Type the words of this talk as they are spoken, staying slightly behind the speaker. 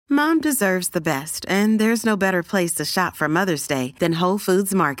Mom deserves the best, and there's no better place to shop for Mother's Day than Whole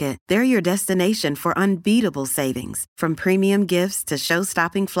Foods Market. They're your destination for unbeatable savings, from premium gifts to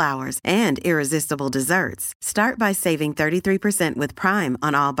show-stopping flowers and irresistible desserts. Start by saving 33% with Prime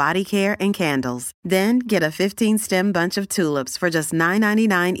on all body care and candles. Then get a 15-stem bunch of tulips for just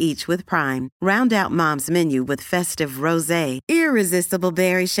 $9.99 each with Prime. Round out Mom's menu with festive rosé, irresistible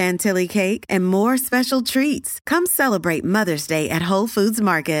berry chantilly cake, and more special treats. Come celebrate Mother's Day at Whole Foods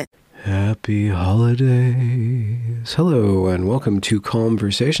Market. Happy holidays. Hello, and welcome to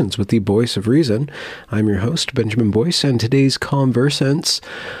Conversations with the Voice of Reason. I'm your host, Benjamin Boyce, and today's conversants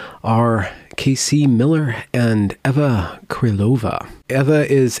are Casey Miller and Eva Krylova. Eva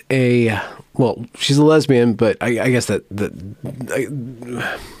is she's a lesbian, but I guess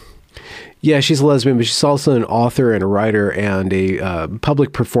she's a lesbian, but she's also an author and a writer and a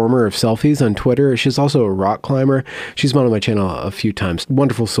public performer of selfies on Twitter. She's also a rock climber. She's been on my channel a few times.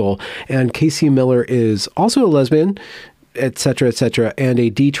 Wonderful soul. And Casey Miller is also a lesbian, etc., and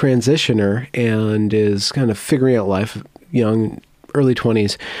a detransitioner, and is kind of figuring out life, young, early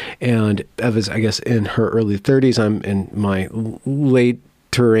 20s. And Eva's, I guess, in her early 30s. I'm in my late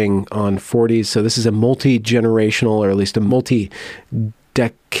touring on 40s. So this is a multi-generational, or at least a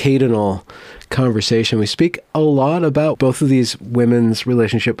multi-decadal conversation. We speak a lot about both of these women's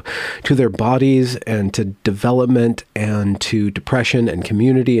relationship to their bodies and to development and to depression and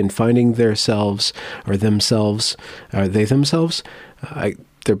community and finding themselves.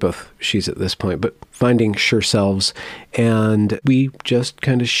 They're both she's at this point, but finding sure selves. And we just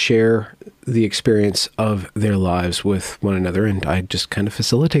kind of share the experience of their lives with one another, and I just kind of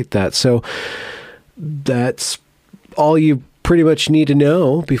facilitate that. So that's all you pretty much need to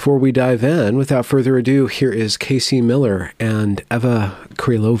know before we dive in. Without further ado, here is Casey Miller and Eva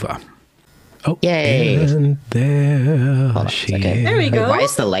Krylova. Oh, yay! And there she is. There we go. Why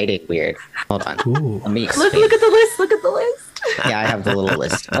is the lighting weird? Hold on. Ooh. Let me look at the list. Look at the list. Yeah, I have the little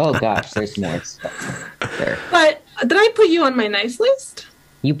list. Oh gosh, there's more stuff there. But did I put you on my nice list?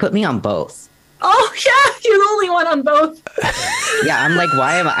 You put me on both. Oh yeah, you're the only one on both. Yeah, I'm like,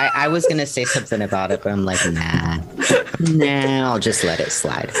 why am I was gonna say something about it, but I'm like, nah, I'll just let it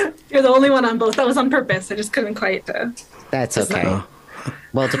slide. You're the only one on both. That was on purpose. I just couldn't quite. That's okay.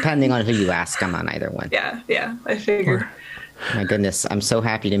 Well, depending on who you ask, I'm on either one. Yeah, I figured. My goodness, I'm so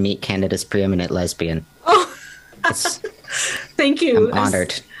happy to meet Canada's preeminent lesbian. Oh, thank you. I'm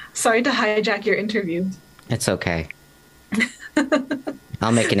honored. Sorry to hijack your interview. It's okay.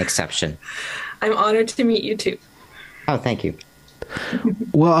 I'll make an exception. I'm honored to meet you too. Oh, thank you.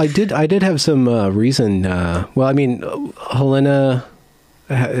 Well, I did have some reason. Helena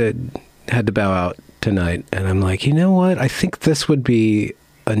had to bow out tonight, and I'm like, you know what? I think this would be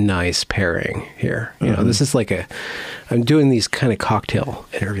a nice pairing here. You know, this is like I'm doing these kind of cocktail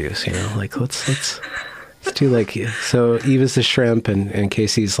interviews. You know, like let's do like, so Eva's the shrimp and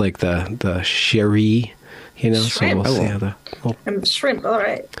Casey's like the sherry. You know, shrimp. So we'll see how I'm the shrimp. All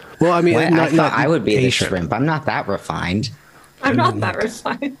right. Well, I mean, I thought I would be the shrimp. shrimp. I'm not that refined. I'm not that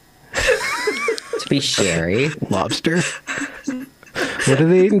refined. To be sherry. Lobster. What do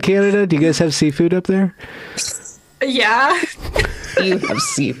they eat in Canada? Do you guys have seafood up there? Yeah. You have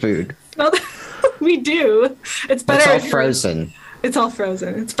seafood. No, we do. It's better. It's all frozen. It's all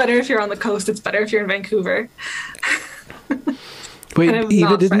frozen. It's better if you're on the coast. It's better if you're in Vancouver. Wait,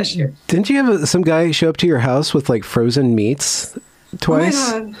 Eva, didn't you have some guy show up to your house with like frozen meats twice?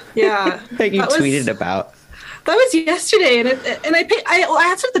 Oh my God. Yeah. That you tweeted about. That was yesterday, and I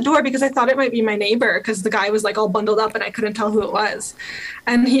answered the door because I thought it might be my neighbor, because the guy was like all bundled up and I couldn't tell who it was,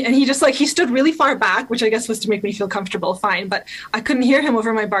 and he just like, he stood really far back, which I guess was to make me feel comfortable, fine, but I couldn't hear him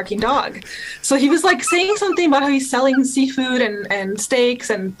over my barking dog, so he was like saying something about how he's selling seafood and steaks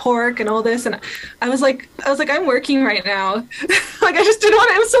and pork and all this, and I was like I'm working right now. Like I just didn't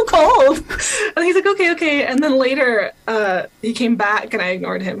want it. It was so cold, and he's like okay, and then later he came back and I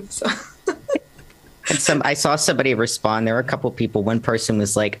ignored him. So. And I saw somebody respond. There were a couple people. One person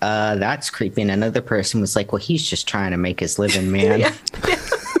was like, that's creepy. And another person was like, well, he's just trying to make his living, man. Yeah.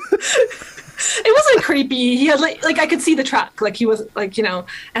 It wasn't creepy. He had like I could see the truck. Like he was like, you know,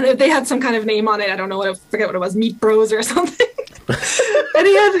 and they had some kind of name on it. I don't know forget what it was, Meat Bros or something. And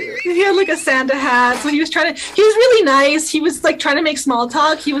he had like a Santa hat. So he was really nice. He was like trying to make small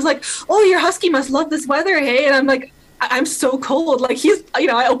talk. He was like, oh, your husky must love this weather, hey? And I'm like, I'm so cold. Like he's, you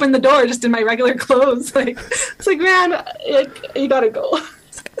know, I opened the door just in my regular clothes. Like, it's like, man, you gotta go.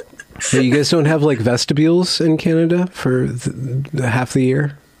 So you guys don't have like vestibules in Canada for half the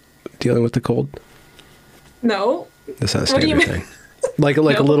year dealing with the cold? No. That's not a standard thing. Like a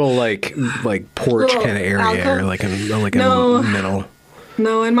little like porch kind of area, or like a middle.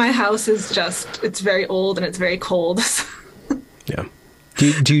 No, and my house is it's very old and it's very cold. Yeah.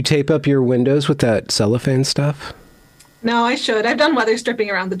 Do you tape up your windows with that cellophane stuff? No, I should. I've done weather stripping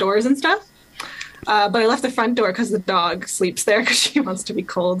around the doors and stuff. But I left the front door because the dog sleeps there because she wants to be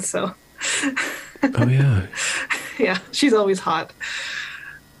cold. So. Oh, yeah. Yeah, she's always hot.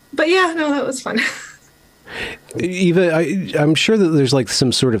 But yeah, no, that was fun. Eva, I'm sure that there's like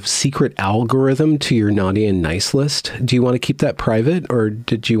some sort of secret algorithm to your naughty and nice list. Do you want to keep that private, or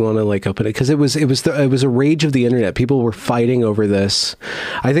did you want to like open it? Because it was a rage of the internet. People were fighting over this.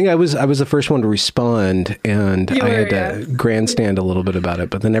 I think I was the first one to respond, and I had to grandstand a little bit about it.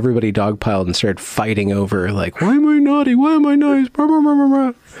 But then everybody dogpiled and started fighting over like, why am I naughty? Why am I nice?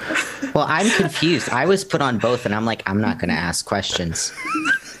 Well, I'm confused. I was put on both, and I'm like, I'm not going to ask questions.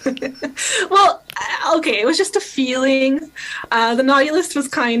 Well, okay, it was just a feeling. The naughty list was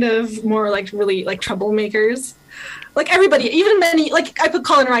kind of more like really like troublemakers. Like everybody, even many, like I put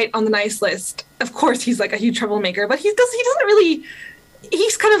Colin Wright on the nice list. Of course, he's like a huge troublemaker, but he doesn't really.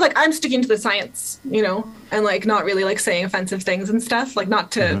 He's kind of like, I'm sticking to the science, you know, and like not really like saying offensive things and stuff, like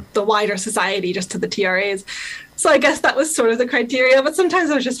not to the wider society, just to the TRAs. So I guess that was sort of the criteria, but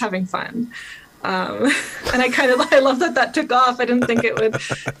sometimes I was just having fun. And I love that took off. I didn't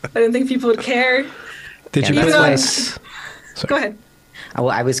think people would care. Did you put this? Go ahead. Well,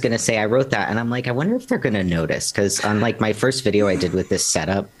 I was going to say I wrote that and I'm like, I wonder if they're going to notice, because on like my first video I did with this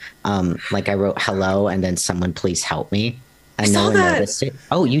setup, like I wrote hello and then someone please help me. And no one noticed it.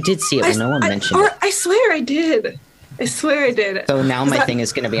 Oh, you did see it, but no one mentioned it. I swear I did. So now my thing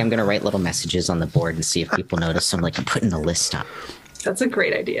is going to be, I'm going to write little messages on the board and see if people notice. So I'm like, I'm putting the list up. That's a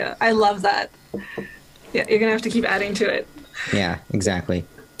great idea. I love that. Yeah, you're going to have to keep adding to it. Yeah, exactly.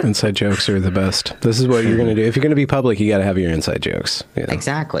 Inside jokes are the best. This is what you're going to do. If you're going to be public, you got to have your inside jokes. You know?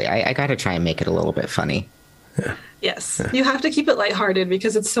 Exactly. I got to try and make it a little bit funny. Yeah. Yes. Yeah. You have to keep it lighthearted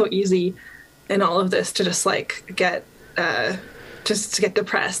because it's so easy in all of this to just like get just to get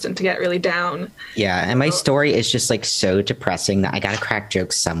depressed and to get really down. Yeah, and my story is just like so depressing that I got to crack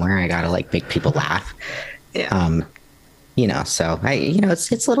jokes somewhere. I got to like make people laugh. Yeah. You know, so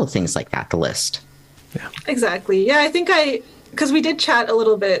it's little things like that, the list. Yeah. Exactly. Yeah, I think because we did chat a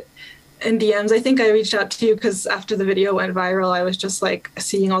little bit in DMs. I think I reached out to you because after the video went viral, I was just like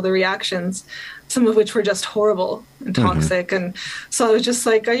seeing all the reactions, some of which were just horrible and toxic. And so I was just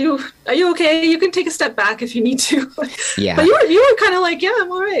like, are you okay? You can take a step back if you need to. Yeah. But you were kind of like, yeah,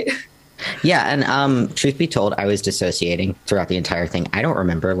 I'm all right. Yeah, and truth be told, I was dissociating throughout the entire thing. I don't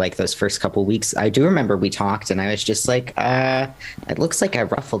remember like those first couple weeks. I do remember we talked and I was just like, it looks like I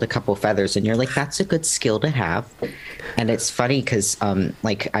ruffled a couple feathers, and you're like, that's a good skill to have. And it's funny because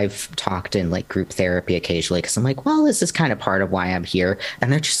like I've talked in like group therapy occasionally because I'm like, well, this is kind of part of why I'm here.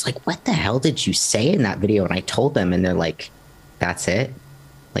 And they're just like, what the hell did you say in that video? And I told them, and they're like, that's it?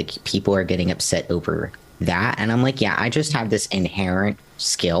 Like people are getting upset over that? And I'm like, yeah, I just have this inherent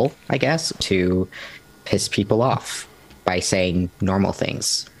skill, I guess, to piss people off by saying normal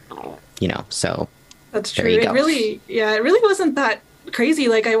things, you know, so that's true. It really wasn't that crazy.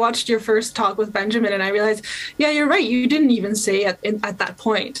 Like I watched your first talk with Benjamin and I realized, yeah, you're right. You didn't even say at that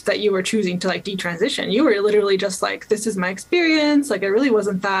point that you were choosing to like detransition. You were literally just like, this is my experience. Like it really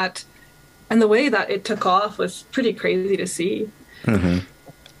wasn't that. And the way that it took off was pretty crazy to see. Mm-hmm.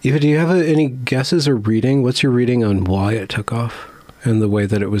 Eva, do you have any guesses or reading? What's your reading on why it took off and the way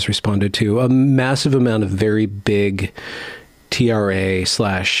that it was responded to? A massive amount of very big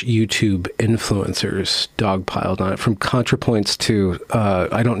TRA/YouTube influencers dogpiled on it, from ContraPoints to,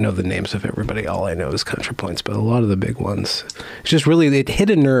 I don't know the names of everybody. All I know is ContraPoints, but a lot of the big ones. It's just really, it hit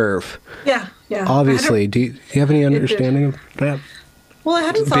a nerve. Yeah. Obviously. Do you have any understanding of that? Well, I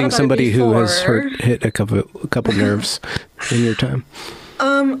hadn't thought being about somebody it before. who has hit a couple nerves in your time.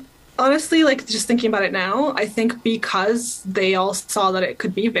 Honestly, like just thinking about it now, I think because they all saw that it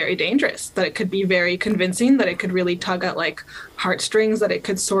could be very dangerous, that it could be very convincing, that it could really tug at like heartstrings, that it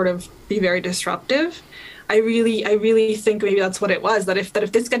could sort of be very disruptive. I really think maybe that's what it was. That if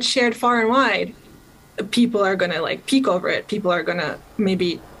this gets shared far and wide, people are gonna like peek over it. People are gonna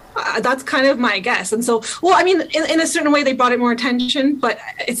maybe. That's kind of my guess. And so, well, I mean, in a certain way, they brought it more attention, but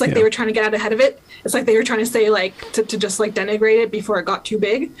it's like they were trying to get out ahead of it. It's like they were trying to say, like, to just, like, denigrate it before it got too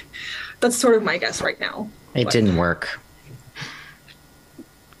big. That's sort of my guess right now. It didn't work.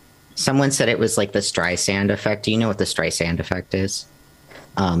 Someone said it was like the Streisand effect. Do you know what the Streisand effect is?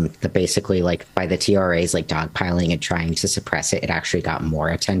 that basically, like, by the TRA's like dogpiling and trying to suppress it, it actually got more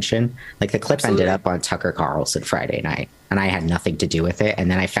attention. Like the clip ended up on Tucker Carlson Friday night, and I had nothing to do with it.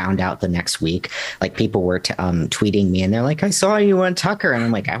 And then I found out the next week, like people were tweeting me, and they're like, "I saw you on Tucker," and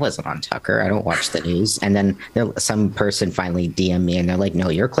I'm like, "I wasn't on Tucker. I don't watch the news." And then some person finally DM'd me, and they're like, "No,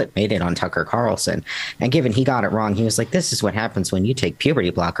 your clip made it on Tucker Carlson." And given he got it wrong, he was like, "This is what happens when you take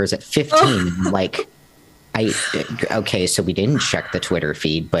puberty blockers at 15." Like, okay, so we didn't check the Twitter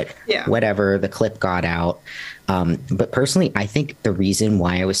feed, but whatever, the clip got out. But personally, I think the reason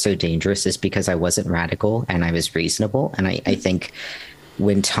why I was so dangerous is because I wasn't radical and I was reasonable. And I think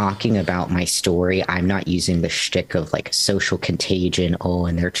when talking about my story, I'm not using the shtick of like social contagion. Oh,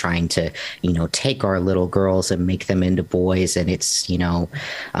 and they're trying to, take our little girls and make them into boys. And it's,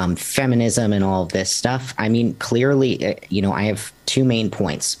 feminism and all of this stuff. I mean, clearly, I have two main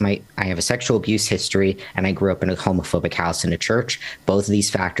points. I have a sexual abuse history, and I grew up in a homophobic house in a church. Both of these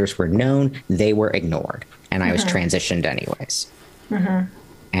factors were known. They were ignored. And I was transitioned anyways.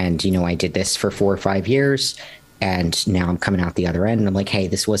 And, I did this for 4 or 5 years. And now I'm coming out the other end, and I'm like, hey,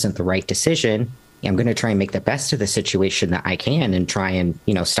 this wasn't the right decision. I'm going to try and make the best of the situation that I can and try and,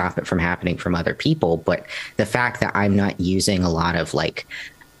 stop it from happening from other people. But the fact that I'm not using a lot of like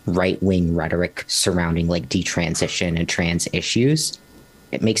right-wing rhetoric surrounding like detransition and trans issues,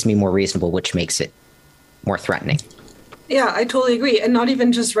 it makes me more reasonable, which makes it more threatening. Yeah, I totally agree. And not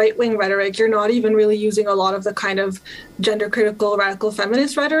even just right-wing rhetoric. You're not even really using a lot of the kind of gender-critical, radical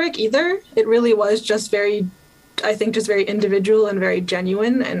feminist rhetoric either. It really was just very individual and very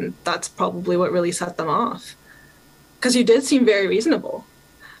genuine. And that's probably what really set them off. Because you did seem very reasonable.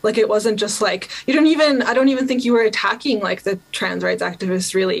 Like, it wasn't just like, I don't even think you were attacking like the trans rights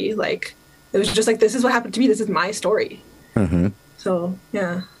activists really. Like, it was just like, this is what happened to me. This is my story. So,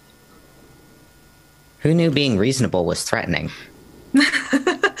 yeah. Who knew being reasonable was threatening?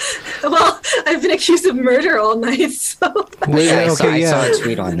 Well, I've been accused of murder all night, so... I saw a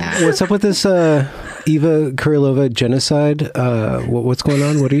tweet on that. What's up with this Eva Kurilova genocide? What's going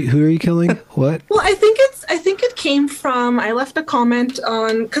on? Who are you killing? What? Well, I think it came from... I left a comment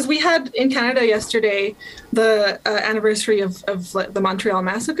on... Because we had, in Canada yesterday, the anniversary of the Montreal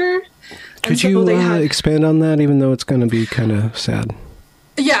Massacre. Could you expand on that, even though it's going to be kind of sad?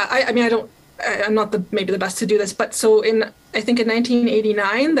 Yeah, I'm not maybe the best to do this, but so I think in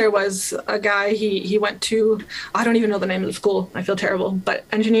 1989, there was a guy, he went to, I don't even know the name of the school, I feel terrible, but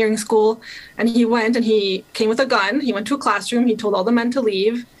engineering school, and he went and he came with a gun, he went to a classroom, he told all the men to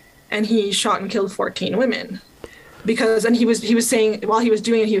leave, and he shot and killed 14 women. And he was saying, while he was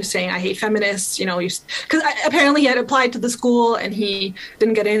doing it, he was saying, I hate feminists, because apparently he had applied to the school and he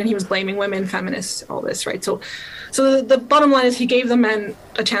didn't get in, and he was blaming women, feminists, all this, right? So the bottom line is he gave the men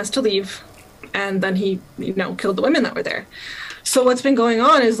a chance to leave, and then he, killed the women that were there. So what's been going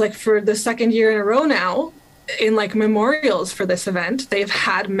on is, like, for the second year in a row now, in like memorials for this event, they've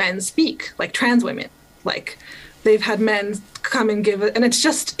had men speak, like trans women. Like, they've had men come and give it, and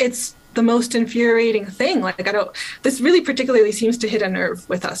it's the most infuriating thing. Like, this really particularly seems to hit a nerve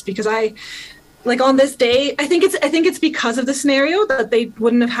with us, because on this day, I think it's because of the scenario that they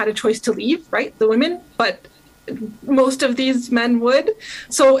wouldn't have had a choice to leave, right? The women, but most of these men would.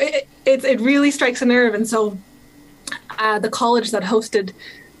 So it really strikes a nerve. And so the college that hosted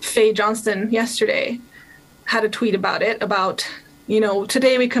Faye Johnston yesterday had a tweet about it, about,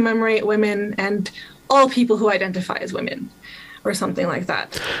 today we commemorate women and all people who identify as women, or something like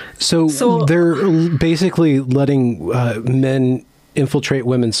that. So they're basically letting men infiltrate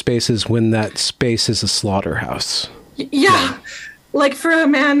women's spaces when that space is a slaughterhouse. Yeah. Like, for a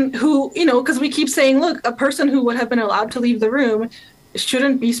man who, because we keep saying, look, a person who would have been allowed to leave the room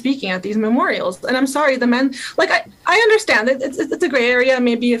shouldn't be speaking at these memorials. And I'm sorry, the men, like, I understand that it's a gray area.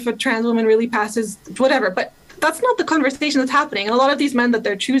 Maybe if a trans woman really passes, whatever, but that's not the conversation that's happening. And a lot of these men that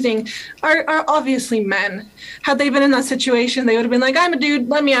they're choosing are obviously men. Had they been in that situation, they would have been like, I'm a dude,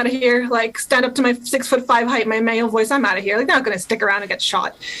 let me out of here. Like, stand up to my 6'5" height, my male voice, I'm out of here. Like, they're not going to stick around and get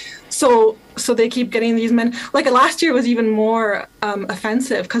shot. So they keep getting these men. Like, last year was even more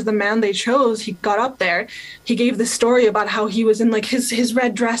offensive, because the man they chose, he got up there, he gave this story about how he was in like his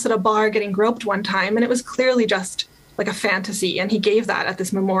red dress at a bar getting groped one time, and it was clearly just like a fantasy, and he gave that at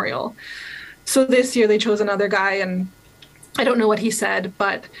this memorial. So this year they chose another guy, and I don't know what he said,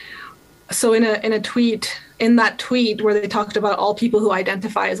 but so in that tweet where they talked about all people who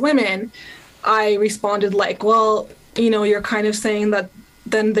identify as women, I responded like, well, you're kind of saying that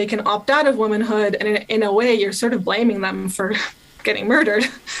then they can opt out of womanhood, and in a way you're sort of blaming them for getting murdered.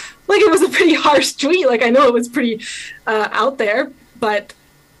 Like, it was a pretty harsh tweet. Like, I know it was pretty out there, but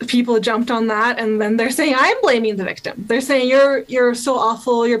people jumped on that, and then they're saying I'm blaming the victim. They're saying you're so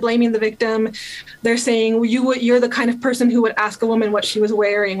awful, you're blaming the victim. They're saying you're the kind of person who would ask a woman what she was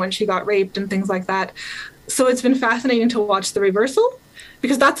wearing when she got raped and things like that. So it's been fascinating to watch the reversal,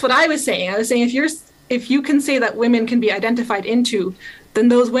 because that's what I was saying. I was saying if you can say that women can be identified into, then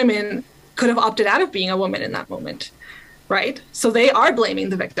those women could have opted out of being a woman in that moment, right? So they are blaming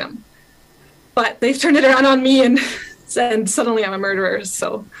the victim, but they've turned it around on me and suddenly I'm a murderer.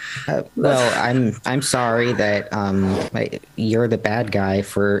 So, well, I'm sorry that you're the bad guy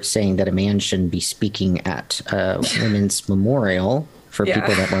for saying that a man shouldn't be speaking at a women's memorial for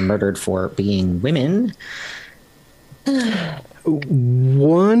people that were murdered for being women.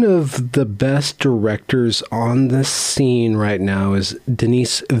 One of the best directors on the scene right now is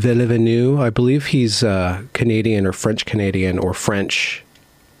Denis Villeneuve. I believe he's Canadian or French Canadian or French,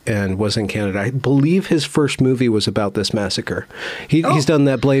 and was in Canada. I believe his first movie was about this massacre. He's done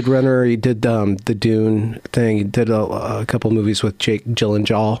that Blade Runner. He did the Dune thing. He did a couple movies with Jake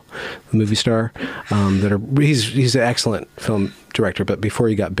Gyllenhaal, the movie star. He's an excellent film director. But before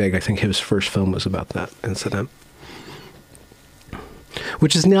he got big, I think his first film was about that incident,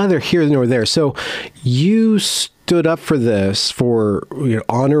 which is neither here nor there. So you stood up for this, for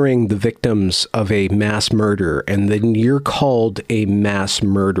honoring the victims of a mass murder, and then you're called a mass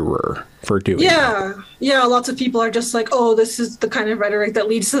murderer for doing that. Yeah, lots of people are just like, oh, this is the kind of rhetoric that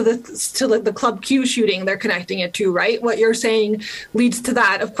leads to the Club Q shooting they're connecting it to, right? What you're saying leads to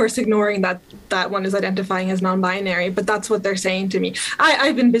that, of course, ignoring that one is identifying as non-binary, but that's what they're saying to me.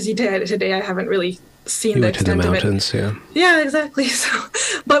 I've been busy today. I haven't really seen the extent of it. Yeah, exactly. So,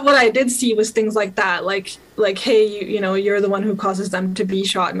 but what I did see was things like that, like hey, you're the one who causes them to be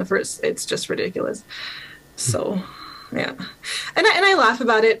shot in the first. It's just ridiculous. So, yeah, and I laugh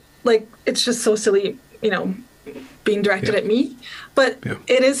about it. Like, it's just so silly, being directed at me. But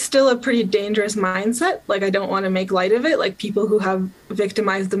it is still a pretty dangerous mindset. Like, I don't want to make light of it. Like, people who have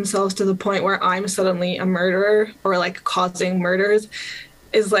victimized themselves to the point where I'm suddenly a murderer or like causing murders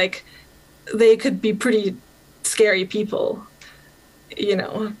is like, they could be pretty scary people,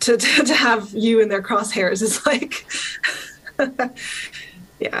 to have you in their crosshairs is like,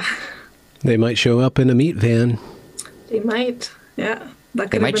 yeah. They might show up in a meat van. They might, yeah.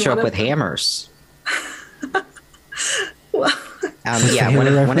 They might show up with hammers. Well,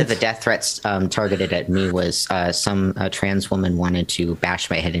 one of the death threats targeted at me was some trans woman wanted to bash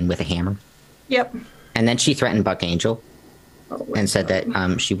my head in with a hammer. Yep. And then she threatened Buck Angel. And said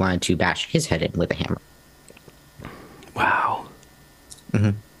that she wanted to bash his head in with a hammer. Wow.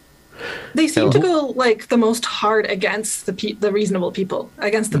 Mm-hmm. They seem to go like the most hard against the reasonable people,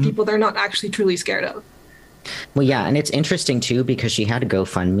 against the people they're not actually truly scared of. Well, yeah, and it's interesting too because she had a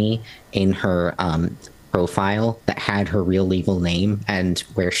GoFundMe in her profile that had her real legal name and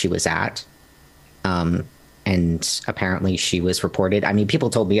where she was at. And apparently she was reported. I mean, people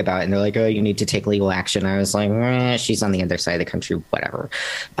told me about it and they're like, oh, you need to take legal action. I was like, she's on the other side of the country, whatever.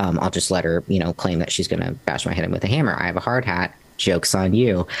 I'll just let her, claim that she's going to bash my head in with a hammer. I have a hard hat. Joke's on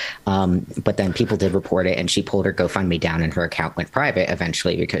you. But then people did report it and she pulled her GoFundMe down and her account went private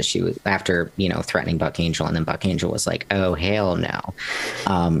eventually because she was after, threatening Buck Angel. And then Buck Angel was like, oh, hell no.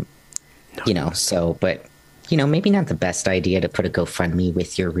 But maybe not the best idea to put a GoFundMe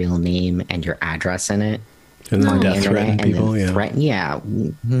with your real name and your address in it. And then death threaten people,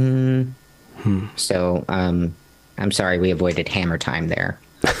 So, I'm sorry we avoided hammer time there.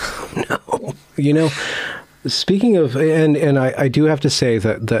 No. Speaking of, and I do have to say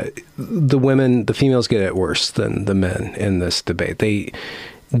that the females get it worse than the men in this debate.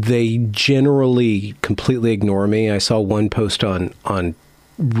 They generally completely ignore me. I saw one post on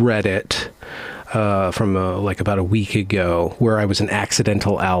Reddit from about a week ago where I was an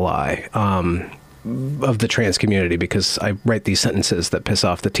accidental ally of the trans community because I write these sentences that piss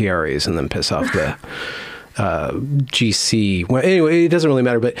off the TREs and then piss off the GC. Well, anyway, it doesn't really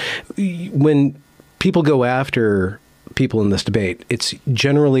matter. But when people go after people in this debate, it's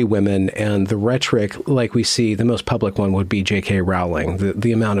generally women, and the rhetoric, like we see, the most public one would be J.K. Rowling.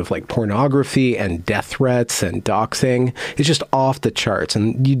 The amount of pornography and death threats and doxing is just off the charts,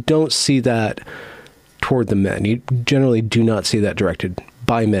 and you don't see that toward the men. You generally do not see that directed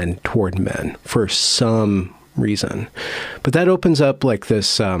by men toward men for some reason. But that opens up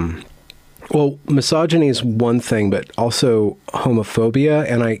this, misogyny is one thing, but also homophobia.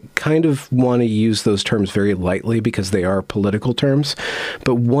 And I kind of want to use those terms very lightly because they are political terms.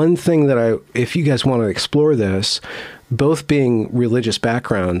 But one thing that if you guys want to explore this, both being religious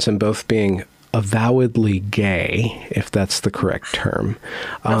backgrounds and both being avowedly gay, if that's the correct term.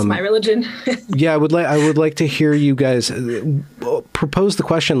 That's my religion. Yeah, I would like to hear you guys propose the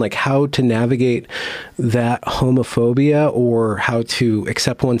question, like how to navigate that homophobia, or how to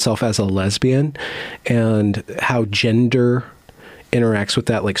accept oneself as a lesbian, and how gender interacts with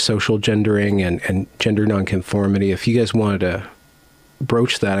that, like social gendering and gender nonconformity. If you guys wanted to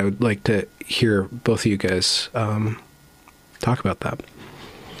broach that, I would like to hear both of you guys talk about that.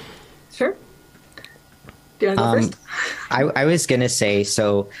 Sure. Do you want to go first? I was going to say,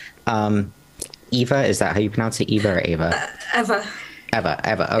 so Eva, is that how you pronounce it? Eva or Ava? Eva.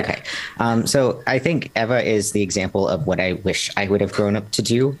 Eva. Okay. So I think Eva is the example of what I wish I would have grown up to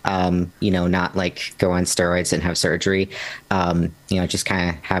do. Not like go on steroids and have surgery. Just kind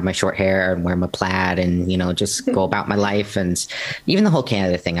of have my short hair and wear my plaid and, just go about my life. And even the whole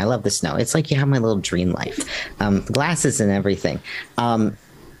Canada thing. I love the snow. It's like you have my little dream life. Glasses and everything.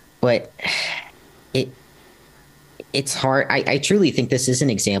 But it's hard. I truly think this is an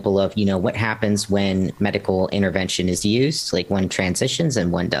example of, what happens when medical intervention is used, like one transitions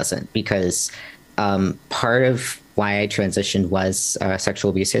and one doesn't, because part of why I transitioned was sexual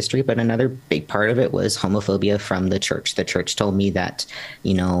abuse history, but another big part of it was homophobia from the church. The church told me that,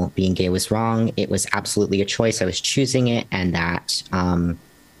 being gay was wrong. It was absolutely a choice. I was choosing it, and that, I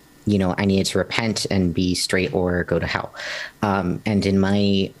needed to repent and be straight or go to hell. And in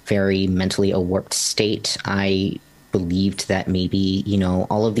my very mentally warped state, I believed that maybe,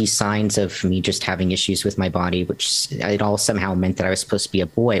 all of these signs of me just having issues with my body, which it all somehow meant that I was supposed to be a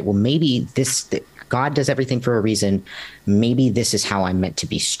boy. Well, maybe God does everything for a reason. Maybe this is how I'm meant to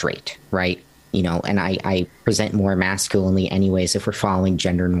be straight, right? And I present more masculinely anyways, if we're following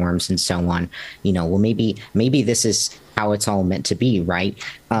gender norms and so on, well, maybe this is how it's all meant to be, right?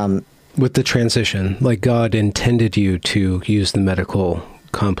 With the transition, like God intended you to use the medical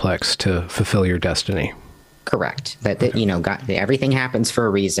complex to fulfill your destiny. Correct. That God, everything happens for a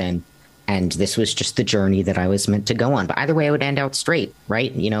reason, and this was just the journey that I was meant to go on. But either way, I would end out straight, right?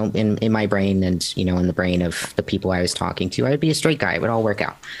 In my brain, and in the brain of the people I was talking to, I would be a straight guy. It would all work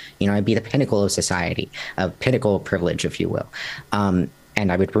out. I'd be the pinnacle of society, a pinnacle of privilege, if you will. And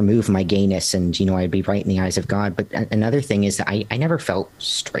I would remove my gayness, and I'd be right in the eyes of God. But another thing is that I never felt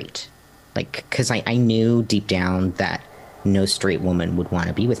straight, like, because I knew deep down that no straight woman would want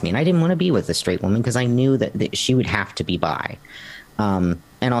to be with me. And I didn't want to be with a straight woman because I knew that she would have to be bi. And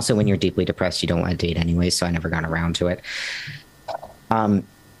also, when you're deeply depressed, you don't want to date anyway, so I never got around to it.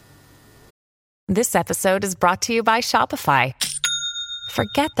 This episode is brought to you by Shopify.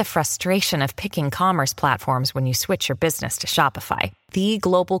 Forget the frustration of picking commerce platforms when you switch your business to Shopify, the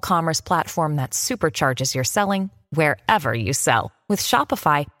global commerce platform that supercharges your selling wherever you sell. With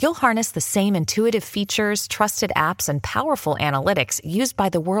Shopify, you'll harness the same intuitive features, trusted apps, and powerful analytics used by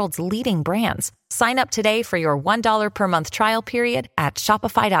the world's leading brands. Sign up today for your $1 per month trial period at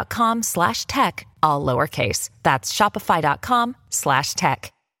shopify.com/tech, all lowercase. That's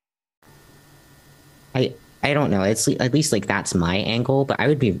shopify.com/tech. I don't know. It's at least like that's my angle, but I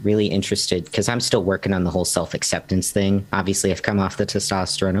would be really interested because I'm still working on the whole self-acceptance thing. Obviously, I've come off the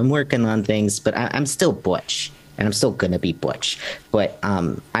testosterone. I'm working on things, but I'm still butch. And I'm still going to be butch. But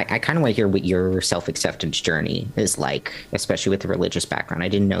I kind of want to hear what your self-acceptance journey is like, especially with the religious background. I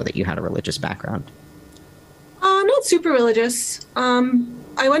didn't know that you had a religious background. Not super religious.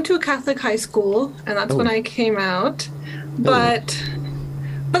 I went to a Catholic high school, and that's when I came out. But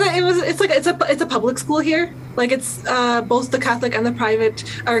it's a public school here. Like, it's both the Catholic and the private,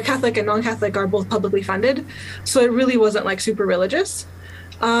 or Catholic and non-Catholic, are both publicly funded. So it really wasn't like super religious.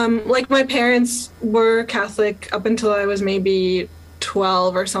 Like, my parents were Catholic up until I was maybe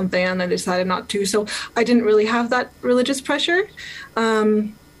 12 or something, and I decided not to. So I didn't really have that religious pressure.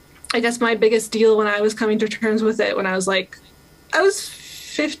 I guess my biggest deal when I was coming to terms with it, when I was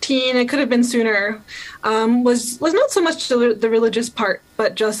 15, it could have been sooner, was not so much the religious part,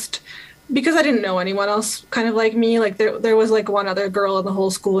 but just because I didn't know anyone else kind of like me. Like, there was like one other girl in the whole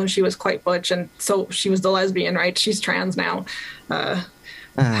school, and she was quite butch, and so she was the lesbian, right? She's trans now.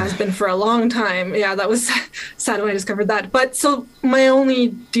 Has been for a long time. Yeah, that was sad when I discovered that. But so my only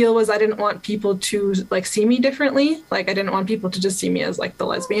deal was I didn't want people to like see me differently. Like, I didn't want people to just see me as like the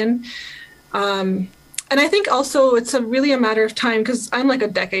lesbian. And I think also it's really a matter of time, because I'm like a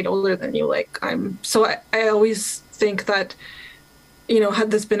decade older than you. Like, I always think that,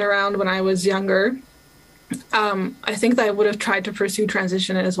 had this been around when I was younger, I think that I would have tried to pursue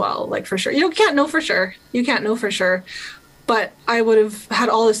transition as well. Like, for sure. You can't know for sure. But I would have had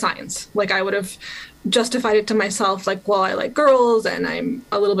all the signs. Like, I would have justified it to myself, like, well, I like girls, and I'm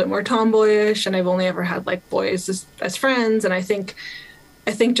a little bit more tomboyish, and I've only ever had like boys as friends. And I think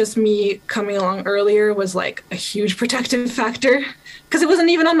I think just me coming along earlier was like a huge protective factor because it wasn't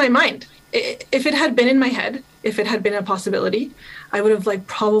even on my mind. If it had been in my head, if it had been a possibility, I would have like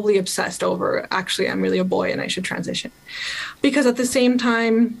probably obsessed over, actually, I'm really a boy and I should transition. Because at the same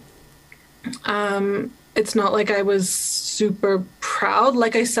time, it's not like I was super proud.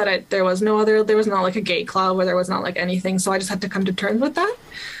 Like I said, there was not like a gay club where there was not like anything. So I just had to come to terms with that.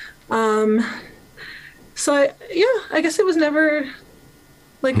 I guess it was never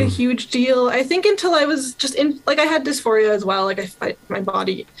like a huge deal. I think until I was just I had dysphoria as well. Like my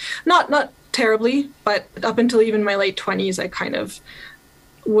body, not terribly, but up until even my late 20s, I kind of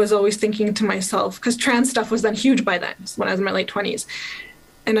was always thinking to myself, because trans stuff was then huge by then, when I was in my late 20s.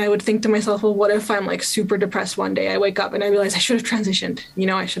 And I would think to myself, well, what if I'm like super depressed one day? I wake up and I realize I should have transitioned.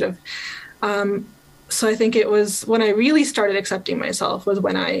 I should have. So I think it was when I really started accepting myself was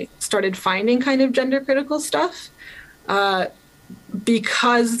when I started finding kind of gender critical stuff. Not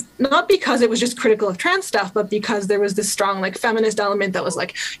because it was just critical of trans stuff, but because there was this strong like feminist element that was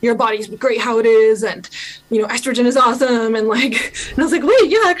like, your body's great how it is, and estrogen is awesome, and I was like, wait,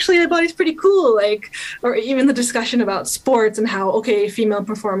 yeah, actually my body's pretty cool. Like, or even the discussion about sports and how, okay, female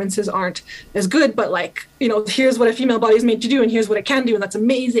performances aren't as good, but like, here's what a female body is made to do and here's what it can do, and that's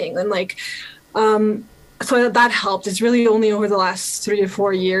amazing. And so that helped. It's really only over the last 3 to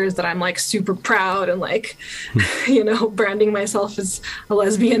 4 years that I'm like super proud and like, branding myself as a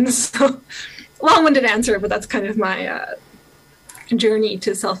lesbian. So long-winded answer, but that's kind of my journey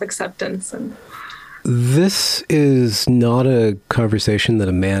to self-acceptance. And this is not a conversation that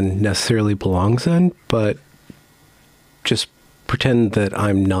a man necessarily belongs in, but just pretend that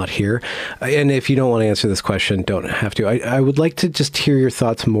I'm not here. And if you don't want to answer this question, don't have to. I would like to just hear your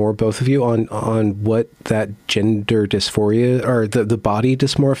thoughts more, both of you, on what that gender dysphoria or the body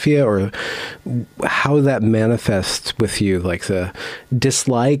dysmorphia, or how that manifests with you, like the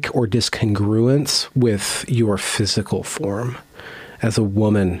dislike or discongruence with your physical form as a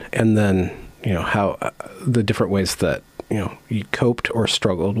woman, and then, how the different ways that, you coped or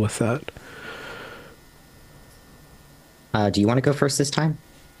struggled with that. Do you want to go first this time?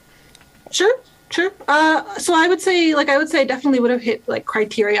 Sure. So I would say I definitely would have hit like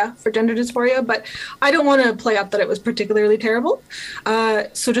criteria for gender dysphoria, but I don't want to play up that it was particularly terrible.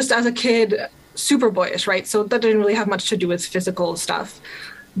 So just as a kid, super boyish, right? So that didn't really have much to do with physical stuff.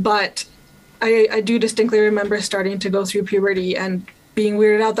 But I do distinctly remember starting to go through puberty and being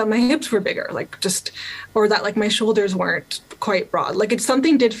weirded out that my hips were bigger, or that like my shoulders weren't quite broad. Like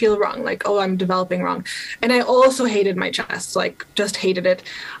something did feel wrong, like, oh, I'm developing wrong. And I also hated my chest, like just hated it.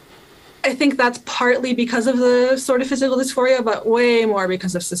 I think that's partly because of the sort of physical dysphoria, but way more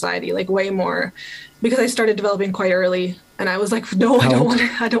because of society, like way more because I started developing quite early. And I was like, no,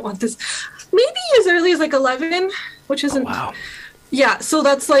 I don't want this. Maybe as early as like 11, which isn't. Oh, wow. Yeah. So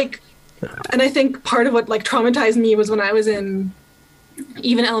that's like, and I think part of what like traumatized me was when I was in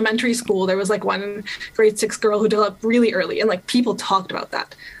even elementary school, there was like one grade 6 girl who developed really early, and like people talked about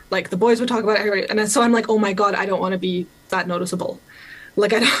that. Like the boys would talk about it, and so I'm like, oh my God, I don't want to be that noticeable.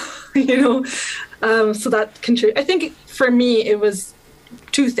 Like I don't, so that contributed. I think for me, it was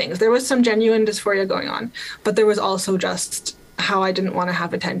two things. There was some genuine dysphoria going on, but there was also just how I didn't want to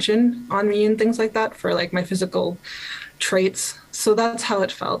have attention on me and things like that for like my physical traits. So that's how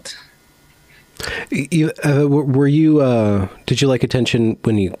it felt. Did you like attention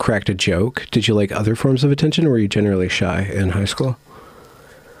when you cracked a joke? Did you like other forms of attention, or were you generally shy in high school?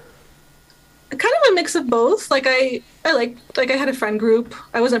 Kind of a mix of both. Like I had a friend group.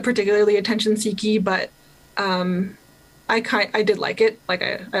 I wasn't particularly attention seeky, but I did like it. Like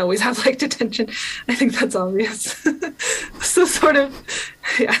I always have liked attention. I think that's obvious. So sort of,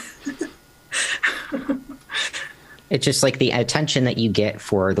 yeah. It's just like the attention that you get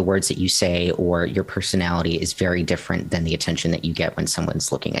for the words that you say or your personality is very different than the attention that you get when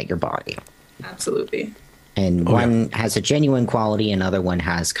someone's looking at your body. Absolutely. And one has a genuine quality, another one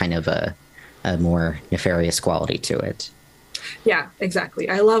has kind of a more nefarious quality to it. Yeah, exactly.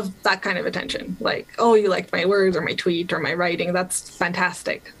 I love that kind of attention. Like, oh, you liked my words or my tweet or my writing. That's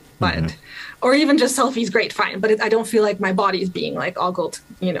fantastic. But, or even just selfies, great, fine. But I don't feel like my body is being like ogled,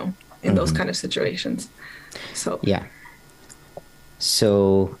 in those kind of situations. So yeah.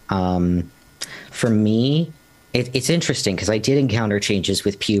 So for me, it's interesting because I did encounter changes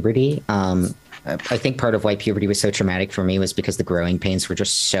with puberty. I think part of why puberty was so traumatic for me was because the growing pains were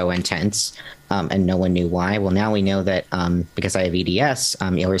just so intense, and no one knew why. Well, now we know that because I have EDS,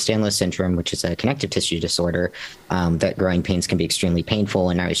 Ehlers-Danlos syndrome, which is a connective tissue disorder, that growing pains can be extremely painful,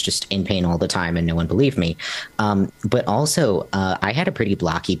 and I was just in pain all the time, and no one believed me. But also, I had a pretty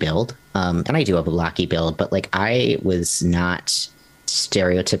blocky build, and I do have a blocky build, but like I was not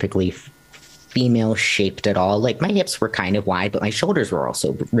stereotypically female shaped at all. Like my hips were kind of wide, but my shoulders were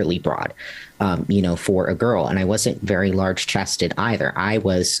also really broad, for a girl. And I wasn't very large chested either. I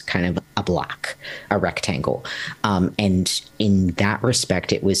was kind of a block, a rectangle. And in that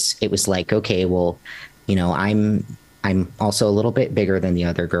respect, it was like, okay, well, I'm also a little bit bigger than the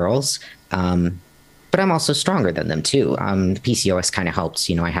other girls. But I'm also stronger than them too. PCOS kind of helps.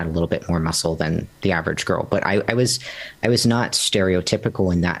 I had a little bit more muscle than the average girl, but I was not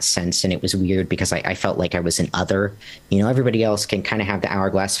stereotypical in that sense. And it was weird because I felt like I was an other. Everybody else can kind of have the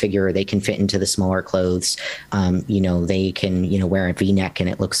hourglass figure. They can fit into the smaller clothes. They can, wear a V-neck and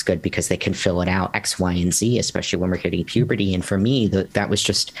it looks good because they can fill it out X, Y, and Z, especially when we're hitting puberty. And for me, that was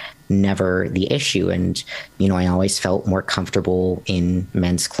just never the issue. And, I always felt more comfortable in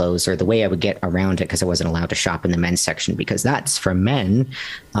men's clothes, or the way I would get around it, because I wasn't allowed to shop in the men's section because that's for men,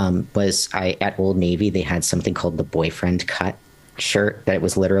 at Old Navy, they had something called the boyfriend cut shirt that it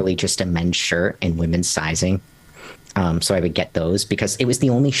was literally just a men's shirt in women's sizing. So I would get those because it was the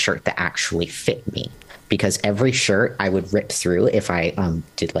only shirt that actually fit me. Because every shirt I would rip through if I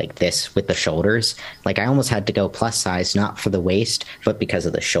did like this with the shoulders. Like I almost had to go plus size, not for the waist, but because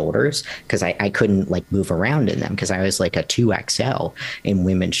of the shoulders, because I couldn't like move around in them because I was like a 2XL in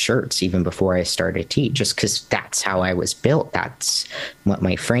women's shirts even before I started teach, just because that's how I was built. That's what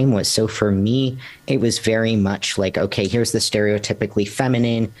my frame was. So for me, it was very much like, okay, here's the stereotypically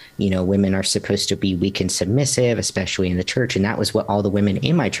feminine, women are supposed to be weak and submissive, especially in the church. And that was what all the women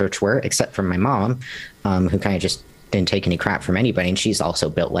in my church were, except for my mom, who kind of just didn't take any crap from anybody. And she's also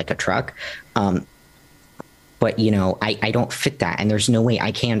built like a truck. But, I don't fit that. And there's no way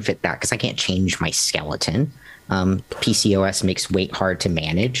I can fit that because I can't change my skeleton. PCOS makes weight hard to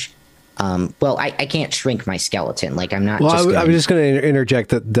manage. I can't shrink my skeleton. Like I'm not. Well, I was just going to interject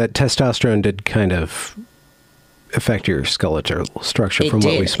that testosterone did kind of affect your skeletal structure what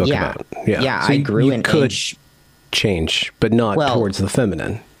we spoke about. Yeah, so I grew in age. Change, but not towards the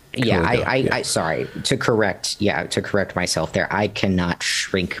feminine. Yeah, I sorry to correct myself there. I cannot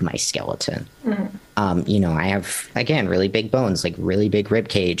shrink my skeleton. Mm-hmm. I have, again, really big bones, like really big rib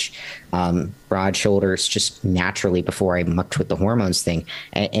cage, broad shoulders, just naturally before I mucked with the hormones thing.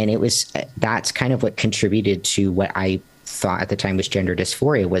 And that's kind of what contributed to what I thought at the time was gender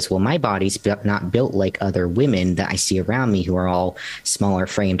dysphoria was, well, my body's not built like other women that I see around me who are all smaller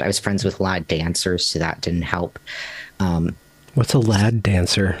framed. I was friends with a lot of dancers, so that didn't help. What's a lad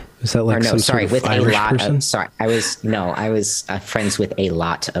dancer? Is that like sort of Irish person? I was friends with a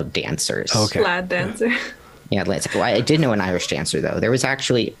lot of dancers. Okay. Lad dancer. Yeah, I did know an Irish dancer, though. There was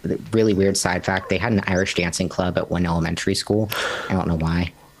actually a really weird side fact. They had an Irish dancing club at one elementary school. I don't know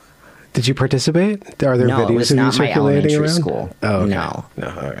why. Did you participate? Are there videos it was of you not my circulating elementary around? School. Oh, okay. No.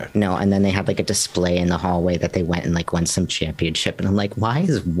 Okay. No, and then they had like a display in the hallway that they went and like won some championship. And I'm like, why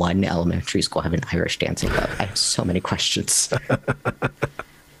does one elementary school have an Irish dancing club? I have so many questions.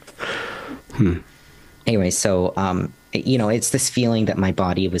 Anyway, so, it's this feeling that my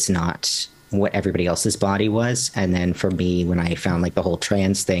body was not what everybody else's body was. And then for me, when I found like the whole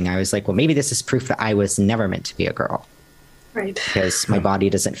trans thing, I was like, well, maybe this is proof that I was never meant to be a girl. Right. Because my body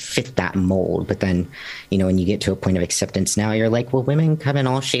doesn't fit that mold. But then, when you get to a point of acceptance now, you're like, well, women come in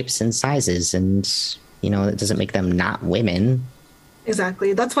all shapes and sizes. And, it doesn't make them not women.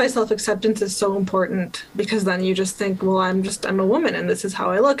 Exactly. That's why self-acceptance is so important, because then you just think, well, I'm a woman and this is how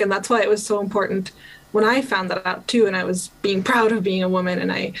I look. And that's why it was so important when I found that out too. And I was being proud of being a woman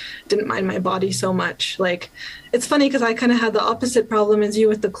and I didn't mind my body so much. Like, it's funny because I kind of had the opposite problem as you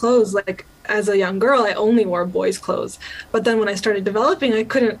with the clothes. Like, as a young girl, I only wore boys' clothes. But then when I started developing,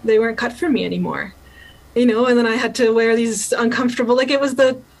 they weren't cut for me anymore. And then I had to wear these uncomfortable, like it was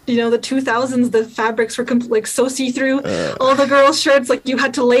the 2000s, the fabrics were like so see-through. All the girls' shirts, like you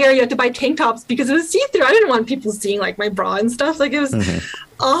had to layer, you had to buy tank tops because it was see-through. I didn't want people seeing like my bra and stuff. Like it was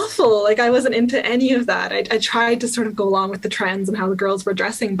awful. Like I wasn't into any of that. I tried to sort of go along with the trends and how the girls were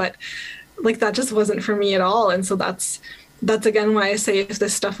dressing, but like that just wasn't for me at all. And so that's again why I say if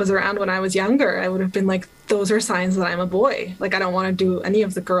this stuff was around when I was younger, I would have been like, those are signs that I'm a boy. Like I don't want to do any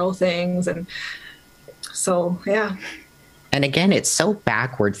of the girl things. And so, yeah. And again, it's so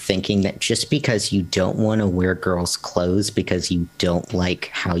backward thinking that just because you don't want to wear girls' clothes because you don't like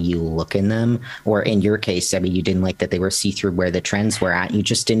how you look in them, or in your case, I mean, you didn't like that they were see-through where the trends were at, you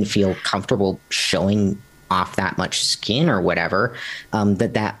just didn't feel comfortable showing off that much skin or whatever,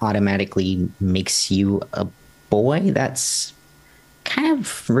 that automatically makes you a boy. That's kind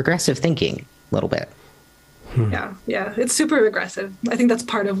of regressive thinking a little bit. Yeah, it's super regressive. I think that's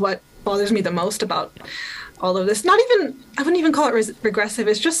part of what bothers me the most about all of this. I wouldn't even call it regressive.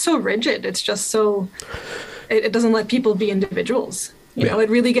 It's just so rigid. It's just so, it doesn't let people be individuals. You know, it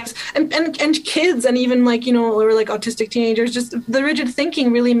really gives, and kids, and even like, you know, or like autistic teenagers, just the rigid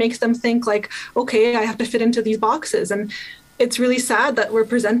thinking really makes them think like, okay, I have to fit into these boxes. And it's really sad that we're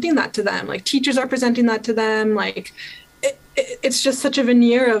presenting that to them. Like teachers are presenting that to them. Like it's just such a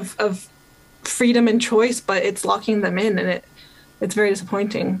veneer of freedom and choice, but it's locking them in, and it's very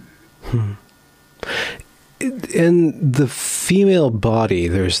disappointing. In the female body,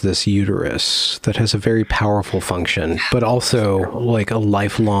 there's this uterus that has a very powerful function, but also like a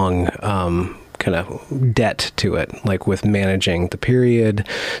lifelong kind of debt to it, like with managing the period.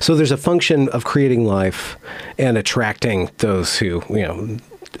 So there's a function of creating life and attracting those who, you know,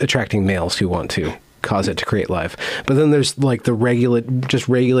 attracting males who want to cause it to create life. But then there's like the just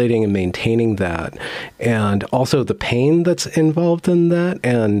regulating and maintaining that, and also the pain that's involved in that.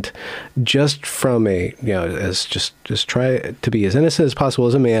 And just from a, you know, as just try to be as innocent as possible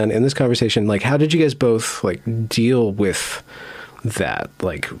as a man in this conversation, like how did you guys both like deal with that,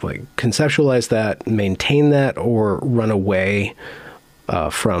 like conceptualize that, maintain that, or run away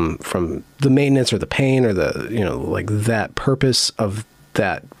from the maintenance or the pain or the, you know, like that purpose of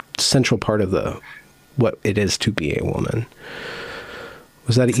that central part of what it is to be a woman?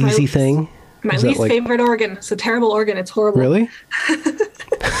 Was that an easy thing? My least favorite organ. It's a terrible organ. It's horrible. Really? Yeah,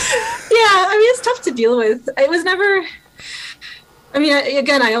 I mean, it's tough to deal with. It was never. I mean,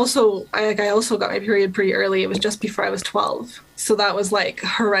 I also got my period pretty early. It was just before I was 12, so that was like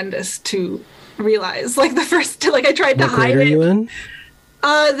horrendous to realize. Like the first, like I tried to hide it. What grade are you in?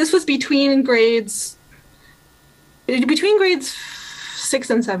 This was between grades 6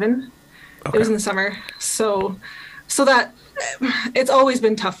 and 7. Okay. It was in the summer. So that it's always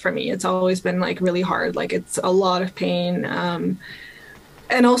been tough for me. It's always been like really hard. Like it's a lot of pain. And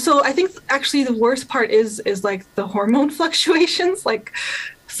also I think actually the worst part is like the hormone fluctuations, like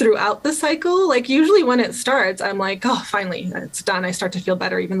throughout the cycle. Like usually when it starts, I'm like, oh, finally it's done. I start to feel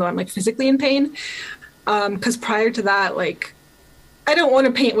better, even though I'm like physically in pain. 'Cause prior to that, like, I don't want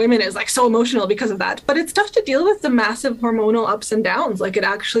to paint women as like so emotional because of that, but it's tough to deal with the massive hormonal ups and downs. Like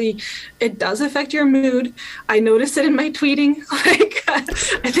it does affect your mood. I notice it in my tweeting. Like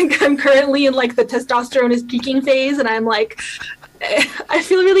I think I'm currently in like the testosterone is peaking phase, and I'm like, I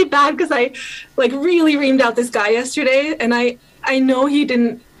feel really bad because I like really reamed out this guy yesterday, and I know he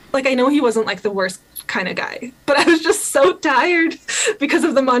didn't, like, I know he wasn't like the worst kind of guy, but I was just so tired because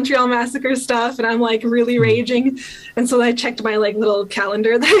of the Montreal Massacre stuff, and I'm like really raging. And so I checked my like little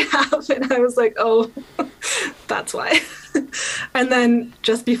calendar that I have, and I was like, oh, that's why. And then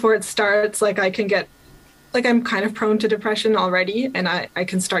just before it starts, like I can get, like I'm kind of prone to depression already, and I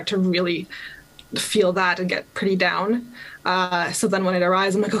can start to really feel that and get pretty down. So then when it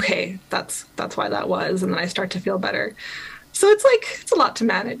arrives, I'm like, okay, that's why that was. And then I start to feel better. So it's like, it's a lot to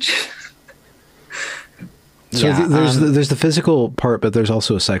manage. So yeah, there's the physical part, but there's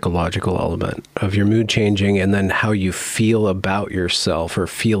also a psychological element of your mood changing, and then how you feel about yourself or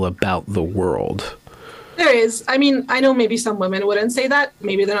feel about the world. There is. I mean, I know maybe some women wouldn't say that.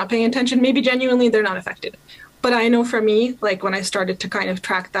 Maybe they're not paying attention. Maybe genuinely they're not affected. But I know for me, like when I started to kind of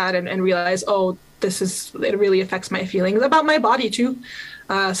track that and realize, oh, it really affects my feelings about my body too.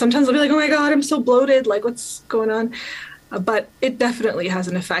 Sometimes I'll be like, oh my God, I'm so bloated. Like, what's going on? But it definitely has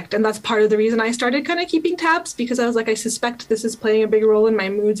an effect. And that's part of the reason I started kind of keeping tabs, because I was like, I suspect this is playing a big role in my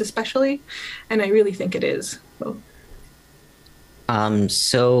moods especially. And I really think it is.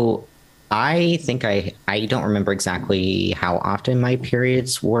 So I think I don't remember exactly how often my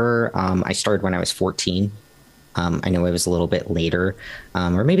periods were. I started when I was 14. I know it was a little bit later,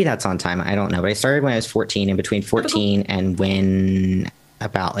 or maybe that's on time. I don't know. But I started when I was 14, and between 14 and when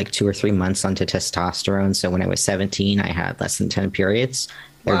about like 2 or 3 months onto testosterone. So when I was 17, I had less than 10 periods.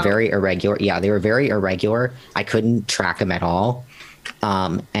 They're very irregular. Yeah, they were very irregular. I couldn't track them at all.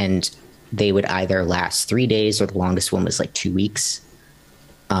 And they would either last 3 days, or the longest one was like 2 weeks.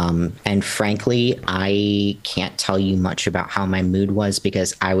 And frankly, I can't tell you much about how my mood was,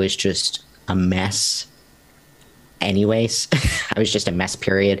 because I was just a mess. Anyways, I was just a mess,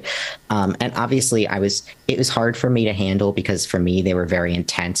 period. And obviously it was hard for me to handle, because for me, they were very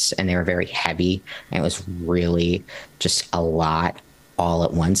intense and they were very heavy. And it was really just a lot all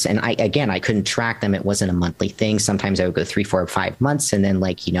at once. And I couldn't track them. It wasn't a monthly thing. Sometimes I would go 3, 4, 5 months. And then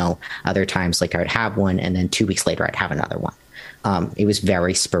like, you know, other times like I would have one, and then 2 weeks later I'd have another one. It was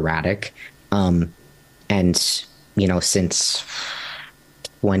very sporadic. And, you know, since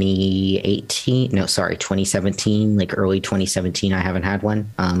 2017, like early 2017, I haven't had one.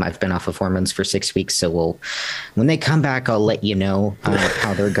 I've been off of hormones for 6 weeks. So when they come back, I'll let you know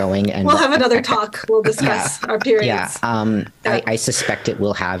how they're going. And we'll have another talk. We'll discuss our periods. Yeah. I suspect it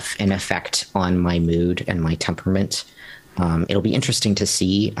will have an effect on my mood and my temperament. It'll be interesting to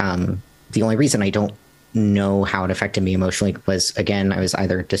see. The only reason I don't know how it affected me emotionally was, again, I was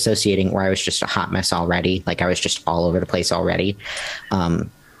either dissociating or I was just a hot mess already. Like I was just all over the place already.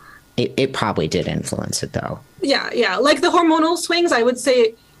 It probably did influence it though. Yeah. Like the hormonal swings, I would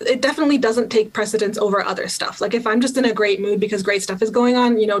say it definitely doesn't take precedence over other stuff. Like if I'm just in a great mood because great stuff is going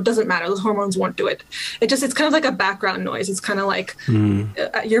on, it doesn't matter. Those hormones won't do it. It's kind of like a background noise. It's kind of like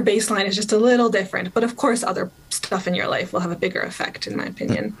your baseline is just a little different. But of course, other stuff in your life will have a bigger effect, in my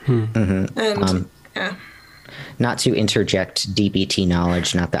opinion. And yeah. Not to interject DBT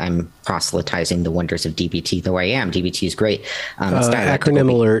knowledge, not that I'm proselytizing the wonders of DBT, though I am. DBT is great. Acronym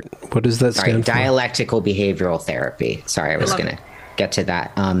alert. What does that stand for? Dialectical behavioral therapy. Sorry, I was going to get to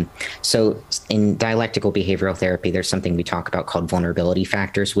that. So in dialectical behavioral therapy, there's something we talk about called vulnerability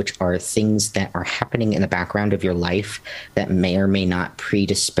factors, which are things that are happening in the background of your life that may or may not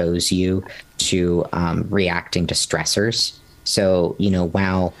predispose you to reacting to stressors. So,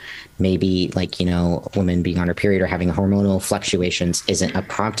 while maybe a woman being on her period or having hormonal fluctuations isn't a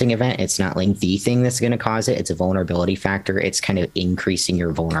prompting event, it's not like the thing that's going to cause it. It's a vulnerability factor. It's kind of increasing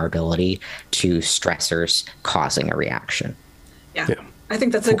your vulnerability to stressors causing a reaction. Yeah. I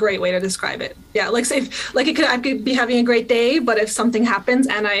think that's a great way to describe it. Yeah. Like say, I could be having a great day, but if something happens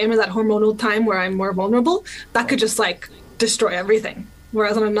and I am in that hormonal time where I'm more vulnerable, that could just destroy everything.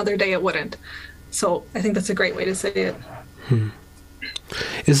 Whereas on another day it wouldn't. So I think that's a great way to say it.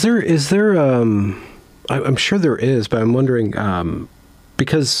 Is there I'm sure there is, but I'm wondering,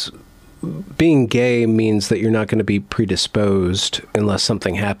 because being gay means that you're not going to be predisposed unless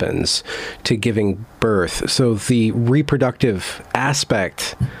something happens to giving birth. So the reproductive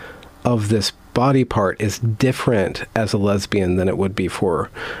aspect of this body part is different as a lesbian than it would be for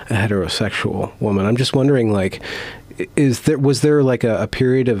a heterosexual woman. I'm just wondering, was there a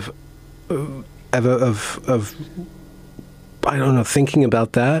period of I don't know, thinking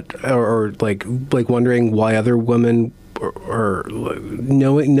about that, or wondering why other women are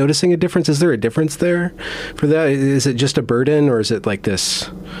noticing a difference? Is there a difference there for that? Is it just a burden, or is it like this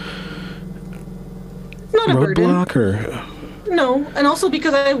not a roadblock, burden? Or no? And also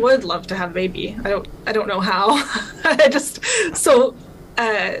because I would love to have a baby. I don't know how. I just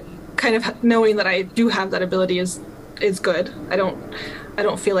kind of knowing that I do have that ability is good. I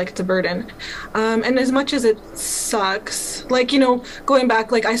don't feel like it's a burden. And as much as it sucks, going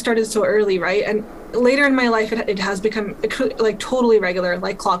back, I started so early, right? And later in my life, it has become totally regular,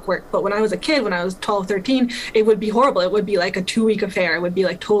 like clockwork. But when I was a kid, when I was 12, 13, it would be horrible. It would be like a 2-week affair. It would be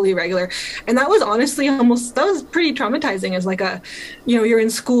totally regular. And that was honestly that was pretty traumatizing as you're in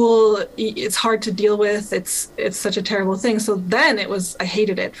school, it's hard to deal with. It's such a terrible thing. So then I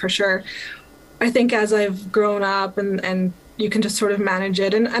hated it for sure. I think as I've grown up and you can just sort of manage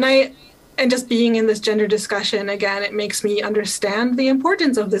it. And just being in this gender discussion, again, it makes me understand the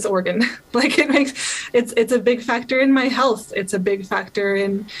importance of this organ. It's a big factor in my health. It's a big factor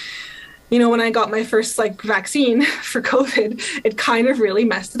in, when I got my first vaccine for COVID, it kind of really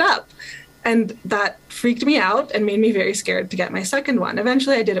messed it up. And that freaked me out and made me very scared to get my second one.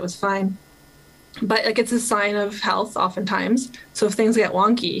 Eventually I did, it was fine. But it's a sign of health oftentimes. So if things get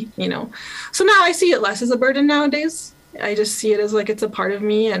wonky, So now I see it less as a burden nowadays. I just see it as it's a part of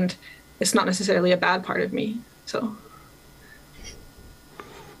me, and it's not necessarily a bad part of me. So.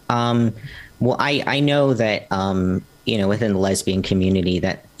 Well, I know that, within the lesbian community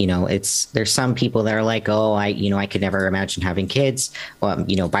that, there's some people that are like, oh, I could never imagine having kids,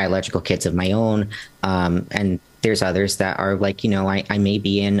 biological kids of my own. And there's others that are like, I may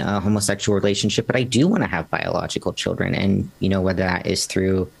be in a homosexual relationship, but I do want to have biological children. And, whether that is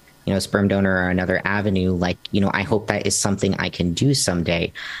through, sperm donor or another avenue, I hope that is something I can do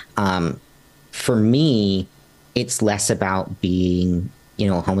someday. For me, it's less about being,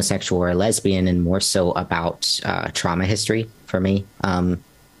 homosexual or lesbian and more so about trauma history for me.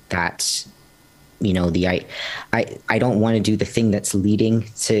 That, I don't want to do the thing that's leading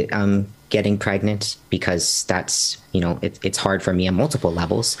to getting pregnant because that's, it's hard for me on multiple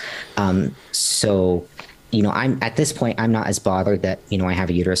levels. So I'm at this point, I'm not as bothered that, I have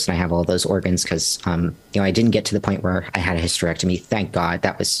a uterus and I have all those organs because, I didn't get to the point where I had a hysterectomy. Thank God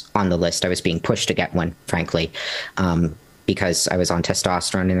that was on the list. I was being pushed to get one, frankly, because I was on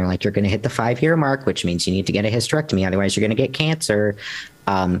testosterone and they're like, you're going to hit the 5-year mark, which means you need to get a hysterectomy. Otherwise you're going to get cancer.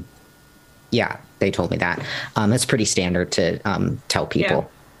 Yeah, they told me that. That's pretty standard to tell people.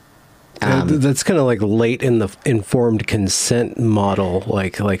 Yeah. That's kind of late in the informed consent model, oh,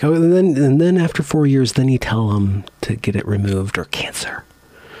 and then after 4 years, then you tell them to get it removed or cancer.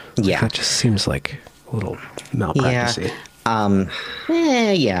 Yeah, that just seems like a little malpractice.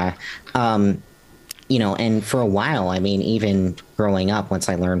 Yeah. And for a while, I mean, even growing up, once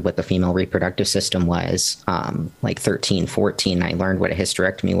I learned what the female reproductive system was, like 13, 14, I learned what a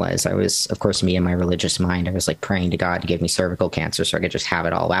hysterectomy was. I was, of course, me in my religious mind, I was like praying to God to give me cervical cancer so I could just have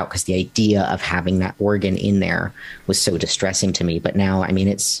it all out, because the idea of having that organ in there was so distressing to me. But now, I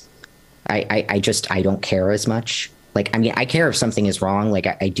mean, I don't care as much. Like, I mean, I care if something is wrong. Like,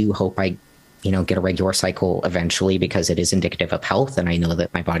 I do hope I get a regular cycle eventually, because it is indicative of health. And I know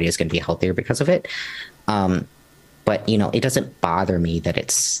that my body is going to be healthier because of it. But, it doesn't bother me that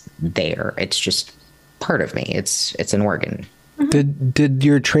it's there. It's just part of me. It's an organ. Did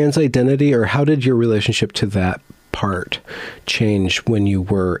your trans identity, or how did your relationship to that part change when you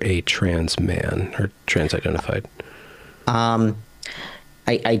were a trans man or trans identified?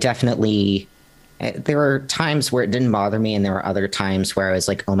 I definitely, there were times where it didn't bother me, and there were other times where I was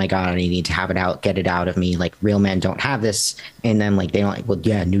like, oh my God, I need to have it out, get it out of me. Like, real men don't have this. And then like, they don't, like, well,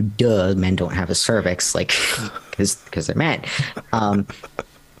 yeah, no, duh, men don't have a cervix, like, because they're men.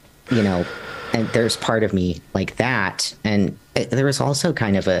 And there's part of me like that. And there was also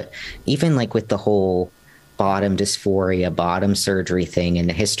kind of even like with the whole bottom dysphoria, bottom surgery thing and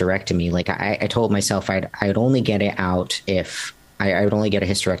the hysterectomy, like I told myself I'd only get it out if I would only get a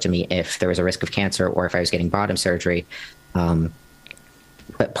hysterectomy if there was a risk of cancer or if I was getting bottom surgery. But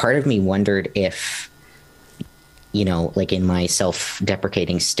part of me wondered if, like in my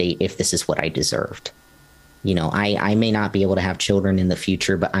self-deprecating state, if this is what I deserved. I may not be able to have children in the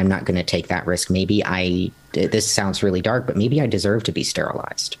future, but I'm not going to take that risk. Maybe this sounds really dark, but maybe I deserve to be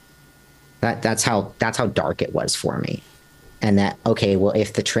sterilized. That's how dark it was for me. And that, okay, well,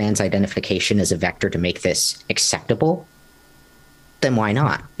 if the trans identification is a vector to make this acceptable, then why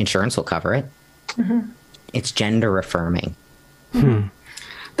not? Insurance will cover it. Mm-hmm. It's gender affirming. Mm-hmm.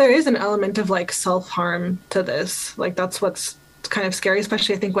 There is an element of like self-harm to this. Like, that's what's kind of scary,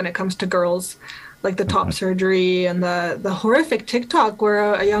 especially I think when it comes to girls, like the top surgery and the horrific TikTok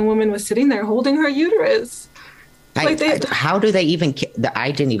where a young woman was sitting there holding her uterus. How do they even?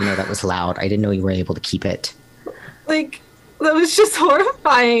 I didn't even know that was allowed. I didn't know you were able to keep it. Like, that was just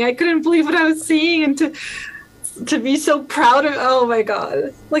horrifying. I couldn't believe what I was seeing, and to be so proud of, oh my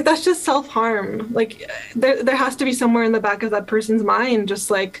God, like, that's just self-harm. Like, there has to be somewhere in the back of that person's mind,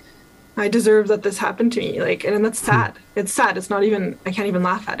 just like, I deserve that this happened to me. Like, and that's sad. It's sad. It's not even, I can't even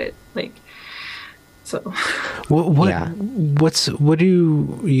laugh at it. Like, so. What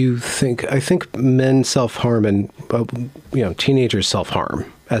do you think? I think men self-harm and, teenagers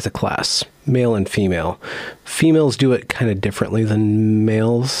self-harm as a class, male and female. Females do it kind of differently than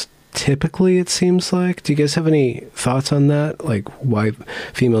males. Typically, it seems like. Do you guys have any thoughts on that? Like, why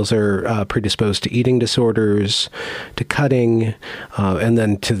females are predisposed to eating disorders, to cutting, and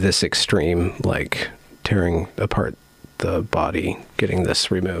then to this extreme, like tearing apart the body, getting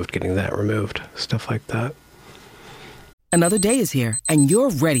this removed, getting that removed, stuff like that. Another day is here, and you're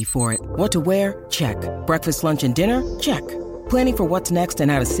ready for it. What to wear? Check. Breakfast, lunch, and dinner? Check. Planning for what's next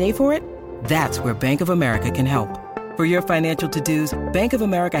and how to save for it? That's where Bank of America can help. For your financial to-dos, Bank of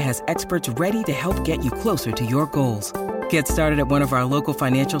America has experts ready to help get you closer to your goals. Get started at one of our local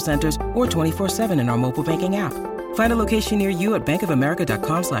financial centers or 24/7 in our mobile banking app. Find a location near you at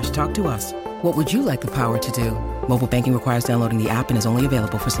bankofamerica.com/talktous. What would you like the power to do? Mobile banking requires downloading the app and is only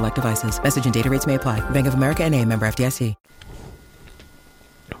available for select devices. Message and data rates may apply. Bank of America N.A., member FDIC.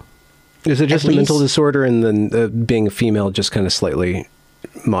 Is it just a mental disorder, and then being a female just kind of slightly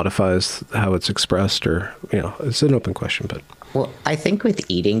modifies how it's expressed, or, it's an open question, but. Well, I think with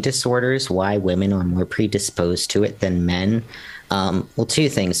eating disorders, why women are more predisposed to it than men. Two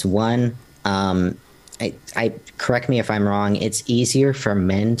things. One, I correct me if I'm wrong, it's easier for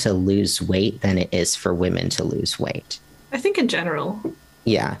men to lose weight than it is for women to lose weight. I think in general.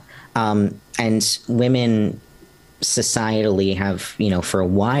 Yeah. And women societally have, for a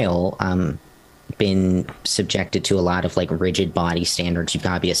while, been subjected to a lot of like rigid body standards. You've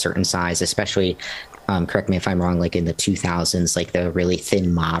got to be a certain size, especially, correct me if I'm wrong, like in the 2000s, like the really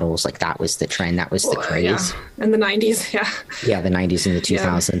thin models, like that was the trend, that was the craze. Yeah. In the 90s, yeah. Yeah, the 90s and the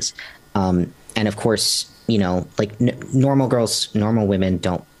 2000s. Yeah. And of course, like normal girls, normal women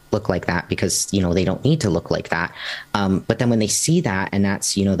don't look like that because, they don't need to look like that. But then when they see that, and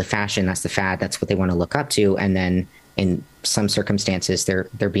that's, the fashion, that's the fad, that's what they want to look up to. And then in some circumstances,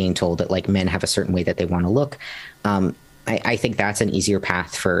 they're being told that like men have a certain way that they want to look. I think that's an easier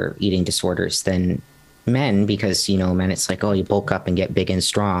path for eating disorders than men, because, men, it's like, oh, you bulk up and get big and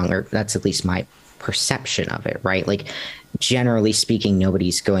strong, or that's at least my perception of it, right? Like, generally speaking,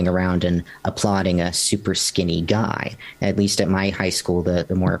 nobody's going around and applauding a super skinny guy. At least at my high school, the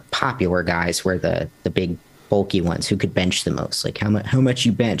more popular guys were the big bulky ones, who could bench the most, like how much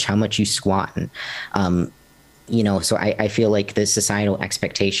you bench, how much you squat. And, so I feel like the societal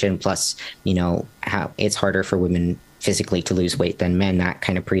expectation plus, how it's harder for women physically to lose weight than men, that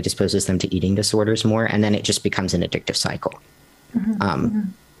kind of predisposes them to eating disorders more. And then it just becomes an addictive cycle,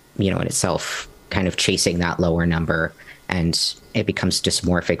 in itself, kind of chasing that lower number. And it becomes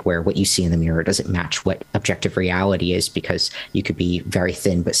dysmorphic, where what you see in the mirror doesn't match what objective reality is, because you could be very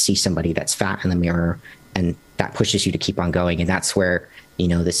thin but see somebody that's fat in the mirror, and that pushes you to keep on going. And that's where,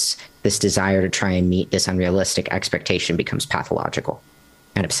 this desire to try and meet this unrealistic expectation becomes pathological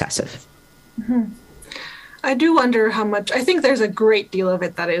and obsessive. I do wonder how much, I think there's a great deal of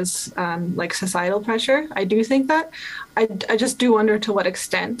it that is like societal pressure. I do think that. I just do wonder to what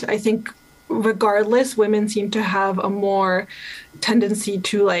extent. I think regardless, women seem to have a more tendency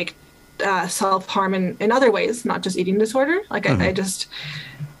to like self-harm in other ways, not just eating disorder. Like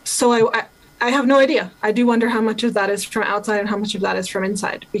I have no idea. I do wonder how much of that is from outside and how much of that is from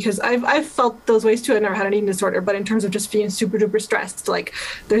inside, because I've felt those ways too. I've never had an eating disorder, but in terms of just being super duper stressed, like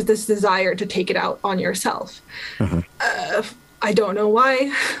there's this desire to take it out on yourself. I don't know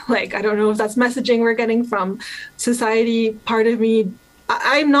why. Like, I don't know if that's messaging we're getting from society. Part of me,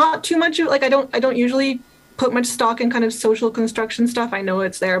 I'm not too much like, I don't usually put much stock in kind of social construction stuff. I know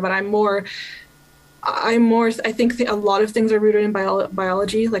it's there, but I'm more, I think a lot of things are rooted in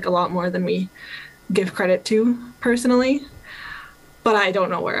biology, like a lot more than we give credit to personally. But I don't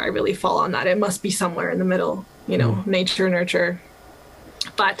know where I really fall on that. It must be somewhere in the middle, nature, nurture.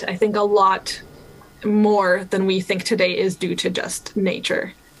 But I think a lot more than we think today is due to just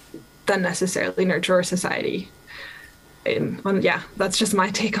nature than necessarily nurture or society. And that's just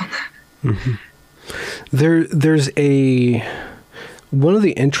my take on that. There's one of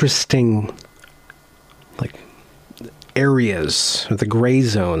the interesting areas, or the gray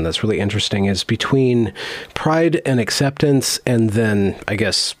zone that's really interesting, is between pride and acceptance, and then I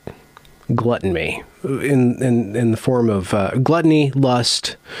guess gluttony in the form of gluttony,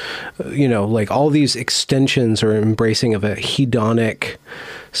 lust, like all these extensions or embracing of a hedonic,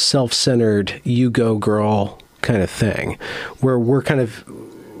 self-centered, you go girl kind of thing, where we're kind of,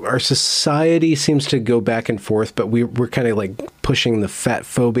 our society seems to go back and forth, but we're kind of like pushing the fat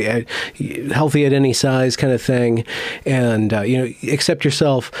phobia, healthy at any size kind of thing. And, accept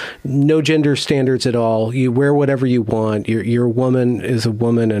yourself, no gender standards at all. You wear whatever you want. Your woman is a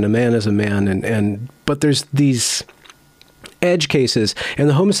woman and a man is a man. But there's these edge cases, and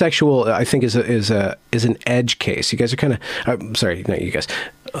the homosexual, I think, is an edge case. You guys are kind of, sorry, not you guys.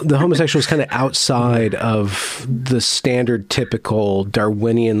 The homosexual is kind of outside of the standard, typical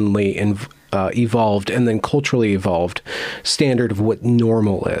Darwinianly evolved and then culturally evolved standard of what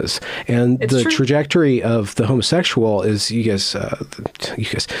normal is. And it's the true. Trajectory of the homosexual is,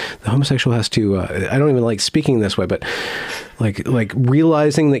 the homosexual has to, I don't even like speaking this way, but like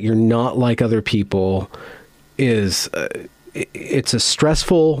realizing that you're not like other people is, it's a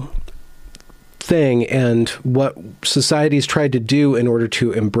stressful thing, and what society's tried to do in order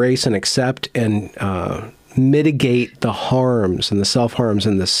to embrace and accept and mitigate the harms and the self-harms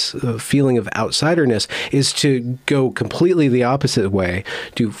and this feeling of outsiderness is to go completely the opposite way,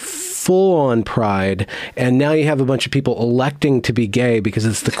 do full-on pride, and now you have a bunch of people electing to be gay because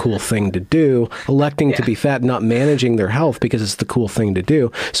it's the cool thing to do, electing to be fat, not managing their health because it's the cool thing to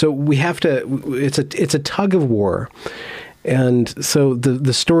do. So we have to, it's a tug of war. And so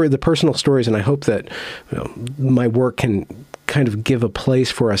the personal stories, and I hope that my work can kind of give a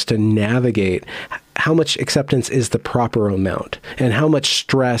place for us to navigate how much acceptance is the proper amount, and how much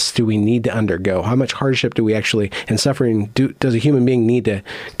stress do we need to undergo? How much hardship do we actually, and suffering, does a human being need to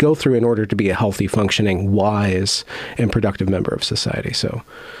go through in order to be a healthy, functioning, wise, and productive member of society? So,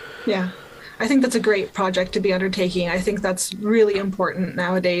 yeah. I think that's a great project to be undertaking. I think that's really important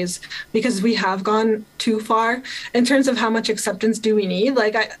nowadays, because we have gone too far in terms of how much acceptance do we need.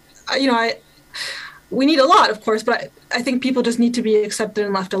 Like, we need a lot, of course, but I think people just need to be accepted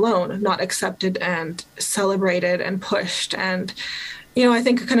and left alone, not accepted and celebrated and pushed. And, I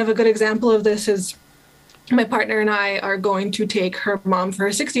think kind of a good example of this is my partner and I are going to take her mom for her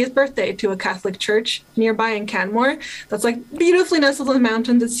 60th birthday to a Catholic church nearby in Canmore. That's like beautifully nestled in the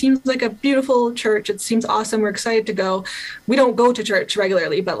mountains. It seems like a beautiful church. It seems awesome. We're excited to go. We don't go to church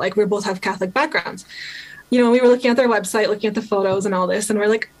regularly, but like we both have Catholic backgrounds. We were looking at their website, looking at the photos and all this, and we're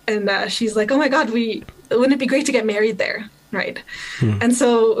like, and she's like, oh my God, wouldn't it be great to get married there? Right. And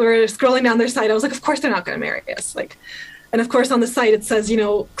so we're scrolling down their site. I was like, of course they're not going to marry us. And of course, on the site, it says,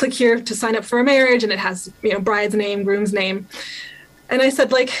 click here to sign up for a marriage. And it has, bride's name, groom's name. And I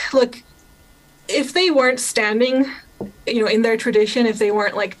said, look, if they weren't standing in their tradition, if they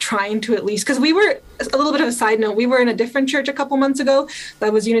weren't like trying to at least, because we were, a little bit of a side note, we were in a different church a couple months ago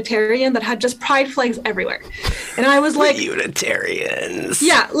that was Unitarian, that had just pride flags everywhere. And I was like, Unitarians.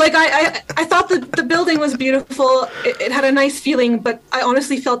 Yeah, like I thought the building was beautiful. It had a nice feeling, but I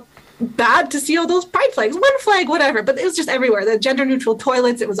honestly felt bad to see all those pride flags, one flag, whatever, but it was just everywhere. The gender neutral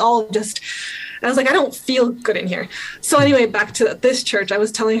toilets, it was all just, I was like, I don't feel good in here. So anyway, back to this church, I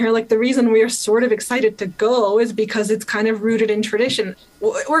was telling her, like, the reason we are sort of excited to go is because it's kind of rooted in tradition.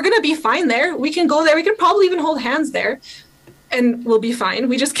 We're going to be fine there. We can go there. We can probably even hold hands there and we'll be fine.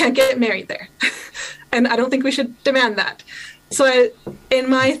 We just can't get married there. And I don't think we should demand that. So in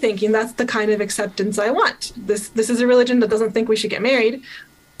my thinking, that's the kind of acceptance I want. This is a religion that doesn't think we should get married.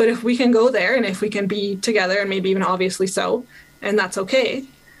 But if we can go there and if we can be together, and maybe even obviously so, and that's okay,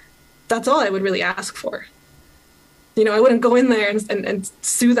 that's all I would really ask for. I wouldn't go in there and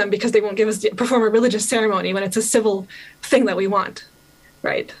sue them because they won't give us perform a religious ceremony when it's a civil thing that we want,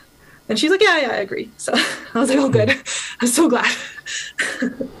 right? And she's like, yeah, I agree. So I was like, oh, good. I'm so glad.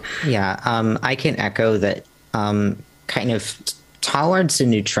 Yeah, I can echo that. Kind of tolerance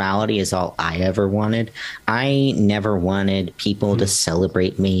and neutrality is all I ever wanted. I never wanted people to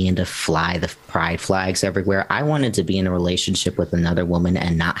celebrate me and to fly the pride flags everywhere. I wanted to be in a relationship with another woman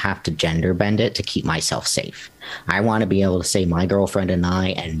and not have to gender bend it to keep myself safe. I want to be able to say my girlfriend and I,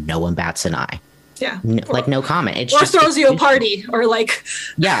 and no one bats an eye. Yeah. No comment. It's or just throws you a party or like.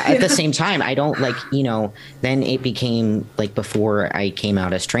 Yeah. At the same time, I don't then it became like before I came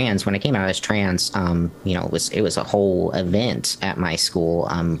out as trans. When I came out as trans, it was a whole event at my school,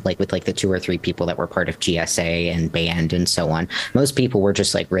 with like the 2 or 3 people that were part of GSA and band and so on. Most people were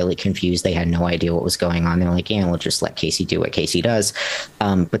just like really confused. They had no idea what was going on. They're like, yeah, we'll just let Casey do what Casey does.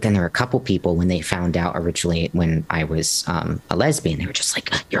 But then there were a couple people when they found out originally when I was a lesbian, they were just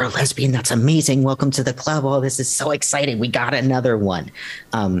like, you're a lesbian. That's amazing. Welcome to the club. Oh, this is so exciting. We got another one.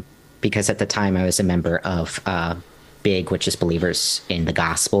 Because at the time I was a member of BIG, which is Believers in the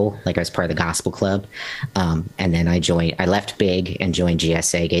Gospel. Like I was part of the gospel club. And then I left BIG and joined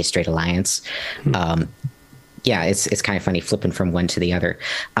GSA, Gay Straight Alliance. Yeah, it's kind of funny flipping from one to the other.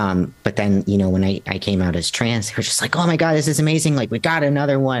 But then, when I came out as trans, they were just like, oh my God, this is amazing. Like we got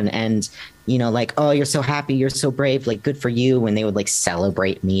another one. And, like, oh, you're so happy. You're so brave. Like, good for you. And they would like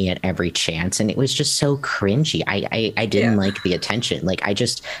celebrate me at every chance. And it was just so cringy. I didn't like the attention. Like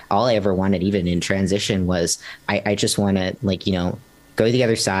all I ever wanted, even in transition, was I just want to go to the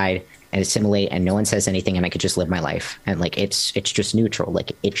other side and assimilate, and no one says anything, and I could just live my life. And like it's just neutral,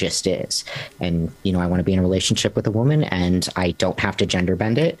 like it just is. And I want to be in a relationship with a woman, and I don't have to gender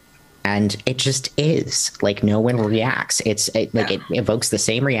bend it, and it just is. Like no one reacts. It evokes the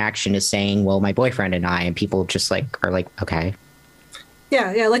same reaction as saying, "Well, my boyfriend and I," and people just are like, okay.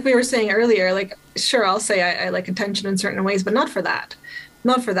 Yeah, like we were saying earlier. Like, sure, I'll say I like attention in certain ways, but not for that.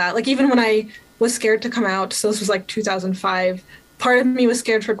 Like even when I was scared to come out, so this was like 2005. Part of me was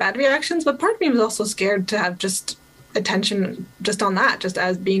scared for bad reactions, but part of me was also scared to have just attention just on that, just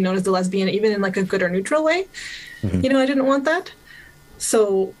as being known as the lesbian, even in like a good or neutral way. Mm-hmm. I didn't want that.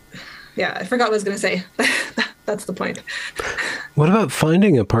 So, yeah, I forgot what I was going to say. That's the point. What about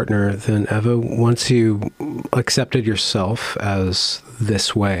finding a partner then, Eva, once you accepted yourself as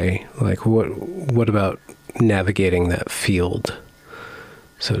this way? Like, what about navigating that field,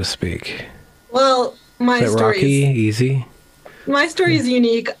 so to speak? Well, my story rocky, easy? My story is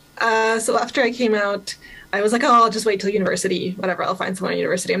unique. So after I came out, I was like, oh, I'll just wait till university. Whatever, I'll find someone at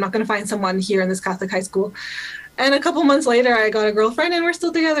university. I'm not going to find someone here in this Catholic high school. And a couple months later, I got a girlfriend, and we're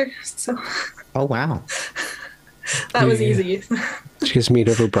still together. So. Oh, wow. That was easy. Did you guys meet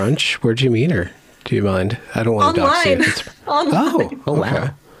over brunch? Where'd you meet her? Do you mind? I don't want to dox you. Online. Oh, wow. Okay.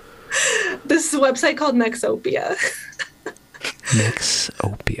 This is a website called Nexopia.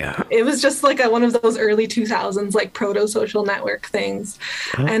 Nexopia. It was just like one of those early 2000s like proto-social network things.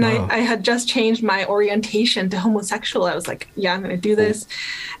 Oh, and wow. I had just changed my orientation to homosexual. I was like, yeah, I'm going to do this.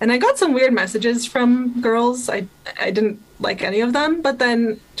 And I got some weird messages from girls. I didn't like any of them. But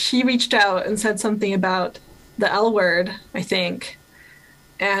then she reached out and said something about the L word, I think.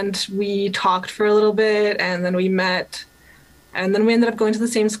 And we talked for a little bit, and then we met. And then we ended up going to the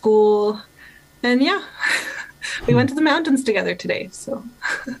same school. And yeah. We went to the mountains together today, so.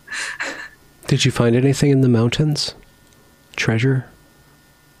 Did you find anything in the mountains? Treasure?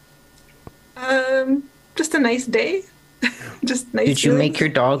 Just a nice day. Just nice. Did you make your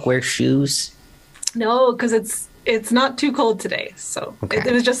dog wear shoes? No, because it's not too cold today, so okay.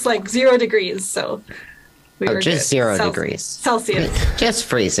 It was just like 0 degrees, so We were just good. 0 degrees. Celsius. Just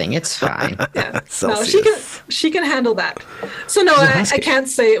freezing. It's fine. Yeah. No, Celsius. she can handle that. So no, I can't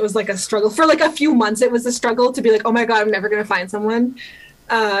say it was like a struggle. For like a few months, it was a struggle to be like, oh my God, I'm never going to find someone.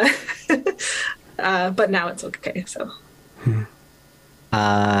 But now it's okay. So.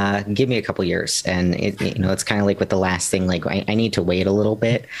 Give me a couple years, and it's kind of like with the last thing. Like I need to wait a little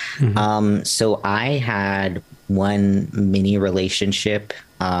bit. So I had one mini relationship.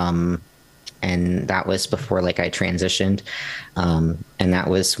 And that was before like I transitioned. And that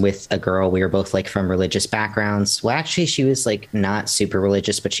was with a girl. We were both like from religious backgrounds. Well, actually, she was like not super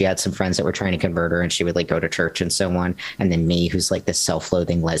religious, but she had some friends that were trying to convert her, and she would like go to church and so on. And then me, who's like this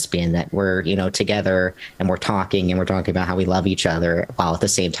self-loathing lesbian, that we're, together and we're talking about how we love each other, while at the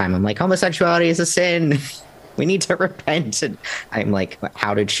same time I'm like, homosexuality is a sin. We need to repent. And I'm like,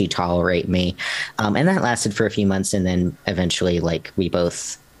 how did she tolerate me? And that lasted for a few months. And then eventually, like, we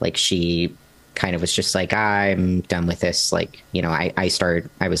both, like, she kind of was just like, I'm done with this. Like, I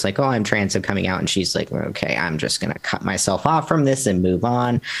was like, oh, I'm trans, I'm coming out. And she's like, okay, I'm just going to cut myself off from this and move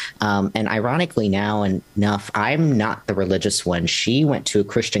on. And ironically now enough, I'm not the religious one. She went to a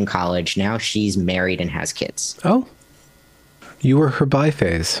Christian college. Now she's married and has kids. Oh, you were her bi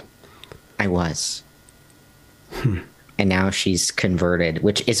phase. I was. And now she's converted,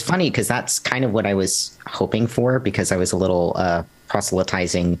 which is funny because that's kind of what I was hoping for, because I was a little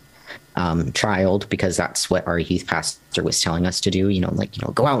proselytizing child, because that's what our youth pastor was telling us to do,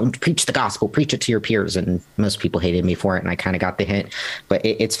 go out and preach the gospel, preach it to your peers. And most people hated me for it. And I kind of got the hint. But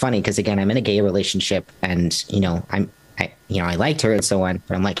it's funny because, again, I'm in a gay relationship, and, I liked her and so on.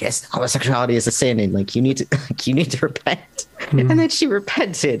 But I'm like, yes, homosexuality is a sin, and like you need to repent. And then she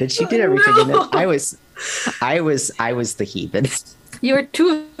repented, and she did everything. No. And then I was the heathen. You were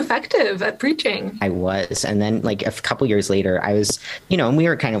too effective at preaching. I was. And then like a couple years later, I was, and we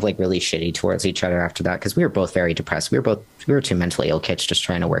were kind of like really shitty towards each other after that, because we were both very depressed. We were two mentally ill kids just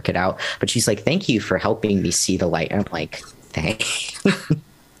trying to work it out. But she's like, thank you for helping me see the light. And I'm like, thanks.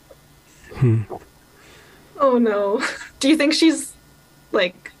 Oh no. Do you think she's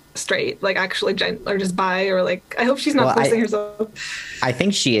like straight, like actually or just bi, or like, I hope she's not forcing herself? I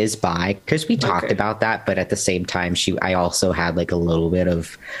think she is bi, because we talked about that, but at the same time I also had like a little bit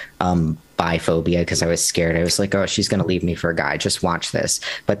of biphobia, because I was scared. I was like, oh, she's gonna leave me for a guy, just watch this.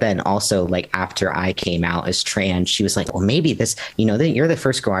 But then also, like, after I came out as trans, she was like, well, maybe this, you're the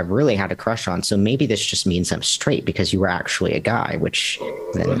first girl I've really had a crush on, so maybe this just means I'm straight because you were actually a guy, which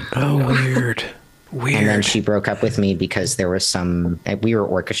then weird. And then she broke up with me because there was we were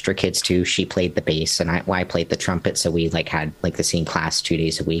orchestra kids too. She played the bass and I played the trumpet. So we like had like the same class 2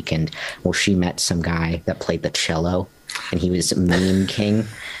 days a week. And she met some guy that played the cello, and he was Meme King.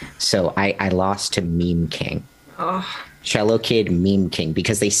 So I lost to Meme King. Oh. Cello kid, Meme King,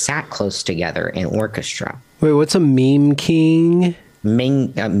 because they sat close together in orchestra. Wait, what's a Meme King?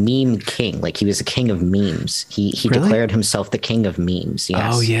 Meme King, like he was a king of memes. He really? Declared himself the king of memes.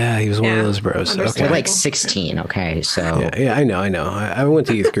 Yes. Oh yeah, he was one of those bros. Okay, like 16. Okay, so yeah, I know. I went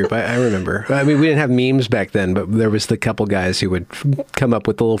to youth group. I remember. I mean, we didn't have memes back then, but there was the couple guys who would come up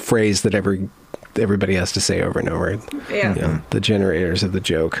with the little phrase that everybody has to say over and over. Yeah, the generators of the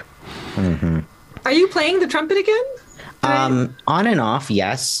joke. Mm-hmm. Are you playing the trumpet again? On and off,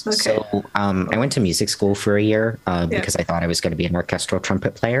 yes. Okay. So I went to music school for a year because I thought I was going to be an orchestral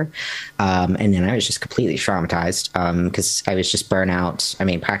trumpet player. And then I was just completely traumatized because I was just burnt out. I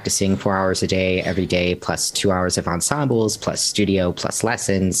mean, practicing 4 hours a day, every day, plus 2 hours of ensembles, plus studio, plus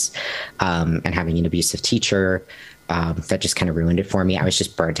lessons, and having an abusive teacher. That just kind of ruined it for me. I was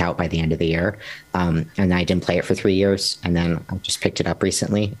just burnt out by the end of the year. And I didn't play it for 3 years. And then I just picked it up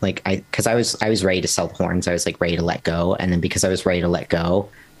recently. Because I was ready to sell the horns. I was like ready to let go. And then because I was ready to let go,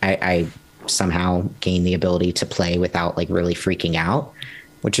 I somehow gained the ability to play without like really freaking out,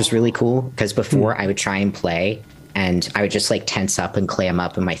 which is really cool. Because before I would try and play and I would just like tense up and clam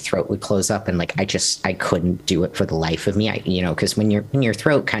up and my throat would close up. And like, I couldn't do it for the life of me. Because when your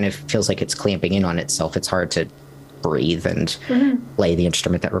throat kind of feels like it's clamping in on itself, it's hard to breathe and play the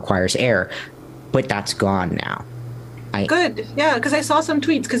instrument that requires air, but that's gone now. Good, yeah, because I saw some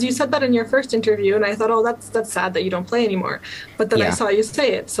tweets, because you said that in your first interview, and I thought, oh, that's sad that you don't play anymore. But then I saw you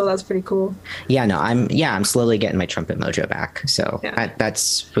say it, so that's pretty cool. Yeah, no, I'm slowly getting my trumpet mojo back, so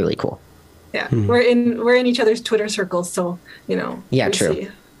that's really cool. Yeah, we're in each other's Twitter circles, so Yeah, true. See.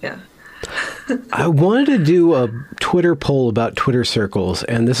 Yeah. I wanted to do a Twitter poll about Twitter circles,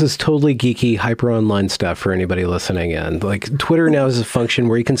 and this is totally geeky, hyper online stuff for anybody listening in. Like, Twitter now is a function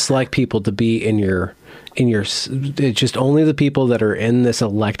where you can select people to be in your it's just only the people that are in this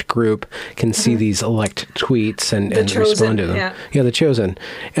elect group can see these elect tweets and respond to them. Yeah, the chosen.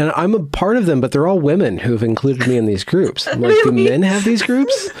 And I'm a part of them, but they're all women who've included me in these groups. I'm like, do men have these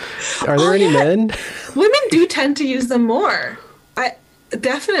groups? Are there any men? Women do tend to use them more.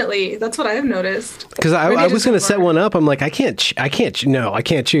 Definitely. That's what I've noticed. Because I was going to set one up. I'm like, I can't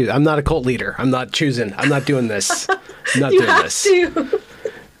choose. I'm not a cult leader. I'm not choosing. I'm not doing this. I'm not doing this. To.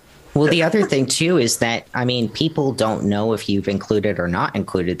 Well, the other thing, too, is that, I mean, people don't know if you've included or not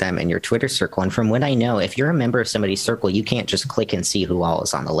included them in your Twitter circle. And from what I know, if you're a member of somebody's circle, you can't just click and see who all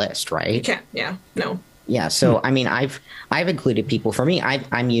is on the list, right? You can't. Yeah. No. Yeah. So, I mean, I've included people. For me,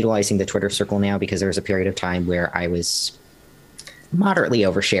 I'm utilizing the Twitter circle now because there was a period of time where I was moderately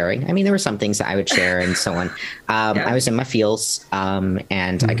oversharing. I mean, there were some things that I would share and so on. I was in my feels, and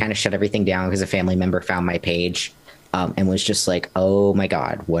I kind of shut everything down because a family member found my page. And was just like, "Oh my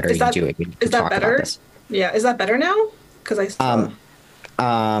God, what are you doing?" Is that better? Yeah, is that better now? Because I still,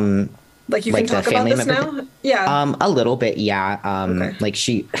 like you can talk about this now. Yeah, a little bit. Yeah, okay. Like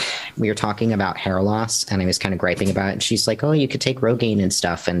we were talking about hair loss, and I was kind of griping about it. And she's like, "Oh, you could take Rogaine and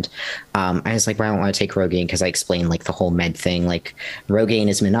stuff." And I was like, "Well, I don't want to take Rogaine," because I explained like the whole med thing. Like Rogaine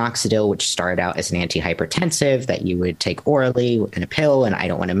is minoxidil, which started out as an antihypertensive that you would take orally in a pill, and I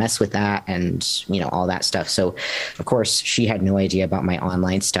don't want to mess with that, and all that stuff. So, of course, she had no idea about my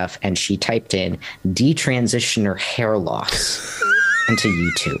online stuff, and she typed in detransitioner hair loss into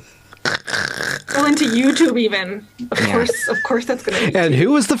YouTube. Oh, into YouTube even. Of course that's going to be. And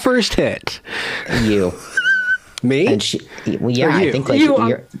who was the first hit? You. Me? And I think like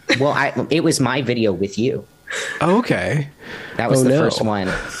it was my video with you. Oh, okay. That was the first one.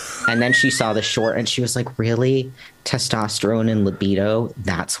 And then she saw the short and she was like, "Really? Testosterone and libido?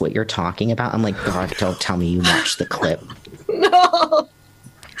 That's what you're talking about?" I'm like, "God, don't tell me you watched the clip." No.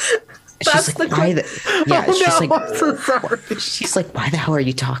 That's like, the clip. I'm so sorry. She's like, "Why the hell are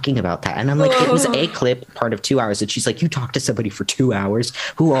you talking about that?" And I'm like, "It was a clip, part of 2 hours." And she's like, "You talked to somebody for 2 hours?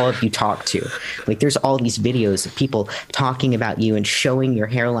 Who all have you talked to?" Like, there's all these videos of people talking about you and showing your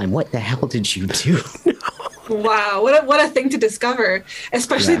hairline. What the hell did you do? Wow, what a thing to discover,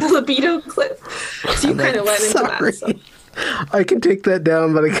 especially the libido clip. So you kind of went into that. So. I can take that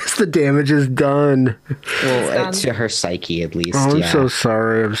down, but I guess the damage is done. Well, to her psyche, at least. Oh, I'm so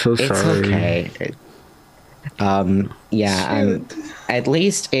sorry. I'm so sorry. It's okay. At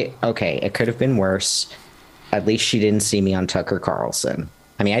least it could have been worse. At least she didn't see me on Tucker Carlson.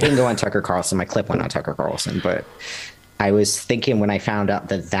 I mean, I didn't go on Tucker Carlson. My clip went on Tucker Carlson, but I was thinking when I found out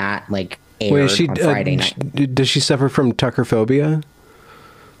that like aired on Friday night. Does she suffer from Tucker phobia?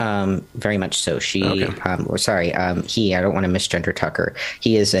 Very much so. He, I don't want to misgender Tucker.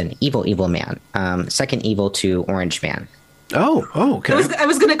 He is an evil, evil man. Second evil to Orange Man. Oh, okay. I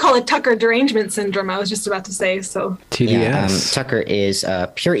was going to call it Tucker derangement syndrome. I was just about to say so. TDS. Yeah, Tucker is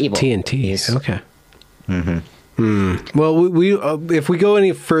pure evil. TNT. Okay. Well, we if we go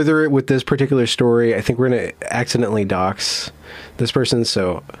any further with this particular story, I think we're going to accidentally dox this person.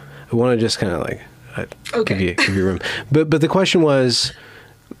 So I want to just kind of like give you room. But the question was,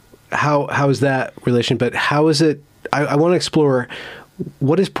 how is that relation? But how is it? I want to explore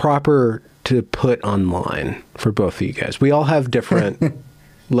what is proper to put online for both of you guys. We all have different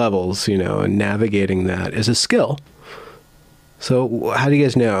levels, and navigating that is a skill. So how do you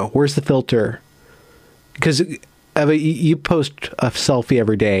guys know? Where's the filter? Because Eva, you post a selfie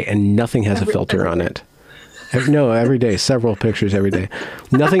every day and nothing has a filter on it. No, every day, several pictures every day.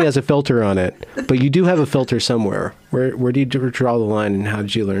 Nothing has a filter on it, but you do have a filter somewhere. Where do you draw the line, and how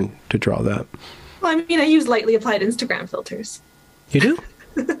did you learn to draw that? Well, I mean, I use lightly applied Instagram filters. You do?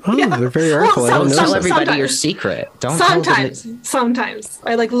 Oh, they're very artful. Well, don't tell everybody your secret. Sometimes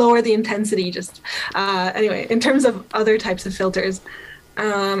I like lower the intensity. Just anyway, in terms of other types of filters,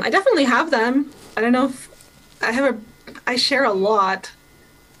 I definitely have them. I don't know if I share a lot.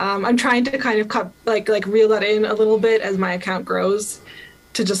 I'm trying to kind of cut, like reel that in a little bit as my account grows,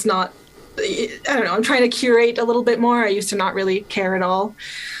 to just not. I don't know. I'm trying to curate a little bit more. I used to not really care at all.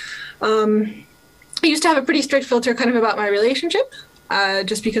 I used to have a pretty strict filter, kind of about my relationship,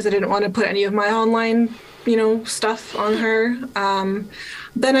 just because I didn't want to put any of my online, stuff on her.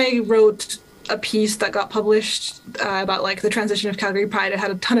 Then I wrote a piece that got published about like the transition of Calgary Pride. It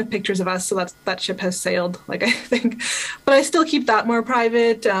had a ton of pictures of us, so that ship has sailed, like, I think. But I still keep that more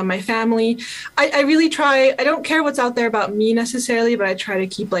private. My family, I really try. I don't care what's out there about me necessarily, but I try to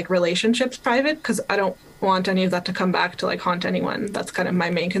keep like relationships private, because I don't want any of that to come back to like haunt anyone. That's kind of my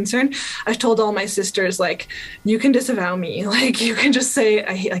main concern. I've told all my sisters, like, you can disavow me. Like, you can just say,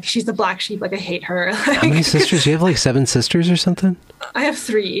 like, she's the black sheep. Like, I hate her. Like, how many sisters? You have like 7 sisters or something? I have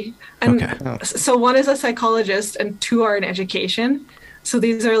 3. And okay. So one is a psychologist and 2 are in education. So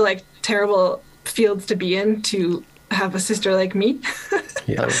these are like terrible fields to be in, to have a sister like me.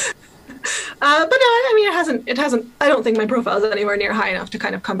 Yeah. But no, I mean, it hasn't, I don't think my profile is anywhere near high enough to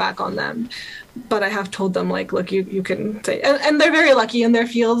kind of come back on them. But I have told them, like, look, you can say, and they're very lucky in their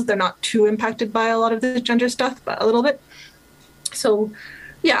fields. They're not too impacted by a lot of the gender stuff, but a little bit. So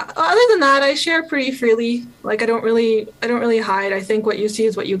yeah, other than that, I share pretty freely. Like, I don't really hide. I think what you see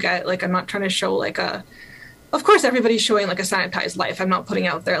is what you get. Like, I'm not trying to show like of course, everybody's showing like a sanitized life. I'm not putting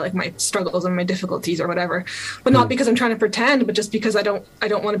out there like my struggles and my difficulties or whatever, but not because I'm trying to pretend, but just because I don't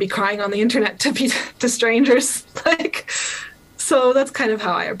want to be crying on the internet to strangers. Like, so that's kind of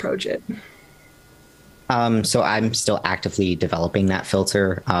how I approach it. So I'm still actively developing that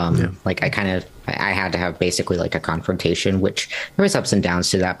filter. Like, I had to have basically like a confrontation, which there was ups and downs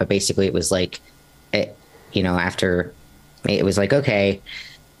to that, but basically it was like, after it was like, okay,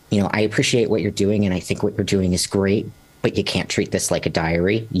 I appreciate what you're doing, and I think what you're doing is great, but you can't treat this like a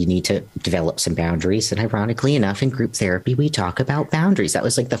diary. You need to develop some boundaries. And ironically enough, in group therapy, we talk about boundaries. That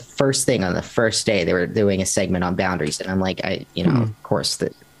was like the first thing on the first day. They were doing a segment on boundaries. And I'm like, of course,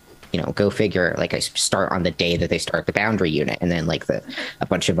 that, go figure. Like, I start on the day that they start the boundary unit, and then like a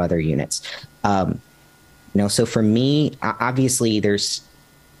bunch of other units. So for me, obviously there's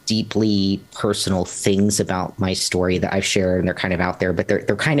deeply personal things about my story that I've shared, and they're kind of out there, but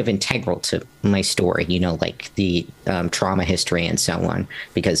they're kind of integral to my story, like the trauma history and so on,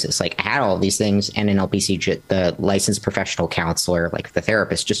 because it's like I had all these things, and in LPC, the licensed professional counselor, like the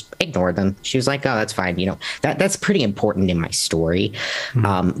therapist, just ignored them. She was like, oh, that's fine. That's pretty important in my story.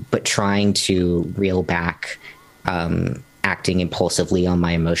 But trying to reel back, acting impulsively on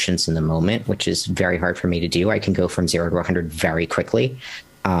my emotions in the moment, which is very hard for me to do. I can go from 0 to 100 very quickly.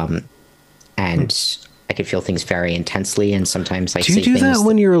 And I can feel things very intensely, and sometimes I say things. Do you do that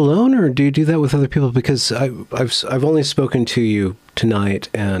when you're alone, or do you do that with other people? Because I've only spoken to you tonight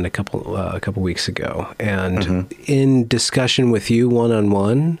and a couple weeks ago, and in discussion with you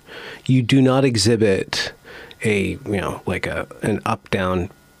one-on-one, you do not exhibit an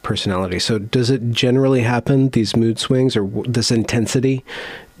up-down personality. So does it generally happen, these mood swings or this intensity,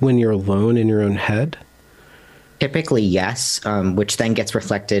 when you're alone in your own head? Typically, yes, which then gets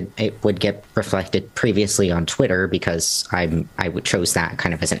reflected. It would get reflected previously on Twitter, because I chose that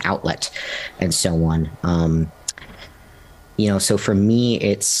kind of as an outlet and so on. So for me,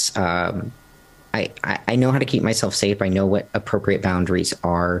 it's I know how to keep myself safe. I know what appropriate boundaries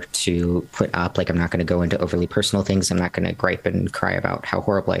are to put up. Like, I'm not going to go into overly personal things. I'm not going to gripe and cry about how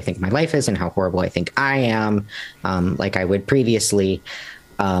horrible I think my life is and how horrible I think I am, like I would previously.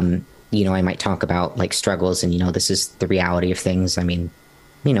 I might talk about like struggles, and, this is the reality of things. I mean,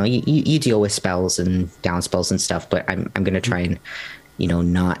 you deal with spells and down spells and stuff, but I'm going to try and,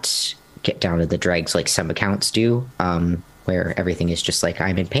 not get down to the dregs like some accounts do, where everything is just like,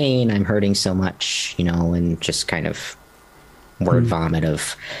 I'm in pain, I'm hurting so much, and just kind of word vomit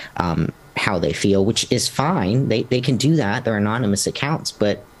of how they feel, which is fine. They can do that. They're anonymous accounts,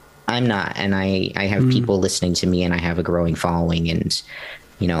 but I'm not. And I have people listening to me, and I have a growing following, and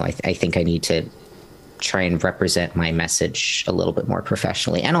I think I need to try and represent my message a little bit more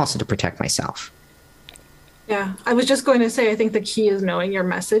professionally, and also to protect myself. Yeah, I was just going to say, I think the key is knowing your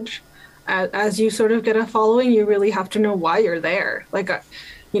message. As you sort of get a following, you really have to know why you're there. Like,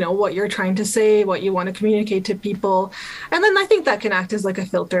 what you're trying to say, what you want to communicate to people. And then I think that can act as like a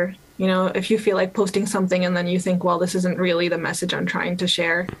filter. If you feel like posting something and then you think, well, this isn't really the message I'm trying to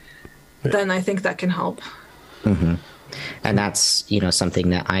share, then I think that can help. Mm-hmm. And that's, something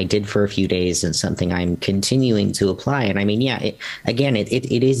that I did for a few days, and something I'm continuing to apply. And I mean,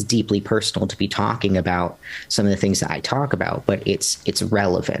 it is deeply personal to be talking about some of the things that I talk about, but it's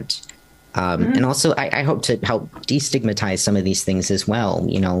relevant. And also, I hope to help destigmatize some of these things as well.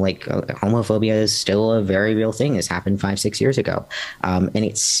 Like homophobia is still a very real thing. This happened 5-6 years ago. And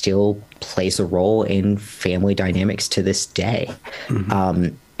it still plays a role in family dynamics to this day.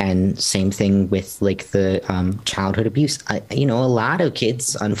 And same thing with like the childhood abuse. A lot of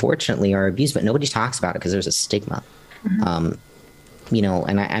kids, unfortunately, are abused, but nobody talks about it because there's a stigma. And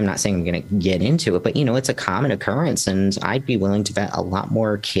I'm not saying I'm going to get into it, but, it's a common occurrence. And I'd be willing to bet a lot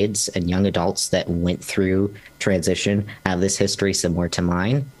more kids and young adults that went through transition have this history similar to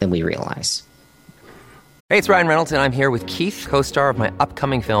mine than we realize. Hey, it's Ryan Reynolds, and I'm here with Keith, co-star of my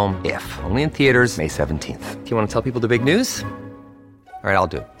upcoming film, If, only in theaters May 17th. Do you want to tell people the big news? All right, I'll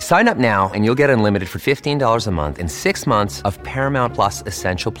do it. Sign up now and you'll get unlimited for $15 a month and 6 months of Paramount Plus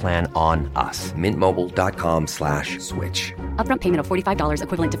Essential Plan on us. MintMobile.com/switch. Upfront payment of $45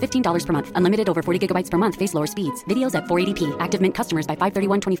 equivalent to $15 per month. Unlimited over 40 gigabytes per month. Face lower speeds. Videos at 480p. Active Mint customers by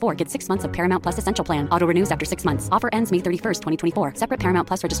 531.24 get 6 months of Paramount Plus Essential Plan. Auto renews after 6 months. Offer ends May 31st, 2024. Separate Paramount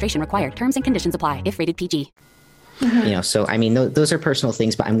Plus registration required. Terms and conditions apply if rated PG. You know, so I mean, those are personal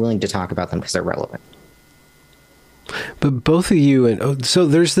things, but I'm willing to talk about them because they're relevant. But both of you, and so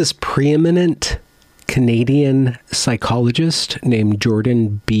there's this preeminent Canadian psychologist named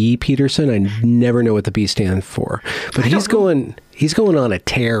Jordan B. Peterson. I never know what the B stands for, but he's going on a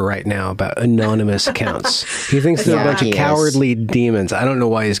tear right now about anonymous accounts. He thinks they're a bunch of cowardly demons. I don't know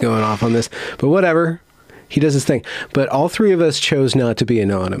why he's going off on this, but whatever. He does his thing. But all three of us chose not to be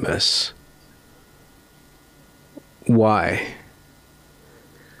anonymous. Why?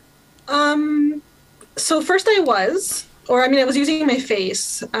 So first I was using my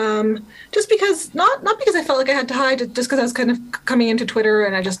face, just because, not because I felt like I had to hide, just because I was kind of coming into Twitter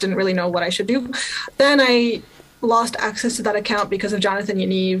and I just didn't really know what I should do. Then I lost access to that account because of Jessica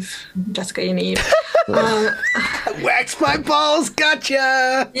Yaniv. Wax my balls,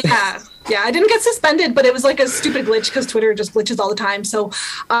 gotcha! Yeah, I didn't get suspended, but it was like a stupid glitch because Twitter just glitches all the time. So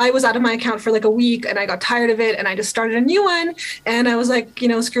I was out of my account for like a week and I got tired of it and I just started a new one. And I was like,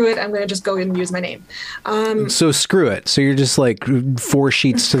 screw it. I'm going to just go and use my name. So screw it. So you're just like 4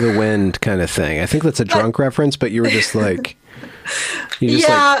 sheets to the wind kind of thing. I think that's a drunk reference, but you were just like...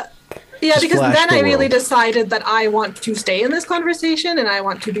 Yeah, because then I really decided that I want to stay in this conversation and I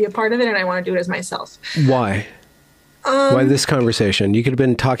want to be a part of it and I want to do it as myself. Why? Why this conversation? You could have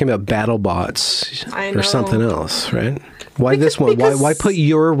been talking about battle bots or something else, right? Why this one? Why put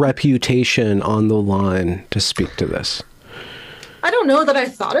your reputation on the line to speak to this? I don't know that I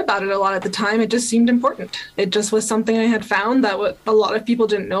thought about it a lot at the time. It just seemed important. It just was something I had found that a lot of people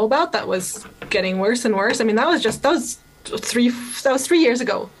didn't know about that was getting worse and worse. I mean, that was 3 years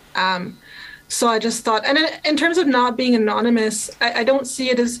ago. So I just thought, and in terms of not being anonymous, I don't see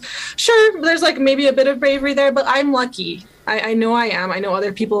it as, sure, there's like maybe a bit of bravery there, but I'm lucky. I know I am. I know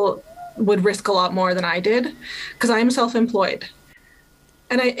other people would risk a lot more than I did because I'm self-employed.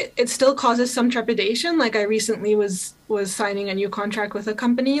 And it still causes some trepidation. Like I recently was signing a new contract with a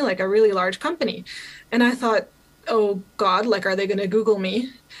company, like a really large company. And I thought, oh God, like, are they going to Google me?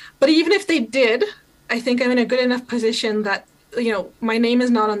 But even if they did, I think I'm in a good enough position that my name is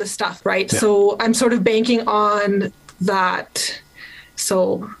not on the stuff, right? Yeah. So I'm sort of banking on that.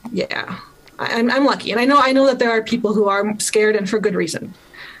 So yeah, I'm lucky. And I know that there are people who are scared and for good reason.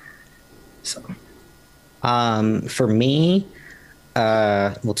 So. For me,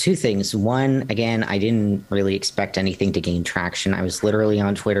 2 things. One, again, I didn't really expect anything to gain traction. I was literally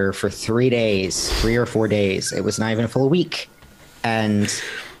on Twitter for 3 or 4 days. It was not even a full week. And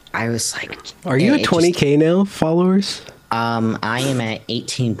I was like, are you at 20K now followers? I am at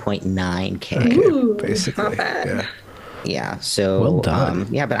 18.9K. Okay, ooh, basically. Not bad. Yeah. So well done.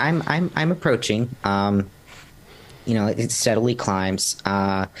 but I'm approaching. It steadily climbs.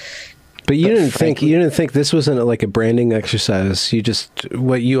 But you didn't think this wasn't like a branding exercise.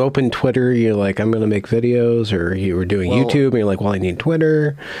 You opened Twitter, you're like, I'm going to make videos, or you were doing YouTube and you're like, well, I need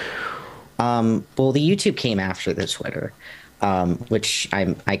Twitter. The YouTube came after the Twitter. Which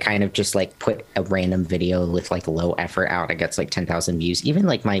I kind of just like put a random video with like low effort out. It gets like 10,000 views. Even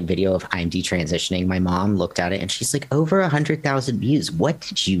like my video of I'm detransitioning, my mom looked at it and she's like, over 100,000 views. What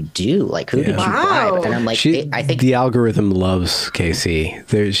did you do? Like, who did you bribe? And I'm like, I think the algorithm loves Casey.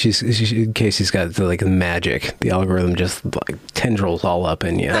 Casey's got the magic. The algorithm just like tendrils all up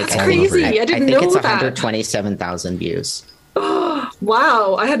in you. That's crazy. I didn't know that. I think it's 127,000 views.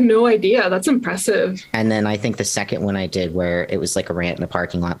 Wow, I had no idea. That's impressive. And then I think the second one I did where it was like a rant in a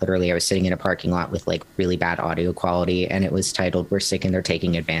parking lot. Literally, I was sitting in a parking lot with like really bad audio quality, and it was titled "We're Sick and They're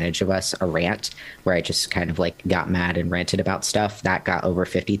Taking Advantage of Us," a rant where I just kind of like got mad and ranted about stuff. That got over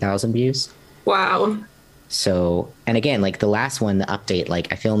 50,000 views. Wow. So, and again, like the last one, the update,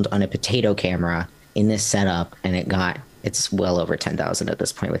 like I filmed on a potato camera in this setup, and it's well over 10,000 at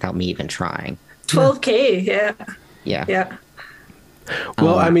this point without me even trying. 12K, yeah. Yeah.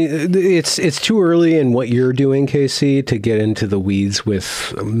 Well, I mean, it's too early in what you're doing, Casey, to get into the weeds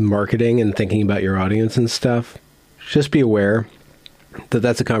with marketing and thinking about your audience and stuff. Just be aware that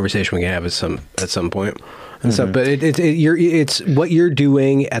that's a conversation we can have at some point and stuff. But it's what you're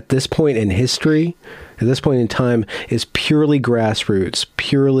doing at this point in history, at this point in time, is purely grassroots,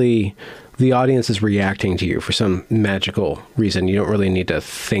 purely the audience is reacting to you for some magical reason. You don't really need to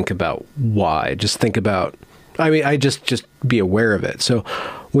think about why. Just think about, I mean, I just be aware of it. So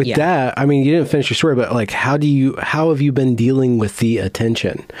with that, I mean, you didn't finish your story, but like, how have you been dealing with the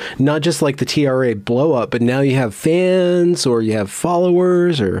attention? Not just like the TRA blow up, but now you have fans or you have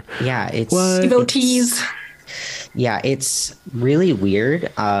followers or it's devotees. It's really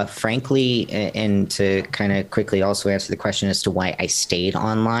weird, frankly, and to kind of quickly also answer the question as to why I stayed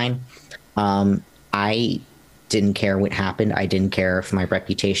online. I didn't care what happened. I didn't care if my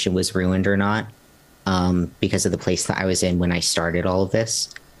reputation was ruined or not, because of the place that I was in when I started all of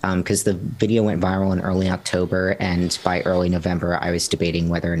this. Because the video went viral in early October, and by early November, I was debating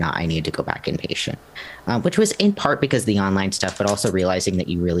whether or not I needed to go back inpatient, which was in part because of the online stuff, but also realizing that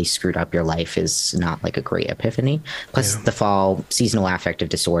you really screwed up your life is not like a great epiphany. Plus the fall, seasonal affective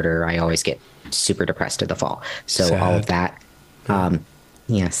disorder, I always get super depressed at the fall. So sad. All of that,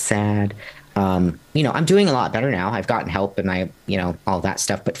 sad. I'm doing a lot better now. I've gotten help and all that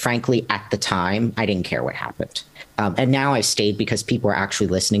stuff. But frankly, at the time, I didn't care what happened. And now I've stayed because people are actually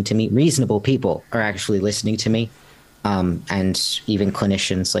listening to me. Reasonable people are actually listening to me. And even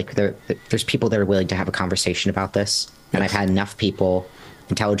clinicians, like there's people that are willing to have a conversation about this. And I've had enough people,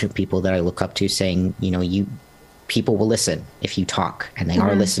 intelligent people that I look up to saying, people will listen if you talk, and they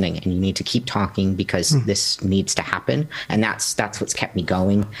are listening, and you need to keep talking because this needs to happen. And that's what's kept me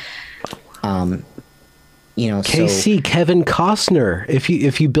going. KC, Kevin Costner. If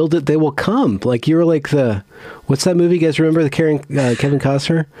you build it, they will come. Like you're like what's that movie? You guys remember the Kevin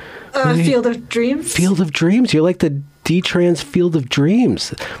Costner? Field of Dreams. Field of Dreams. You're like the D-Trans Field of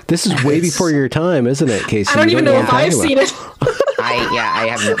Dreams. This is way before your time, isn't it, Casey? I don't even know if I've seen it. I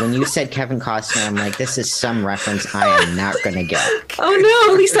haven't. When you said Kevin Costner, I'm like, this is some reference I am not going to get. Oh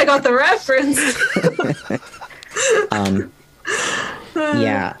no! At least I got the reference.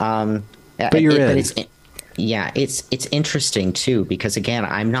 But you're in. It's interesting too, because again,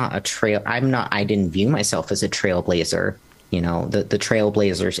 I didn't view myself as a trailblazer. The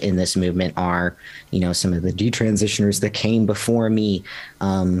trailblazers in this movement are, some of the detransitioners that came before me,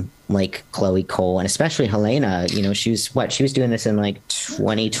 like Chloe Cole and especially Helena. She was doing this in like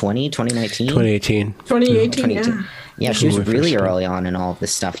 2020, 2019, 2018. Yeah, she was really early on in all of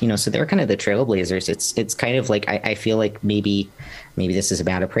this stuff, so they're kind of the trailblazers. It's kind of like, I feel like maybe this is a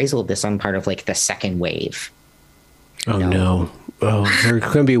bad appraisal of this. I'm part of like the second wave. Oh no. Oh, there are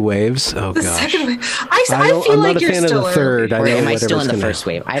going to be waves. Oh the gosh. Second wave. I feel like you're still of the third. Or am I still in the first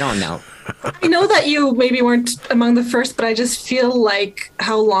wave? I don't know. I know that you maybe weren't among the first, but I just feel like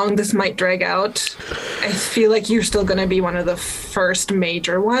how long this might drag out. I feel like you're still going to be one of the first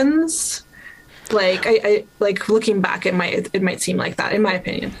major ones. Like I like looking back, it might seem like that, in my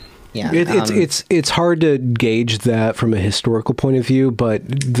opinion. Yeah, it's hard to gauge that from a historical point of view, but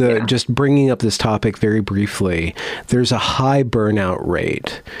just bringing up this topic very briefly, there's a high burnout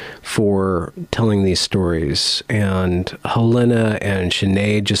rate for telling these stories, and Helena and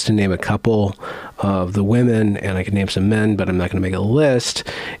Sinead, just to name a couple of the women, and I can name some men, but I'm not going to make a list.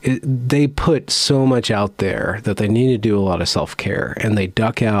 They put so much out there that they need to do a lot of self-care, and they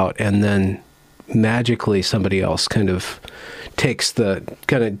duck out, and then magically somebody else kind of takes the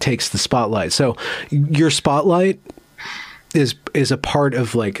spotlight. So your spotlight is a part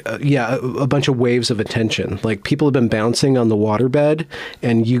of like a bunch of waves of attention. Like people have been bouncing on the waterbed,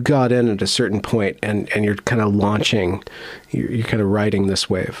 and you got in at a certain point, and you're kind of launching. You're kind of riding this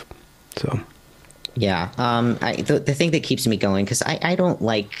wave. So the thing that keeps me going, because I don't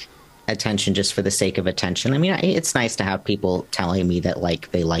like attention just for the sake of attention. I mean, it's nice to have people telling me that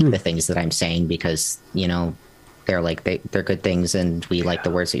like they like the things that I'm saying, because they're like they're good things, and we like the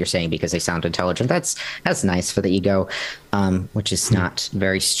words that you're saying because they sound intelligent. That's nice for the ego, which is not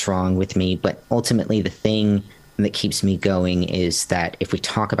very strong with me. But ultimately, the thing that keeps me going is that if we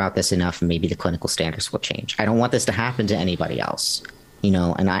talk about this enough, maybe the clinical standards will change. I don't want this to happen to anybody else, and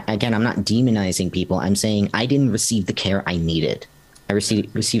I'm not demonizing people. I'm saying I didn't receive the care I needed. I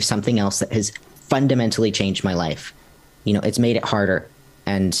received something else that has fundamentally changed my life. It's made it harder,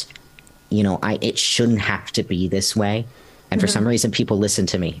 and it shouldn't have to be this way. And for some reason, people listen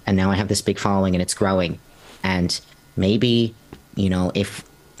to me, and now I have this big following, and it's growing. And maybe,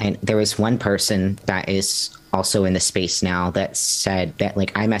 and there was one person that is also in the space now that said that,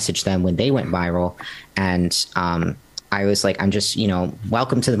 like, I messaged them when they went viral, and I was like, I'm just,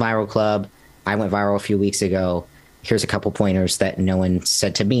 welcome to the Viral Club. I went viral a few weeks ago. Here's a couple pointers that no one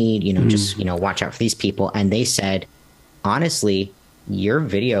said to me, just, watch out for these people. And they said, honestly, your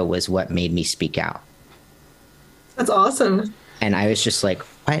video was what made me speak out. That's awesome. And I was just like,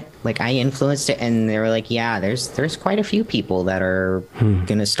 what? Like, I influenced it. And they were like, yeah, there's quite a few people that are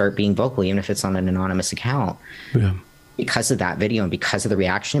going to start being vocal, even if it's on an anonymous account. Yeah. Because of that video, and because of the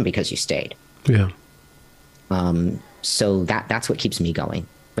reaction, and because you stayed. Yeah. So that's what keeps me going,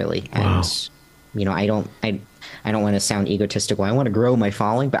 really. Wow. And, you know, I don't want to sound egotistical. I want to grow my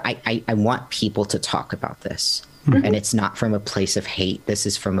following, but I want people to talk about this. And it's not from a place of hate. This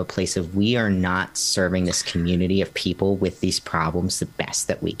is from a place of, we are not serving this community of people with these problems the best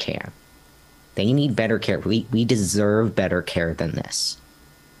that we can. They need better care. We deserve better care than this.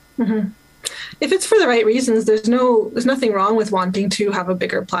 Mm-hmm. If it's for the right reasons, there's nothing wrong with wanting to have a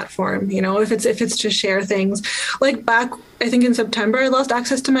bigger platform. You know, if it's to share things. Like back, I think in September, I lost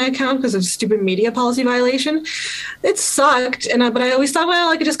access to my account because of stupid media policy violation. It sucked, but I always thought,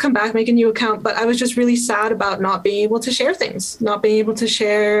 well, I could just come back, make a new account. But I was just really sad about not being able to share things, not being able to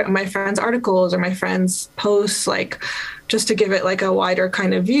share my friends' articles or my friends' posts, like, just to give it like a wider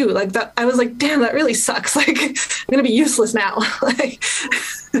kind of view. Like that, I was like, damn, that really sucks. Like, I'm gonna be useless now. Like.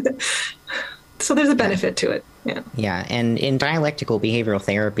 So there's a benefit to it. Yeah. Yeah. And in dialectical behavioral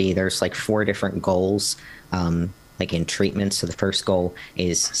therapy, there's like 4 different goals, like in treatment. So the first goal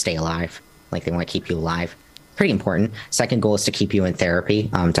is stay alive. Like they want to keep you alive. Pretty important. Second goal is to keep you in therapy,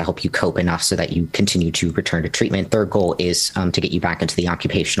 to help you cope enough so that you continue to return to treatment. Third goal is to get you back into the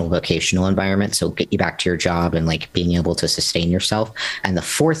occupational vocational environment. So get you back to your job and like being able to sustain yourself. And the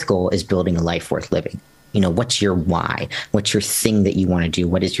fourth goal is building a life worth living. You know, what's your why? What's your thing that you want to do?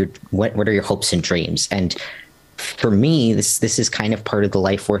 What are your hopes and dreams? And for me, this is kind of part of the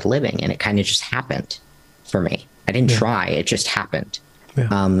life worth living. And it kind of just happened for me. I didn't try. It just happened.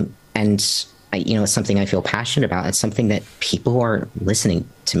 Yeah. And it's something I feel passionate about. It's something that people are listening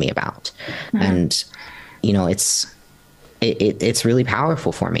to me about. Mm-hmm. And, you know, it's really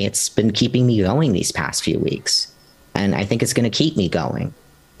powerful for me. It's been keeping me going these past few weeks. And I think it's going to keep me going.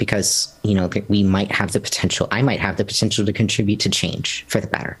 Because, you know, I might have the potential to contribute to change for the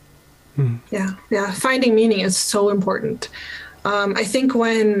better. Yeah. Finding meaning is so important. I think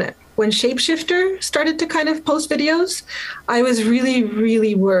when Shapeshifter started to kind of post videos, I was really,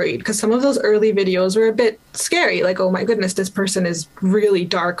 really worried because some of those early videos were a bit scary. Like, oh my goodness, this person is really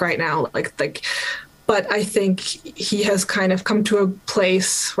dark right now. But I think he has kind of come to a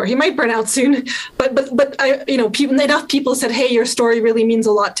place where he might burn out soon. But enough people said, hey, your story really means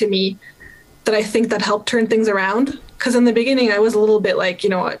a lot to me, that I think that helped turn things around. Because in the beginning, I was a little bit like, you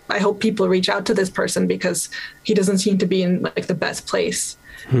know, I hope people reach out to this person because he doesn't seem to be in like the best place.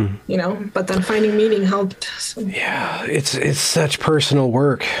 You know, but then finding meaning helped. So. Yeah, it's such personal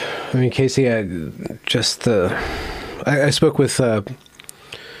work. I mean, Casey, I spoke with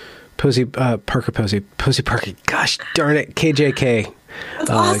Posey Parker. Gosh darn it, KJK. That's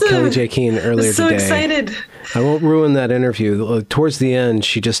awesome. Kelly J. Keene earlier I'm so today. Excited. I won't ruin that interview. Towards the end,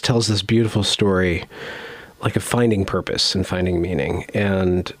 she just tells this beautiful story, like of finding purpose and finding meaning,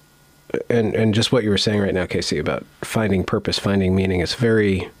 and just what you were saying right now, Casey, about finding purpose, finding meaning. It's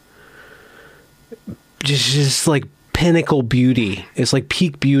very just like pinnacle beauty. It's like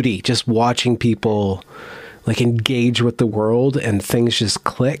peak beauty. Just watching people like engage with the world and things just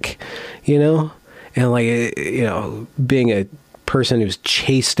click, you know, and like, you know, being a person who's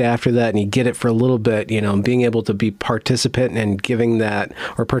chased after that and you get it for a little bit, you know, and being able to be participant and giving that,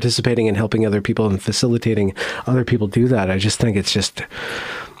 or participating in helping other people and facilitating other people do that. I just think it's just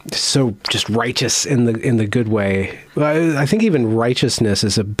so just righteous in the good way. I think even righteousness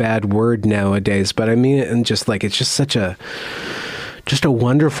is a bad word nowadays, but I mean it, and just like, it's just such a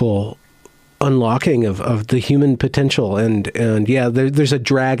wonderful unlocking of the human potential. And yeah, there's a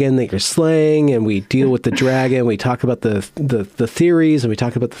dragon that you're slaying, and we deal with the dragon. We talk about the theories, and we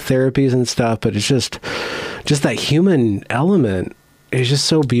talk about the therapies and stuff, but it's just that human element is just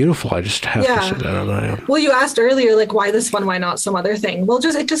so beautiful. I just have to sit down on it. Well, you asked earlier, like, why this one, why not some other thing? Well,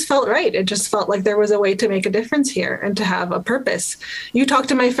 it just felt right. It just felt like there was a way to make a difference here and to have a purpose. You talked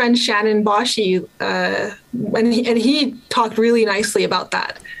to my friend Shannon Boshi, and he talked really nicely about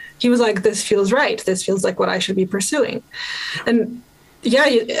that. He was like, this feels right. This feels like what I should be pursuing. And yeah,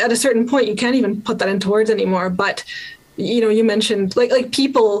 at a certain point, you can't even put that into words anymore. But, you know, you mentioned like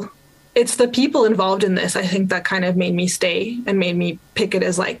people, it's the people involved in this, I think, that kind of made me stay and made me pick it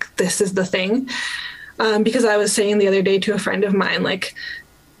as like, this is the thing. Because I was saying the other day to a friend of mine, like,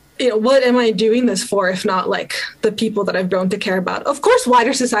 you know, what am I doing this for if not like the people that I've grown to care about? Of course,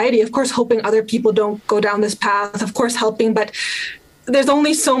 wider society, of course, hoping other people don't go down this path, of course, helping, but there's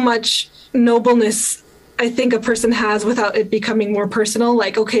only so much nobleness I think a person has without it becoming more personal.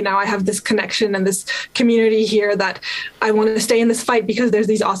 Like, okay, now I have this connection and this community here that I want to stay in this fight because there's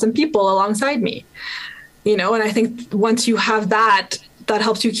these awesome people alongside me, you know? And I think once you have that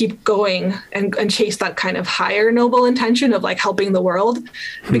helps you keep going and chase that kind of higher noble intention of like helping the world.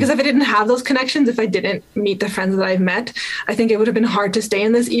 Because if I didn't have those connections, if I didn't meet the friends that I've met, I think it would have been hard to stay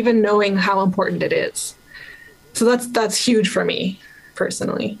in this, even knowing how important it is. So that's huge for me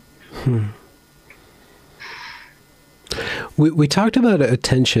personally. We talked about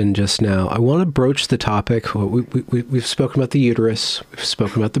attention just now. I want to broach the topic. We've spoken about the uterus. We've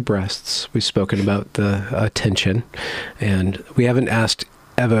spoken about the breasts. We've spoken about the attention. And we haven't asked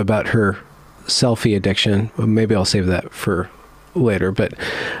Eva about her selfie addiction. Well, maybe I'll save that for later. But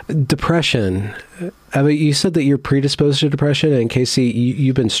depression. Eva, you said that you're predisposed to depression. And Casey,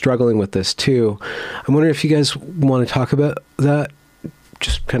 you've been struggling with this too. I'm wondering if you guys want to talk about that.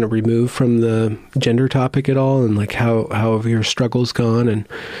 Just kind of remove from the gender topic at all, and like how have your struggles gone and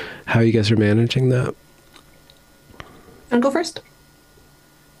how you guys are managing that? I'll go first.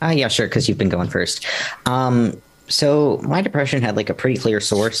 Yeah, sure, because you've been going first. So my depression had like a pretty clear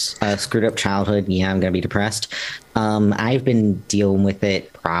source. Screwed up childhood. Yeah, I'm going to be depressed. I've been dealing with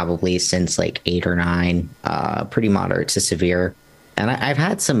it probably since like 8 or 9, pretty moderate to severe. And I've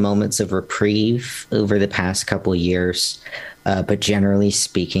had some moments of reprieve over the past couple of years. But generally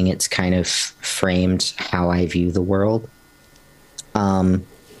speaking, it's kind of framed how I view the world. Along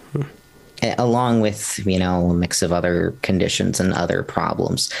with, a mix of other conditions and other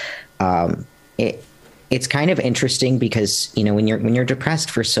problems. It's kind of interesting because, when you're depressed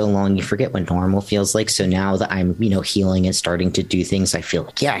for so long, you forget what normal feels like. So now that I'm, healing and starting to do things, I feel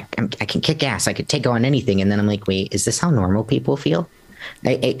like, yeah, I can kick ass. I could take on anything. And then I'm like, wait, is this how normal people feel?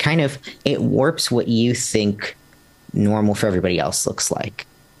 It warps what you think normal for everybody else looks like,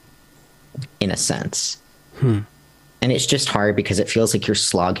 in a sense. And it's just hard because it feels like you're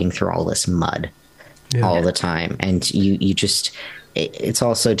slogging through all this mud all the time. And you just, it's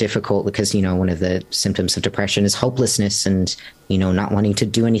also difficult because, one of the symptoms of depression is hopelessness and, not wanting to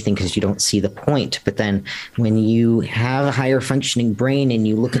do anything because you don't see the point. But then when you have a higher functioning brain and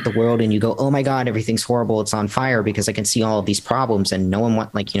you look at the world and you go, oh my God, everything's horrible. It's on fire because I can see all of these problems and no one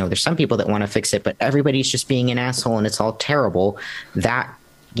there's some people that want to fix it, but everybody's just being an asshole and it's all terrible. That,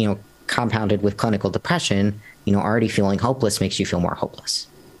 compounded with clinical depression, already feeling hopeless makes you feel more hopeless.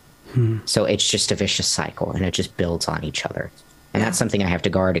 So it's just a vicious cycle and it just builds on each other. And that's something I have to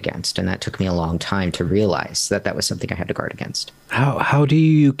guard against. And that took me a long time to realize that was something I had to guard against. How do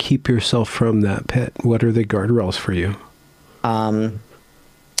you keep yourself from that pit? What are the guardrails for you? I'm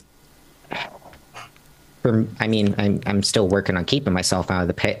still working on keeping myself out of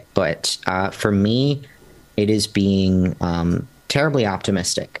the pit. But for me, it is being terribly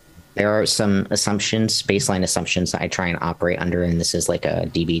optimistic. There are some baseline assumptions that I try and operate under. And this is like a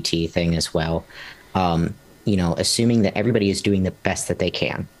DBT thing as well. Assuming that everybody is doing the best that they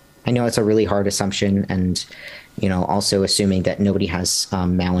can. I know it's a really hard assumption, and, also assuming that nobody has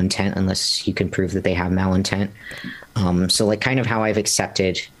malintent unless you can prove that they have malintent. So like kind of how I've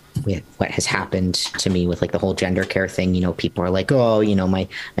accepted with what has happened to me with like the whole gender care thing, people are like, oh, my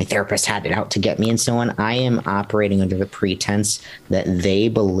therapist had it out to get me and so on. I am operating under the pretense that they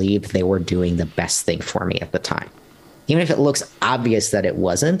believed they were doing the best thing for me at the time. Even if it looks obvious that it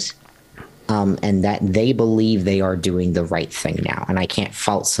wasn't. And that they believe they are doing the right thing now. And I can't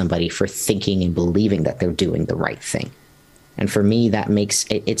fault somebody for thinking and believing that they're doing the right thing. And for me, that makes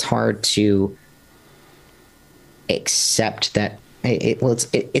it's hard to accept that.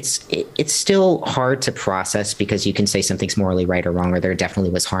 It's still hard to process because you can say something's morally right or wrong, or there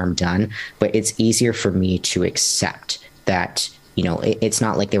definitely was harm done. But it's easier for me to accept that, it's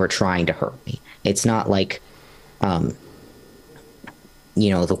not like they were trying to hurt me. It's not like,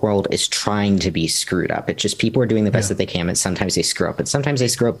 the world is trying to be screwed up. It's just people are doing the best that they can, and sometimes they screw up, and sometimes they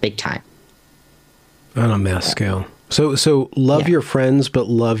screw up big time. On a mass scale. So love your friends, but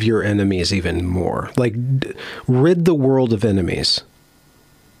love your enemies even more. Like, rid the world of enemies.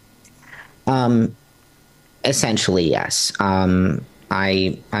 Essentially, yes.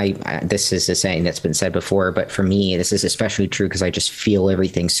 I this is a saying that's been said before, but for me, this is especially true because I just feel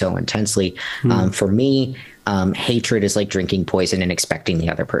everything so intensely. For me, hatred is like drinking poison and expecting the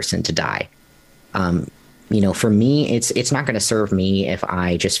other person to die. For me, it's not going to serve me if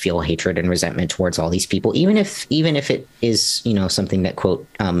I just feel hatred and resentment towards all these people, even if it is, something that, quote,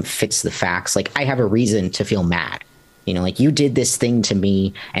 fits the facts. Like, I have a reason to feel mad. Like, you did this thing to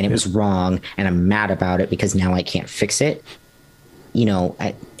me and it was wrong and I'm mad about it because now I can't fix it.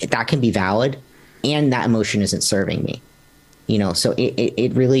 That can be valid, and that emotion isn't serving me. So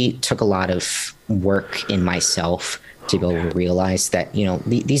it really took a lot of work in myself to be able to realize that,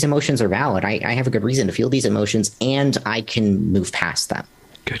 these emotions are valid. I have a good reason to feel these emotions, and I can move past them.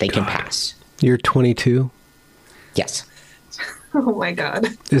 They can pass. You're 22? Yes. Oh my God.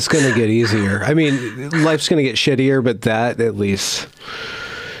 It's going to get easier. I mean, life's going to get shittier, but that at least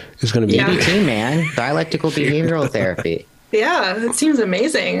is going to be... DBT, man. Dialectical behavioral therapy. Yeah, it seems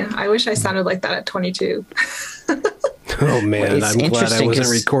amazing. I wish I sounded like that at 22. Oh man, It's I'm glad I interesting wasn't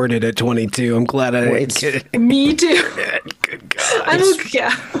 'cause- recorded at 22. I'm glad I didn't get it. Me too. Good God. I don't,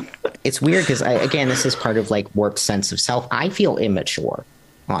 yeah. It's weird because again, this is part of like warped sense of self. I feel immature,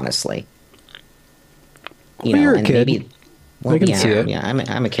 honestly. Well, you're a kid. Well, I can yeah, see it. yeah,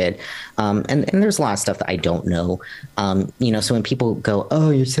 I'm a kid, and there's a lot of stuff that I don't know. So when people go, "Oh,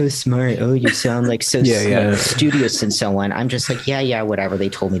 you're so smart," "Oh, you sound like so Yeah. studious," and so on, I'm just like, yeah, whatever. They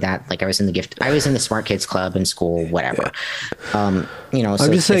told me that. Like I was in the Smart Kids Club in school, whatever. So I'm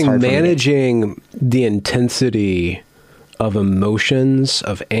just it's saying, hard for me to- managing the intensity of emotions,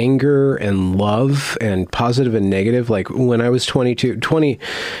 of anger and love and positive and negative. Like when I was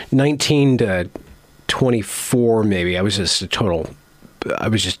 19 to 24, maybe, I was just a total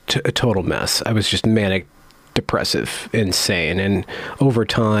mess. I was just manic, depressive, insane. And over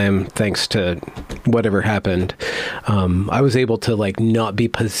time, thanks to whatever happened, I was able to like not be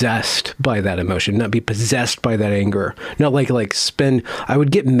possessed by that emotion, not be possessed by that anger, not like I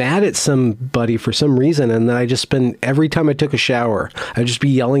would get mad at somebody for some reason, and then I just spend every time I took a shower, I'd just be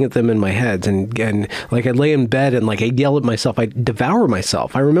yelling at them in my head, and like I'd lay in bed and like I'd yell at myself, I'd devour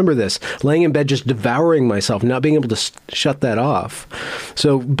myself. I remember this, laying in bed just devouring myself, not being able to shut that off.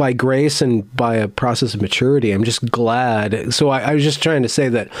 So by grace and by a process of maturity, I'm just glad. So I was just trying to say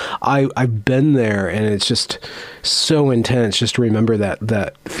that I've been there, and it's just so intense just to remember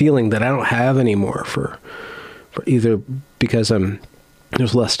that feeling that I don't have anymore for either because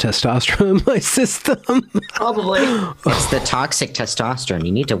there's less testosterone in my system. Probably. It's the toxic testosterone.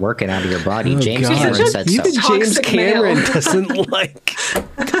 You need to work it out of your body. Oh, James God. Cameron said so. Even James Toxic Cameron male. doesn't like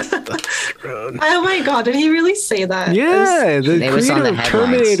testosterone. Oh my God, did he really say that? Yeah, the It was on creator the of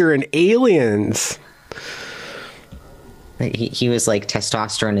headlines. Terminator and Aliens. He was like,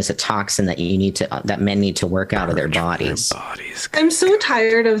 testosterone is a toxin that men need to work out of their bodies. I'm so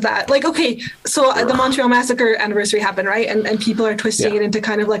tired of that. Like, okay, so the Montreal Massacre anniversary happened, right? And people are twisting it into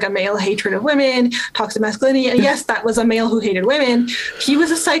kind of like a male hatred of women, toxic masculinity. And yes, that was a male who hated women. He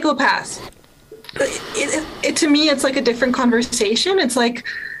was a psychopath. To me, it's like a different conversation. It's like,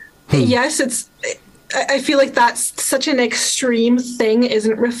 yes, I feel like that's such an extreme thing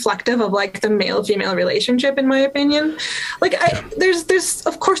isn't reflective of like the male-female relationship, in my opinion. Like there's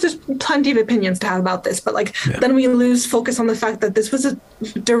of course there's plenty of opinions to have about this, but like then we lose focus on the fact that this was a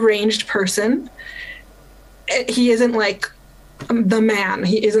deranged person. He isn't like the man.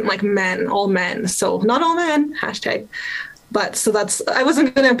 He isn't like all men. So not all men, hashtag. But so I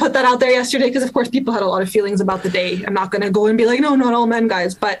wasn't going to put that out there yesterday because of course people had a lot of feelings about the day. I'm not going to go and be like, no, not all men,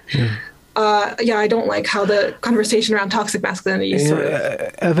 guys. But I don't like how the conversation around toxic masculinity is sort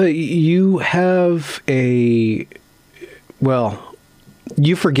of... Eva, you have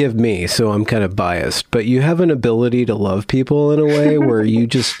you forgive me, so I'm kind of biased, but you have an ability to love people in a way where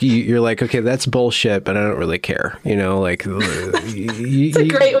you're like, okay, that's bullshit, but I don't really care. Like... It's a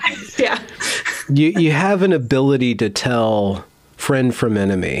great way, yeah. You have an ability to tell friend from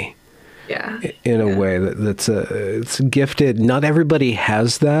enemy. Yeah. In a way it's gifted. Not everybody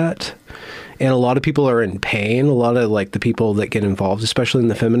has that. And a lot of people are in pain. A lot of like the people that get involved, especially in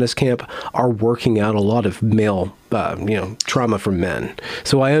the feminist camp, are working out a lot of male, trauma from men.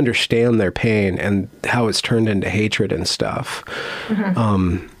 So I understand their pain and how it's turned into hatred and stuff.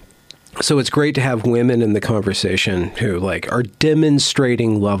 Mm-hmm. So it's great to have women in the conversation who like are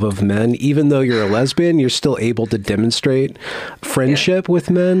demonstrating love of men. Even though you're a lesbian, you're still able to demonstrate friendship with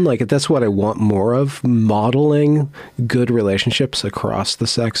men. Like that's what I want more of, modeling good relationships across the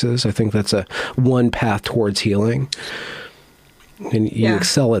sexes. I think that's one path towards healing. And you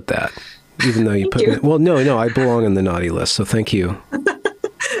excel at that, even though you put me... Well, no, I belong on the naughty list. So thank you.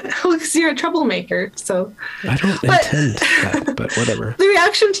 Because you're a troublemaker, so... I don't intend that, but whatever. The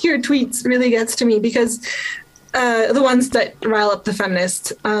reaction to your tweets really gets to me because the ones that rile up the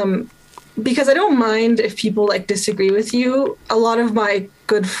feminists, because I don't mind if people like disagree with you. A lot of my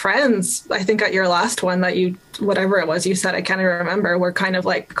good friends, I think at your last one that whatever it was you said, I can't even remember, were kind of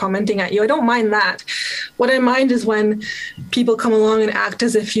like commenting at you. I don't mind that. What I mind is when people come along and act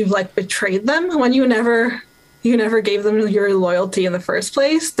as if you've like betrayed them when you never gave them your loyalty in the first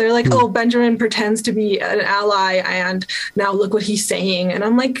place. They're like, oh, Benjamin pretends to be an ally and now look what he's saying. And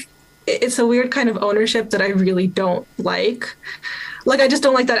I'm like, it's a weird kind of ownership that I really don't like. Like, I just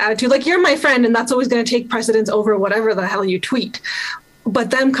don't like that attitude. Like, you're my friend and that's always going to take precedence over whatever the hell you tweet. But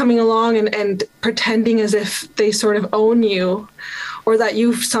them coming along and pretending as if they sort of own you or that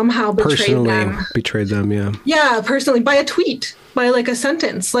you've somehow betrayed them. Yeah. Yeah, personally, by a tweet, by like a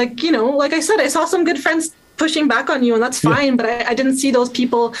sentence. Like, like I said, I saw some good friends pushing back on you and that's fine, but I didn't see those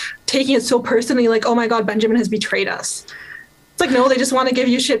people taking it so personally, like, oh my God, Benjamin has betrayed us. It's like, no, they just want to give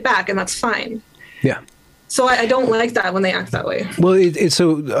you shit back and that's fine. Yeah. So I don't like that when they act that way. Well,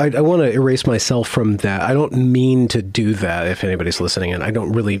 so I want to erase myself from that. I don't mean to do that if anybody's listening, and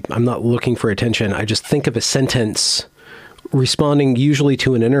I'm not looking for attention. I just think of a sentence responding usually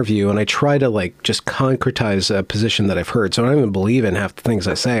to an interview, and I try to like just concretize a position that I've heard. So I don't even believe in half the things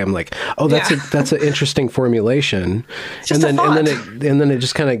I say. I'm like, oh, that's an interesting formulation, and then it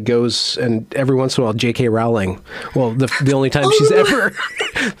just kind of goes. And every once in a while, J.K. Rowling. Well, the only time she's ever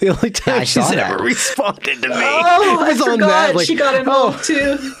responded to me. Oh, I forgot. Like, she got involved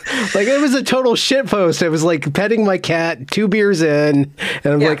too. Like it was a total shit post. I was like petting my cat, 2 beers in,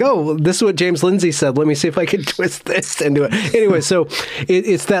 and I'm like, oh, this is what James Lindsay said. Let me see if I can twist this into it. Anyway, so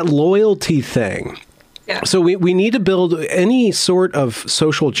it's that loyalty thing. Yeah. So we need to build any sort of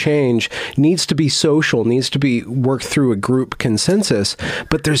social change needs to be social, needs to be worked through a group consensus.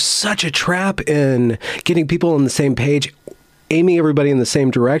 But there's such a trap in getting people on the same page, aiming everybody in the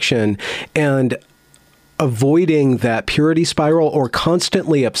same direction, and avoiding that purity spiral or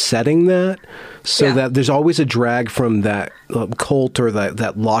constantly upsetting that that there's always a drag from that cult or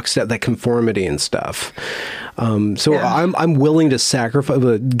that lockstep, that conformity and stuff. I'm willing to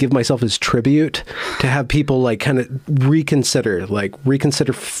sacrifice, give myself as tribute to have people like kind of reconsider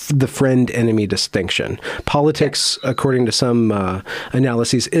the friend-enemy distinction. Politics, according to some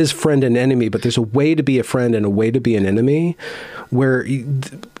analyses, is friend and enemy, but there's a way to be a friend and a way to be an enemy where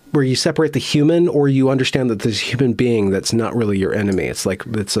you separate the human, or you understand that there's a human being that's not really your enemy. It's like,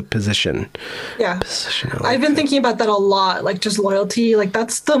 it's a position. Yeah. I've been thinking about that a lot, like just loyalty, like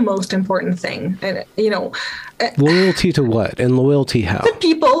that's the most important thing. And, loyalty to what? And loyalty how? To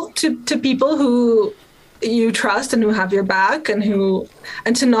people who you trust and who have your back, and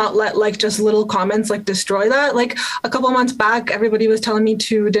to not let like just little comments like destroy that. Like a couple of months back, everybody was telling me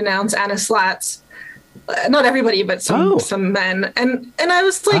to denounce Anna Slatz. Not everybody, but some men, and I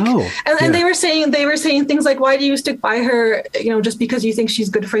was like, and they were saying things like, why do you stick by her, just because you think she's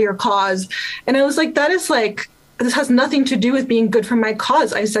good for your cause? And I was like, that is like, this has nothing to do with being good for my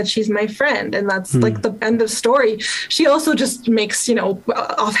cause. I said she's my friend, and that's like the end of story. She also just makes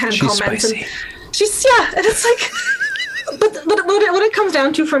offhand comments, spicy. And she's and it's like. But what it comes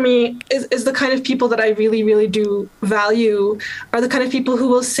down to for me is the kind of people that I really, really do value are the kind of people who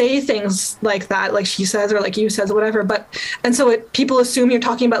will say things like that, like she says, or like you says, or whatever. And so people assume you're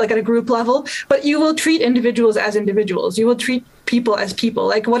talking about like at a group level, but you will treat individuals as individuals. You will treat people as people,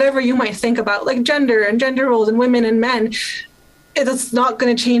 like whatever you might think about like gender and gender roles and women and men. It's not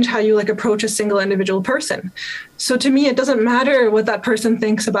going to change how you like approach a single individual person. So to me, it doesn't matter what that person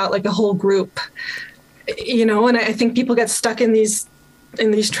thinks about like a whole group. And I think people get stuck in these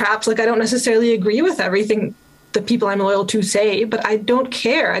traps. Like, I don't necessarily agree with everything the people I'm loyal to say, but I don't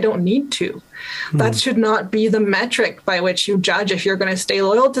care. I don't need to. That should not be the metric by which you judge if you're going to stay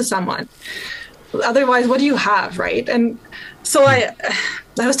loyal to someone. Otherwise, what do you have, right? And so I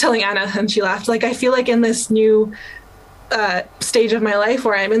was telling Anna, and she laughed. Like, I feel like in this new stage of my life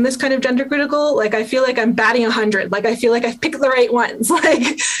where I'm in this kind of gender critical, like I feel like I'm batting 100. Like I feel like I've picked the right ones,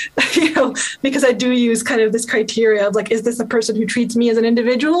 like, because I do use kind of this criteria of like, is this a person who treats me as an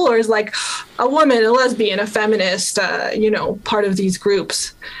individual, or is like a woman, a lesbian, a feminist, part of these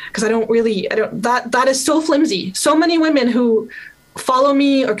groups? Because that is so flimsy. So many women who follow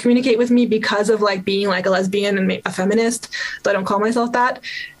me or communicate with me because of like being like a lesbian and a feminist, though I don't call myself that.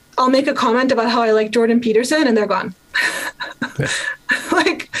 I'll make a comment about how I like Jordan Peterson and they're gone. Yeah.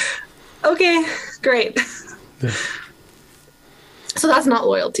 Like, okay, great. Yeah. So that's not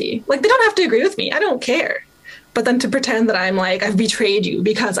loyalty. Like, they don't have to agree with me. I don't care. But then to pretend that I'm like, I've betrayed you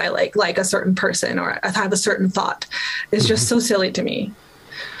because I like a certain person or I have a certain thought is just so silly to me.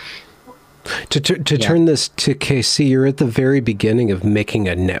 To turn this to KC, you're at the very beginning of making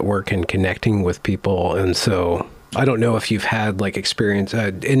a network and connecting with people. And so I don't know if you've had like experience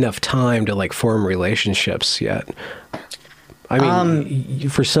enough time to like form relationships yet. I mean,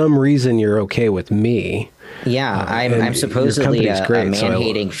 for some reason you're okay with me. Yeah, I'm supposedly a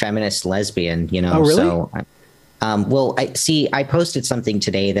man-hating feminist lesbian, Oh, really? So, I posted something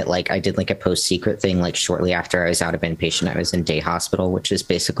today that like I did like a post secret thing like shortly after I was out of inpatient. I was in day hospital, which is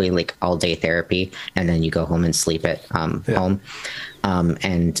basically like all day therapy, and then you go home and sleep at home.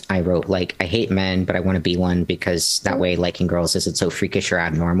 And I wrote like, I hate men, but I want to be one because that way liking girls isn't so freakish or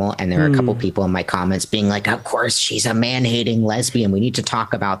abnormal. And there were a couple people in my comments being like, of course, she's a man-hating lesbian. We need to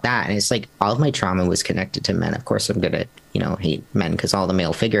talk about that. And it's like, all of my trauma was connected to men. Of course, I'm going to, hate men because all the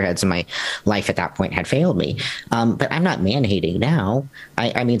male figureheads in my life at that point had failed me. But I'm not man-hating now.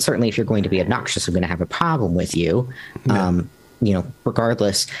 I mean, certainly if you're going to be obnoxious, I'm going to have a problem with you,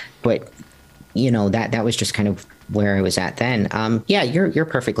 regardless. But, that was just kind of where I was at then, yeah, you're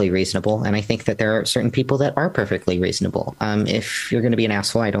perfectly reasonable, and I think that there are certain people that are perfectly reasonable. If you're going to be an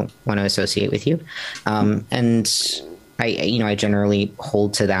asshole, I don't want to associate with you, and I generally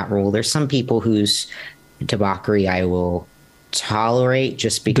hold to that rule. There's some people whose debauchery I will tolerate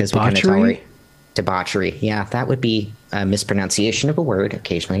just because we kind of tolerate debauchery. Yeah, that would be a mispronunciation of a word.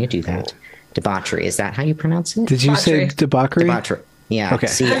 Occasionally I do that. Debauchery. Is that how you pronounce it? Did you say debauchery? Debauchery. Yeah. Okay.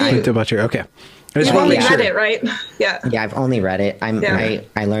 See, debauchery. Okay. I just You've want to only make read sure. it, right? Yeah. Yeah, I've only read it.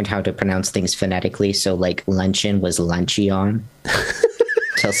 I learned how to pronounce things phonetically. So like luncheon was luncheon.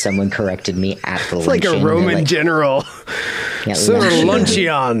 Till someone corrected me at the It's luncheon. like a Roman general. Yeah, Sir luncheon.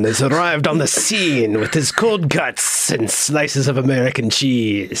 Luncheon has arrived on the scene with his cold cuts and slices of American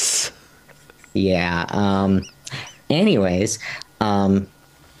cheese. Yeah. Anyways, now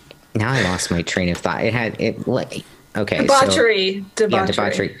I lost my train of thought. Okay. Debauchery. Yeah,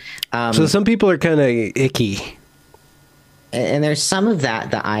 debauchery. So some people are kind of icky. And there's some of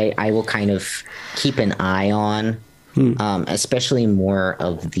that I will kind of keep an eye on, especially more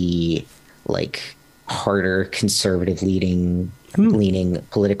of the like harder conservative leaning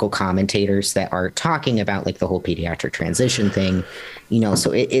political commentators that are talking about like the whole pediatric transition thing,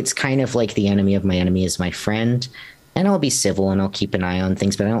 so it's kind of like the enemy of my enemy is my friend, and I'll be civil and I'll keep an eye on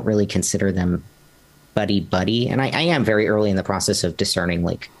things, but I don't really consider them buddy. And I am very early in the process of discerning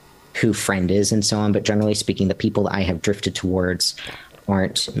like who friend is and so on. But generally speaking, the people that I have drifted towards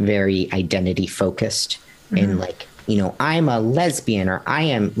aren't very identity focused and like, I'm a lesbian, or I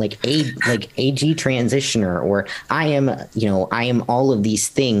am like AG transitioner, or I am all of these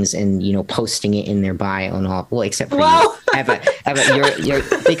things, and posting it in their bio and all. Well, except for you, Eva, you're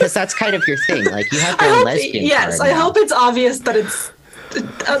because that's kind of your thing. Like you have your lesbian. Yes, card I now. hope it's obvious that it's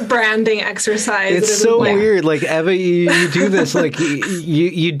a branding exercise. It's so weird. Like Eva, you do this. Like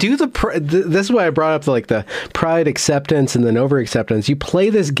you do this is why I brought up the pride acceptance and then over acceptance. You play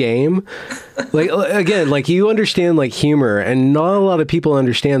this game, like again, like you understand like humor, and not a lot of people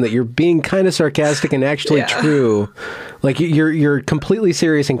understand that you're being kind of sarcastic and actually true. Like you're completely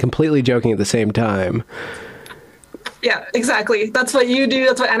serious and completely joking at the same time. Yeah, exactly. That's what you do.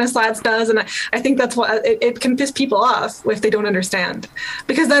 That's what Anna Slatz does. And I think that's what it can piss people off if they don't understand.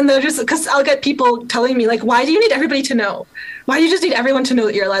 Because then because I'll get people telling me, like, why do you need everybody to know? Why do you just need everyone to know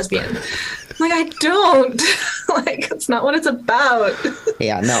that you're a lesbian? I'm like, I don't. Like, it's not what it's about.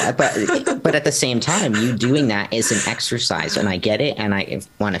 Yeah, no, but at the same time, you doing that is an exercise, and I get it, and I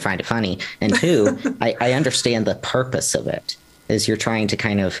want to find it funny. And two, I understand the purpose of it, is you're trying to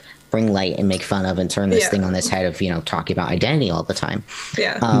kind of bring light and make fun of and turn this thing on its head of, talking about identity all the time.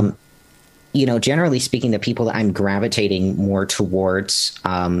 Yeah. Generally speaking, the people that I'm gravitating more towards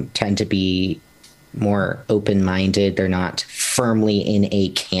tend to be more open-minded. They're not firmly in a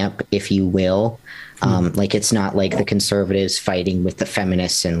camp, if you will. Like it's not like the conservatives fighting with the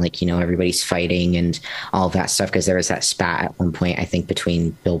feminists and like, everybody's fighting and all of that stuff. Because there was that spat at one point, I think,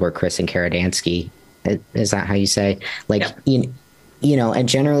 between Bill Burr, Chris, and Karadansky. Is that how you say? Like, and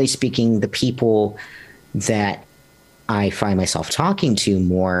generally speaking, the people that I find myself talking to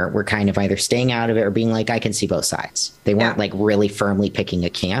more were kind of either staying out of it or being like, I can see both sides. They weren't like really firmly picking a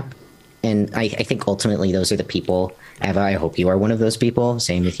camp. And I think ultimately those are the people, Eva, I hope you are one of those people.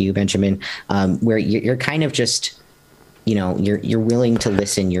 Same with you, Benjamin, where you're kind of just, you're willing to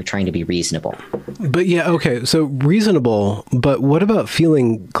listen. You're trying to be reasonable. But yeah, okay. So reasonable, but what about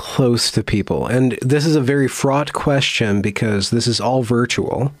feeling close to people? And this is a very fraught question because this is all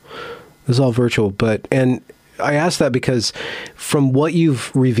virtual. And I ask that because from what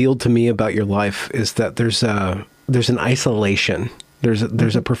you've revealed to me about your life is that there's an isolation.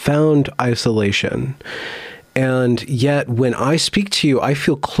 There's a profound isolation. And yet when I speak to you, I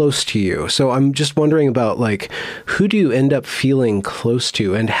feel close to you. So I'm just wondering about like, who do you end up feeling close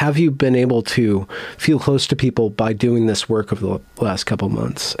to? And have you been able to feel close to people by doing this work over the last couple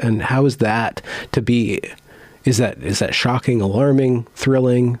months? And how is that to be? Is that shocking, alarming,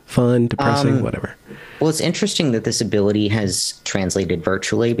 thrilling, fun, depressing, whatever? Well, it's interesting that this ability has translated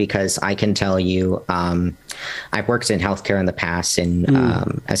virtually because I can tell you, I've worked in healthcare in the past and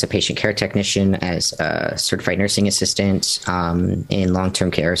as a patient care technician, as a certified nursing assistant in long-term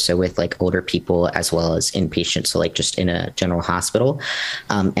care. So with like older people as well as inpatient. So like just in a general hospital.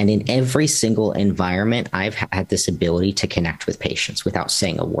 And in every single environment, I've had this ability to connect with patients without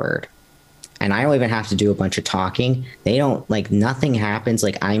saying a word. And I don't even have to do a bunch of talking. They don't like nothing happens.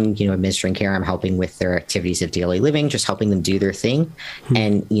 Like I'm, administering care. I'm helping with their activities of daily living, just helping them do their thing.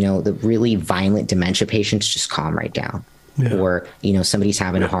 And, the really violent dementia patients just calm right down. or, somebody's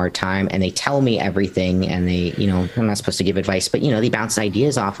having a hard time and they tell me everything and they, I'm not supposed to give advice, but, they bounce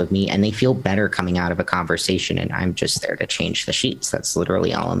ideas off of me and they feel better coming out of a conversation. And I'm just there to change the sheets. That's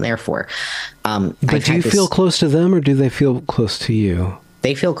literally all I'm there for. But do you feel close to them or do they feel close to you?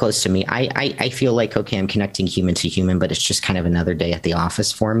 They feel close to me. I feel like, okay, I'm connecting human to human, but it's just kind of another day at the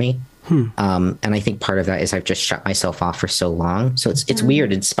office for me. And I think part of that is I've just shut myself off for so long. So it's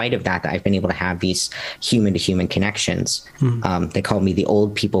weird in spite of that I've been able to have these human to human connections. They call me the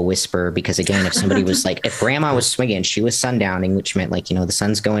old people whisperer because, again, if somebody was like, if grandma was swinging, she was sundowning, which meant like, the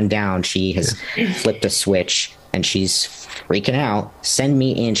sun's going down. She has flipped a switch and she's freaking out. Send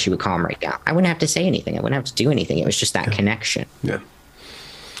me in. She would calm right down. I wouldn't have to say anything. I wouldn't have to do anything. It was just that connection. Yeah.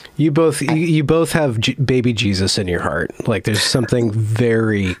 You both have baby Jesus in your heart. Like there's something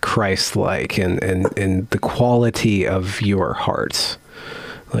very Christ-like in the quality of your hearts.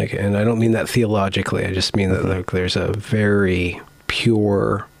 Like, and I don't mean that theologically. I just mean that like there's a very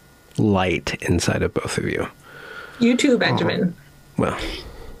pure light inside of both of you. You too, Benjamin. Well,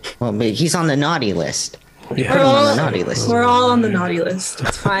 but he's on the naughty list. Yeah. We're on the naughty list. We're all on the naughty list.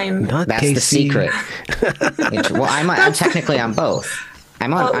 It's fine. That's the secret. Well, I'm technically on both.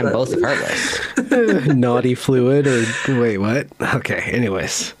 I'm on both of our lists. Naughty fluid or wait, what? Okay,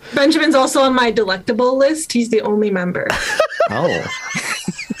 anyways. Benjamin's also on my delectable list. He's the only member. Oh.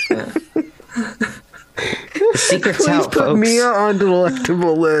 The secret's out, put folks. Mia on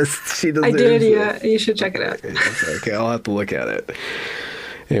delectable list. She doesn't. I did, yeah. You should check it out. Okay, I'll have to look at it.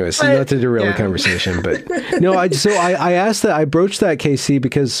 Anyways, so not to derail the conversation, but no, I asked that, I broached that, KC,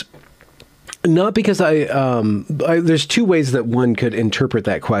 because not because there's two ways that one could interpret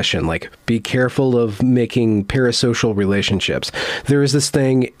that question. Like, be careful of making parasocial relationships. There is this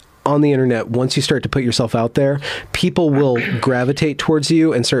thing on the internet, once you start to put yourself out there, people will gravitate towards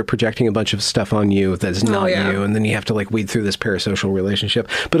you and start projecting a bunch of stuff on you that's not you. And then you have to like weed through this parasocial relationship.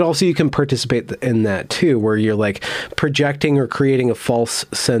 But also you can participate in that too, where you're like projecting or creating a false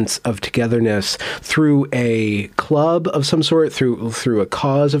sense of togetherness through a club of some sort, through a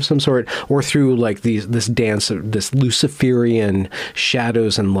cause of some sort, or through like this dance of this Luciferian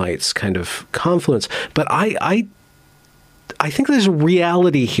shadows and lights kind of confluence. But I think there's a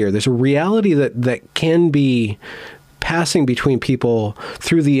reality here. There's a reality that can be passing between people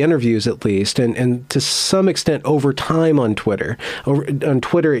through the interviews, at least, and to some extent over time on Twitter. On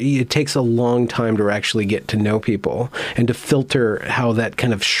Twitter, it takes a long time to actually get to know people and to filter how that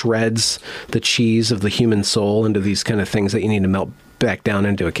kind of shreds the cheese of the human soul into these kind of things that you need to melt back down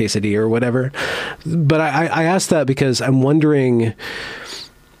into a quesadilla or whatever. But I asked that because I'm wondering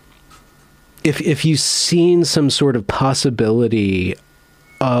if you've seen some sort of possibility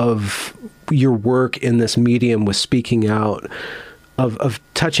of your work in this medium with speaking out, of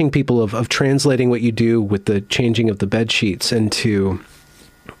touching people, of translating what you do with the changing of the bed sheets into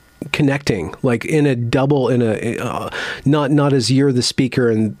connecting, like in a double, not as you're the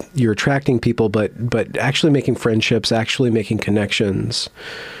speaker and you're attracting people, but actually making friendships, actually making connections.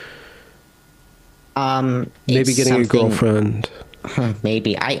 Maybe getting a girlfriend.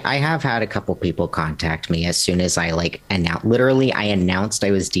 Maybe. I have had a couple people contact me as soon as I announced I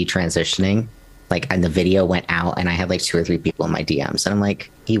was detransitioning, and the video went out and I had 2 or 3 people in my DMs and I'm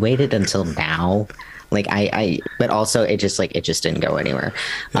like, he waited until now. But also it just didn't go anywhere.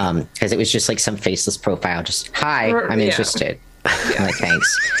 Cause it was just some faceless profile. Just, hi, I'm interested. I'm like,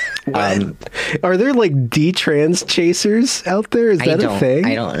 thanks. Are there detrans chasers out there? Is that a thing?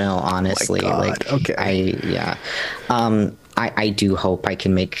 I don't know, honestly. Okay. I do hope I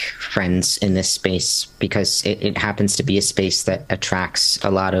can make friends in this space because it happens to be a space that attracts a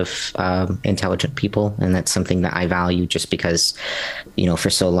lot of intelligent people. And that's something that I value just because, for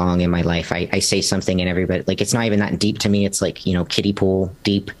so long in my life, I say something and everybody, it's not even that deep to me. It's kiddie pool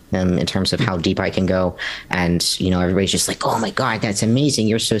deep in terms of how deep I can go. And, everybody's just like, oh my God, that's amazing.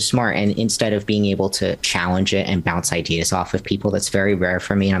 You're so smart. And instead of being able to challenge it and bounce ideas off of people, that's very rare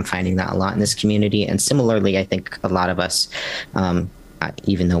for me. And I'm finding that a lot in this community. And similarly, I think a lot of us,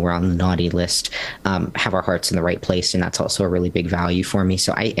 even though we're on the naughty list, have our hearts in the right place. And that's also a really big value for me.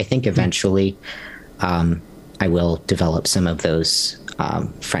 So I think eventually I will develop some of those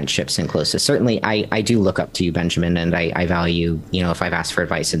friendships and closeness. Certainly, I do look up to you, Benjamin, and I value, if I've asked for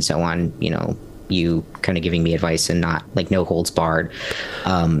advice and so on, you kind of giving me advice and not no holds barred.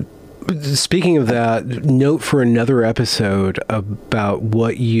 Speaking of that, note for another episode about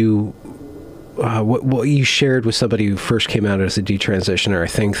what you shared with somebody who first came out as a detransitioner. I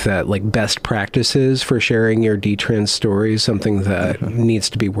think that best practices for sharing your detrans story is something that needs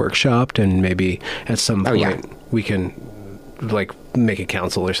to be workshopped, and maybe at some point we can make a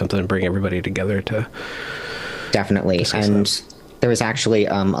council or something and bring everybody together to Definitely. And there was actually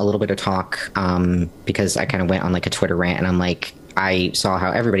a little bit of talk because I kind of went on like a Twitter rant, and I'm like, I saw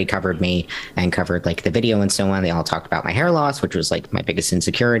how everybody covered me and covered like the video and so on. They all talked about my hair loss, which was like my biggest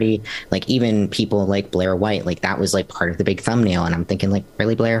insecurity. Like even people like Blair White, like that was like part of the big thumbnail. And I'm thinking like,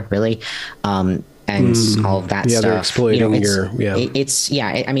 really, Blair, really? And all of that stuff. They're exploiting I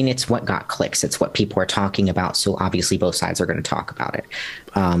mean, it's what got clicks. It's what people are talking about. So obviously both sides are going to talk about it.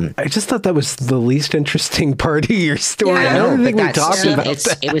 I just thought that was the least interesting part of your story. I don't think we talked about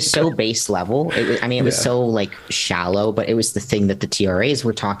that. It was so base level. It was so like shallow, but it was the thing that the TRAs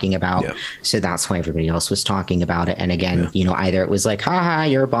were talking about. Yeah. So that's why everybody else was talking about it. And again, either it was like, haha,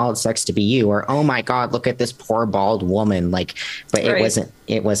 you're bald, sucks to be you, or, oh my God, look at this poor bald woman. Like, but it wasn't,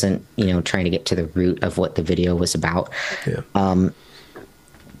 trying to get to the root of what the video was about. Yeah.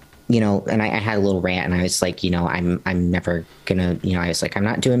 And I had a little rant, and I was like, I'm never gonna, I was like, I'm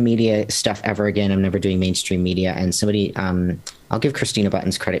not doing media stuff ever again. I'm never doing mainstream media. And somebody, I'll give Christina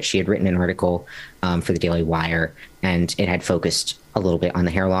Buttons credit. She had written an article for the Daily Wire, and it had focused a little bit on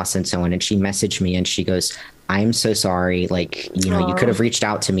the hair loss and so on. And she messaged me and she goes, I'm so sorry. Like, you could have reached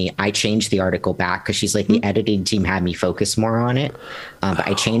out to me. I changed the article back because she's like, the editing team had me focus more on it. But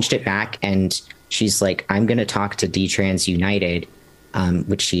I changed it back, and she's like, I'm going to talk to D-Trans United,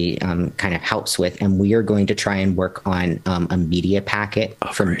 which she kind of helps with. And we are going to try and work on a media packet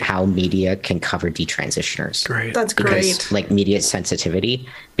from how media can cover detransitioners. Great. That's great. Like media sensitivity,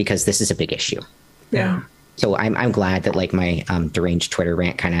 because this is a big issue. Yeah. So I'm glad that like my deranged Twitter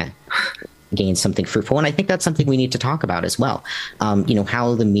rant kind of gain something fruitful. And I think that's something we need to talk about as well.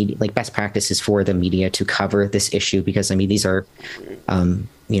 How the media, like best practices for the media to cover this issue, because I mean, these are,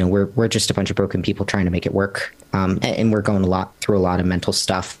 we're just a bunch of broken people trying to make it work. And we're going through a lot of mental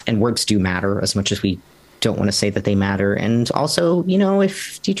stuff, and words do matter as much as we don't want to say that they matter. And also,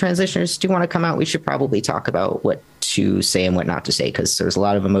 if detransitioners do want to come out, we should probably talk about what to say and what not to say, because there's a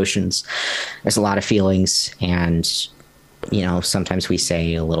lot of emotions, there's a lot of feelings, and, sometimes we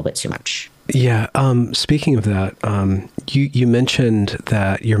say a little bit too much. Yeah. Speaking of that, you mentioned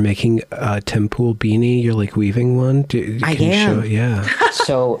that you're making a Tim Pool beanie. You're like weaving one. I am. Yeah.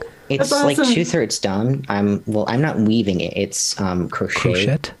 So it's awesome. like 2/3 done. I'm not weaving it. It's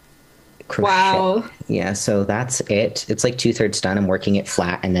crochet. Wow. Yeah. So that's it. It's like 2/3 done. I'm working it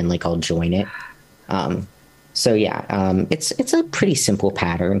flat, and then like I'll join it. It's a pretty simple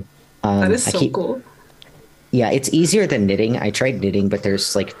pattern. That is so cool. Yeah, it's easier than knitting. I tried knitting, but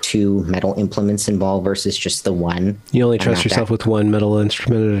there's like 2 metal implements involved versus just the one. You only trust yourself with one metal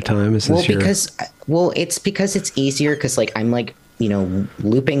instrument at a time? It's because it's easier, because like I'm like,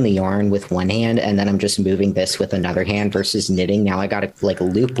 looping the yarn with one hand, and then I'm just moving this with another hand, versus knitting. Now I got to like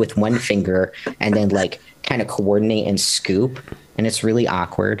loop with one finger and then like kind of coordinate and scoop, and it's really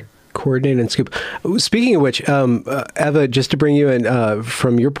awkward. Coordinate and scoop. Speaking of which, Eva, just to bring you in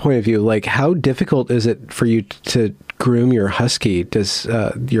from your point of view, like how difficult is it for you to groom your husky? Does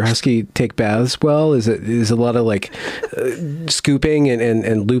your husky take baths well? Is a lot of like scooping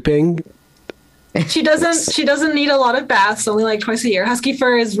and looping? She doesn't need a lot of baths, only like twice a year. Husky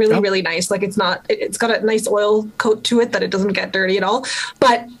fur is really, really nice. Like it's got a nice oil coat to it that it doesn't get dirty at all.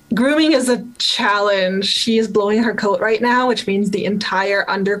 But grooming is a challenge. She is blowing her coat right now, which means the entire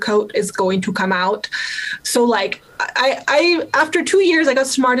undercoat is going to come out. So like I after 2 years, I got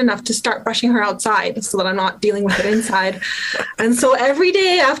smart enough to start brushing her outside so that I'm not dealing with it inside. And so every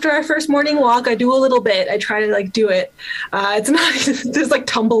day after our first morning walk, I do a little bit. I try to like do it. It's not, there's like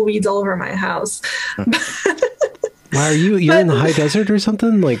tumbleweeds all over my house. Wow, you're in the high desert or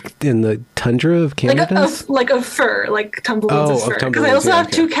something? Like in the tundra of Canada? Like a fur, like tumbleweeds of fur. Because I also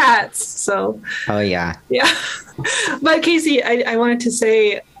have 2 cats, so. Oh, yeah. Yeah. But Casey, I wanted to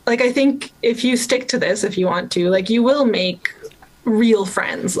say, like, I think if you stick to this, if you want to, like, you will make real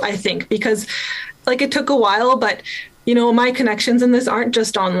friends, I think, because, like, it took a while, but, my connections in this aren't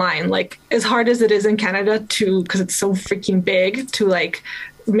just online. Like, as hard as it is in Canada because it's so freaking big to, like,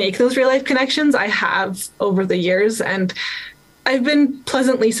 make those real life connections, I have over the years, and I've been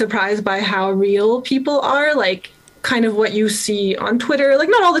pleasantly surprised by how real people are, like kind of what you see on Twitter, like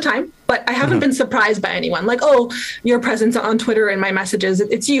not all the time, but I haven't been surprised by anyone like, oh, your presence on Twitter and my messages,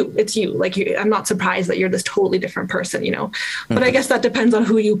 it's you like I'm not surprised that you're this totally different person, but I guess that depends on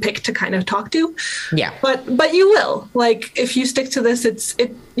who you pick to kind of talk to. Yeah, but you will, like, if you stick to this,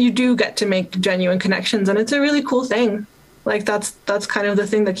 you do get to make genuine connections, and it's a really cool thing. Like that's kind of the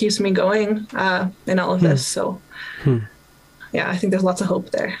thing that keeps me going in all of this. So I think there's lots of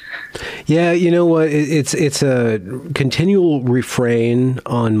hope there. Yeah, you know what? It's a continual refrain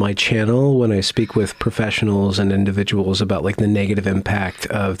on my channel when I speak with professionals and individuals about like the negative impact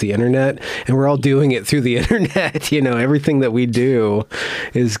of the internet, and we're all doing it through the internet. Everything that we do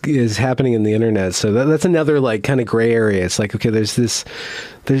is happening in the internet. So that's another like kind of gray area. It's like, okay,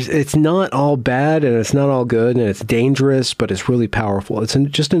 it's not all bad and it's not all good and it's dangerous, but it's really powerful. It's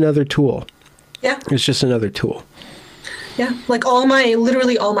just another tool. Yeah, it's just another tool. Yeah, like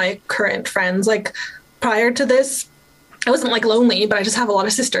literally all my current friends, like prior to this, I wasn't like lonely, but I just have a lot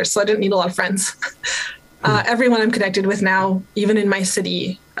of sisters, so I didn't need a lot of friends. Everyone I'm connected with now, even in my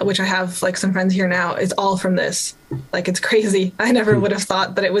city, which I have like some friends here now, is all from this. Like, it's crazy. I never would have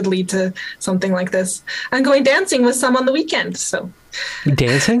thought that it would lead to something like this. I'm going dancing with some on the weekend, so.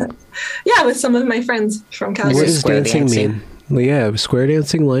 Dancing? Yeah, with some of my friends from Calgary. What does dancing mean? Yeah, square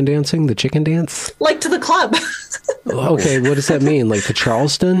dancing, line dancing, the chicken dance? Like to the club. Okay, what does that mean? Like to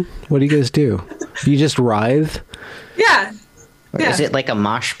Charleston? What do you guys do? You just writhe? Yeah. Or is it like a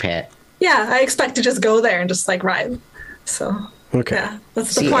mosh pit? Yeah, I expect to just go there and just like ride. So, okay. Yeah,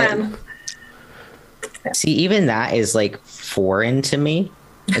 that's the plan. See, even that is like foreign to me.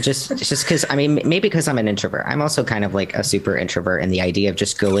 It's just because, maybe because I'm an introvert. I'm also kind of like a super introvert, and the idea of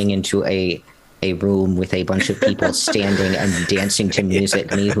just going into a room with a bunch of people standing and dancing to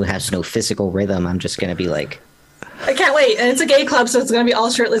music, me who has no physical rhythm, I'm just going to be like... I can't wait. And it's a gay club, so it's going to be all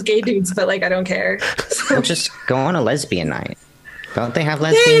shirtless gay dudes, but like, I don't care. So. I'll just go on a lesbian night. Don't they have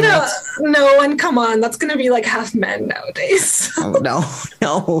lesbian nights? No, and come on, that's going to be like half men nowadays. Oh,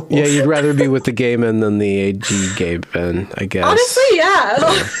 no. Yeah, you'd rather be with the gay men than the AG gay men, I guess. Honestly,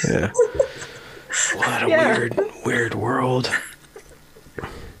 yeah. Yeah. What a weird world.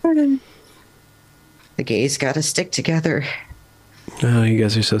 The gays gotta stick together. Oh, you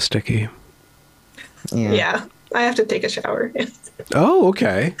guys are so sticky. Yeah. I have to take a shower. Oh,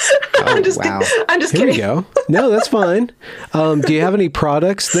 okay. I'm just kidding. Here we go. No, that's fine. Do you have any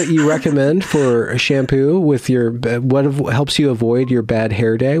products that you recommend for a shampoo with what helps you avoid your bad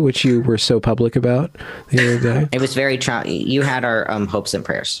hair day, which you were so public about the other day? It was very you had our hopes and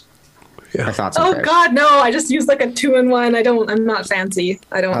prayers. Yeah. Our thoughts and prayers. God, no! I just use like a 2-in-1. I'm not fancy.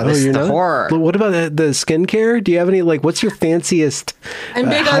 I don't. Oh, you're not? Horror. But what about the skincare? Do you have any what's your fanciest I'm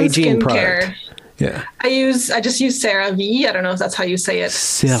big hygiene on skincare. product? Yeah. I just use CeraVe. I don't know if that's how you say it.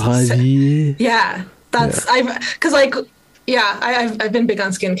 CeraVe. Yeah, that's I've been big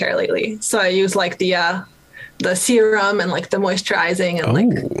on skincare lately. So I use like the serum and like the moisturizing and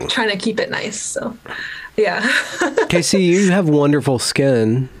like trying to keep it nice. So yeah. Casey, you have wonderful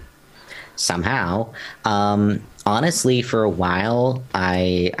skin. Somehow. Honestly, for a while,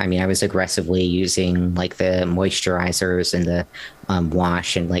 I was aggressively using like the moisturizers and the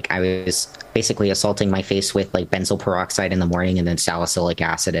wash, and like I was basically assaulting my face with like benzoyl peroxide in the morning and then salicylic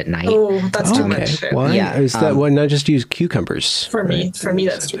acid at night. Oh, that's too much. Why? Yeah, is that why not just use cucumbers? For me,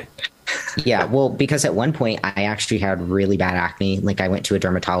 that's too much. Yeah, well, because at one point I actually had really bad acne. Like I went to a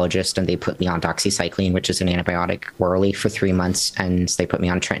dermatologist and they put me on doxycycline, which is an antibiotic orally for 3 months, and they put me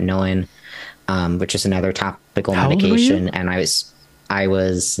on tretinoin, which is another topical medication. And I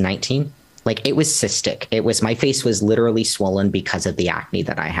was 19. Like it was cystic. My face was literally swollen because of the acne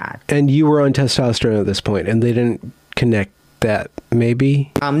that I had. And you were on testosterone at this point, and they didn't connect that,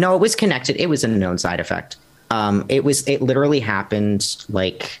 maybe? No, it was connected. It was a known side effect. It literally happened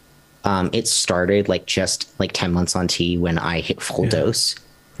like, it started like just like 10 months on T when I hit full dose.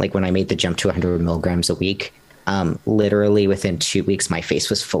 Like when I made the jump to 100 milligrams a week, literally within 2 weeks, my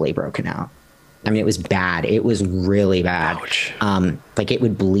face was fully broken out. I mean, it was bad. It was really bad. Ouch. Like it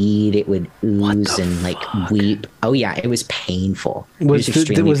would bleed, it would ooze and like weep. Oh yeah, it was painful. Was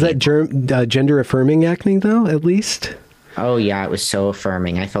that gender affirming acne though, at least? Oh yeah, it was so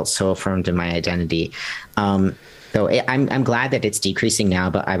affirming. I felt so affirmed in my identity. So I'm glad that it's decreasing now,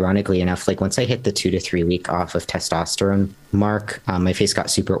 but ironically enough, like once I hit the 2 to 3 week off of testosterone mark, my face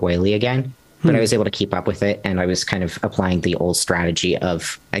got super oily again. But I was able to keep up with it, and I was kind of applying the old strategy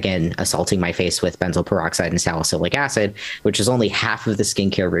of, again, assaulting my face with benzoyl peroxide and salicylic acid, which is only half of the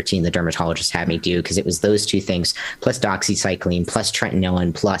skincare routine the dermatologist had me do, because it was those two things, plus doxycycline, plus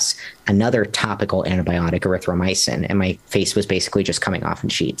tretinoin, plus another topical antibiotic, erythromycin, and my face was basically just coming off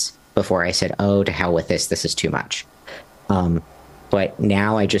in sheets before I said, oh, to hell with this is too much. But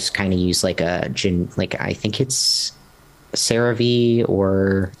now I just kind of use like I think it's CeraVe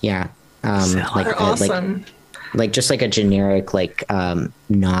or, yeah. Awesome. Like just like a generic like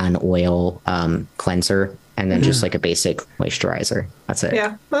non-oil cleanser and then just like a basic moisturizer. That's it.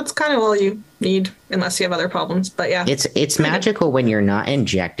 Yeah, that's kind of all you need, unless you have other problems. But yeah, it's magical when you're not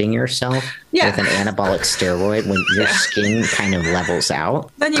injecting yourself with an anabolic steroid, when your skin kind of levels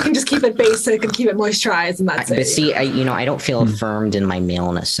out. Then you can just keep it basic and keep it moisturized, and that's it. But see, I don't feel affirmed in my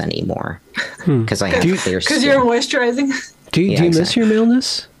maleness anymore because I have clear skin. Because you're moisturizing. Do you miss your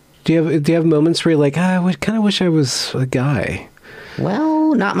maleness? Do you have moments where you're like, I kind of wish I was a guy?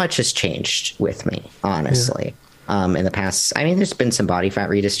 Well, not much has changed with me, honestly. In the past, I mean, there's been some body fat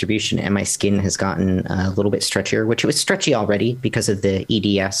redistribution, and my skin has gotten a little bit stretchier, which it was stretchy already because of the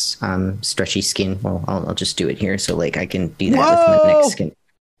EDS stretchy skin. Well, I'll just do it here, so like I can do that with my neck skin.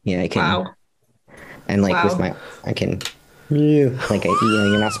 Yeah, I can. Wow. And like with my, I can. Like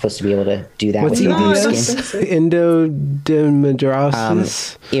you're not supposed to be able to do that with your skin.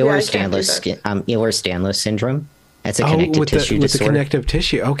 Endodermidrosis. Ehlers-Danlos syndrome. That's a connective tissue disorder. With the connective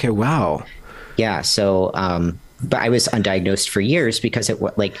tissue. Okay, wow. Yeah. So, but I was undiagnosed for years because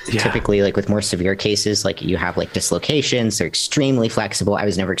typically like with more severe cases, like you have like dislocations. They're extremely flexible. I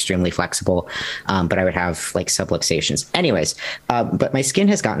was never extremely flexible, but I would have like subluxations. Anyways, but my skin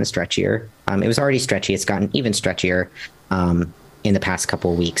has gotten stretchier. It was already stretchy. It's gotten even stretchier in the past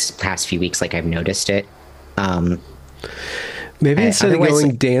few weeks. Like I've noticed it. Maybe instead of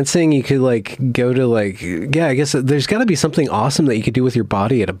going dancing, you could like go to I guess there's got to be something awesome that you could do with your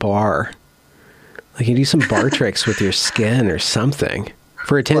body at a bar. Like you do some bar tricks with your skin or something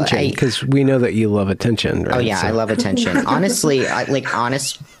for attention, because we know that you love attention, right? Oh yeah, I love attention. Honestly, I'm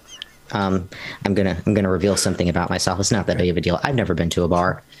gonna reveal something about myself. It's not that big of a deal. I've never been to a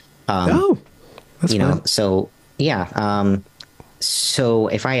bar. That's fun. So yeah. So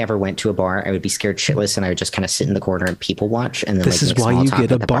if I ever went to a bar, I would be scared shitless, and I would just kind of sit in the corner and people watch. And then this is why you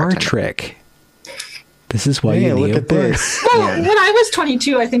get a bar trick. This is why you need a bar. Well, when I was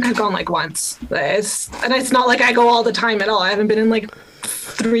 22, I think I've gone like once. And it's not like I go all the time at all. I haven't been in like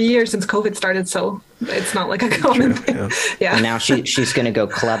 3 years since COVID started, so it's not like a common thing. Yeah. And now she's going to go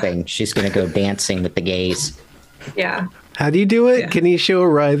clubbing. She's going to go dancing with the gays. Yeah. How do you do it? Yeah. Can you show a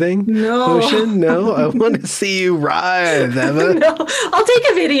writhing motion? No, I want to see you writhe, Emma. No, I'll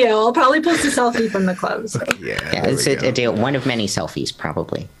take a video. I'll probably post a selfie from the club. So. Yeah, it's one of many selfies,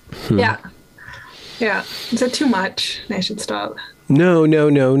 probably. Yeah. Is it too much? I should stop. No.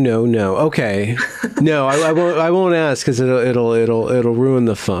 Okay. No, I won't ask because it'll ruin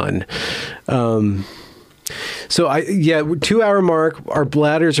the fun. So 2 hour mark, our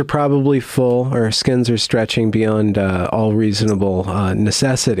bladders are probably full, our skins are stretching beyond all reasonable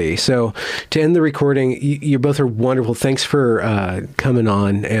necessity. So to end the recording, you both are wonderful. Thanks for coming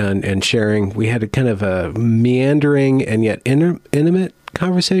on and sharing. We had a kind of a meandering and yet intimate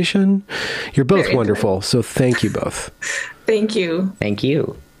conversation. You're both very wonderful. Good. So thank you both. Thank you. Thank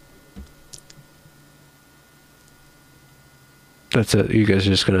you. That's it. You guys are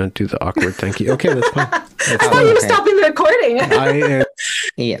just going to do the awkward thank you. Okay, that's fine. I thought you were stopping the recording.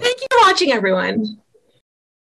 Yeah. Thank you for watching, everyone.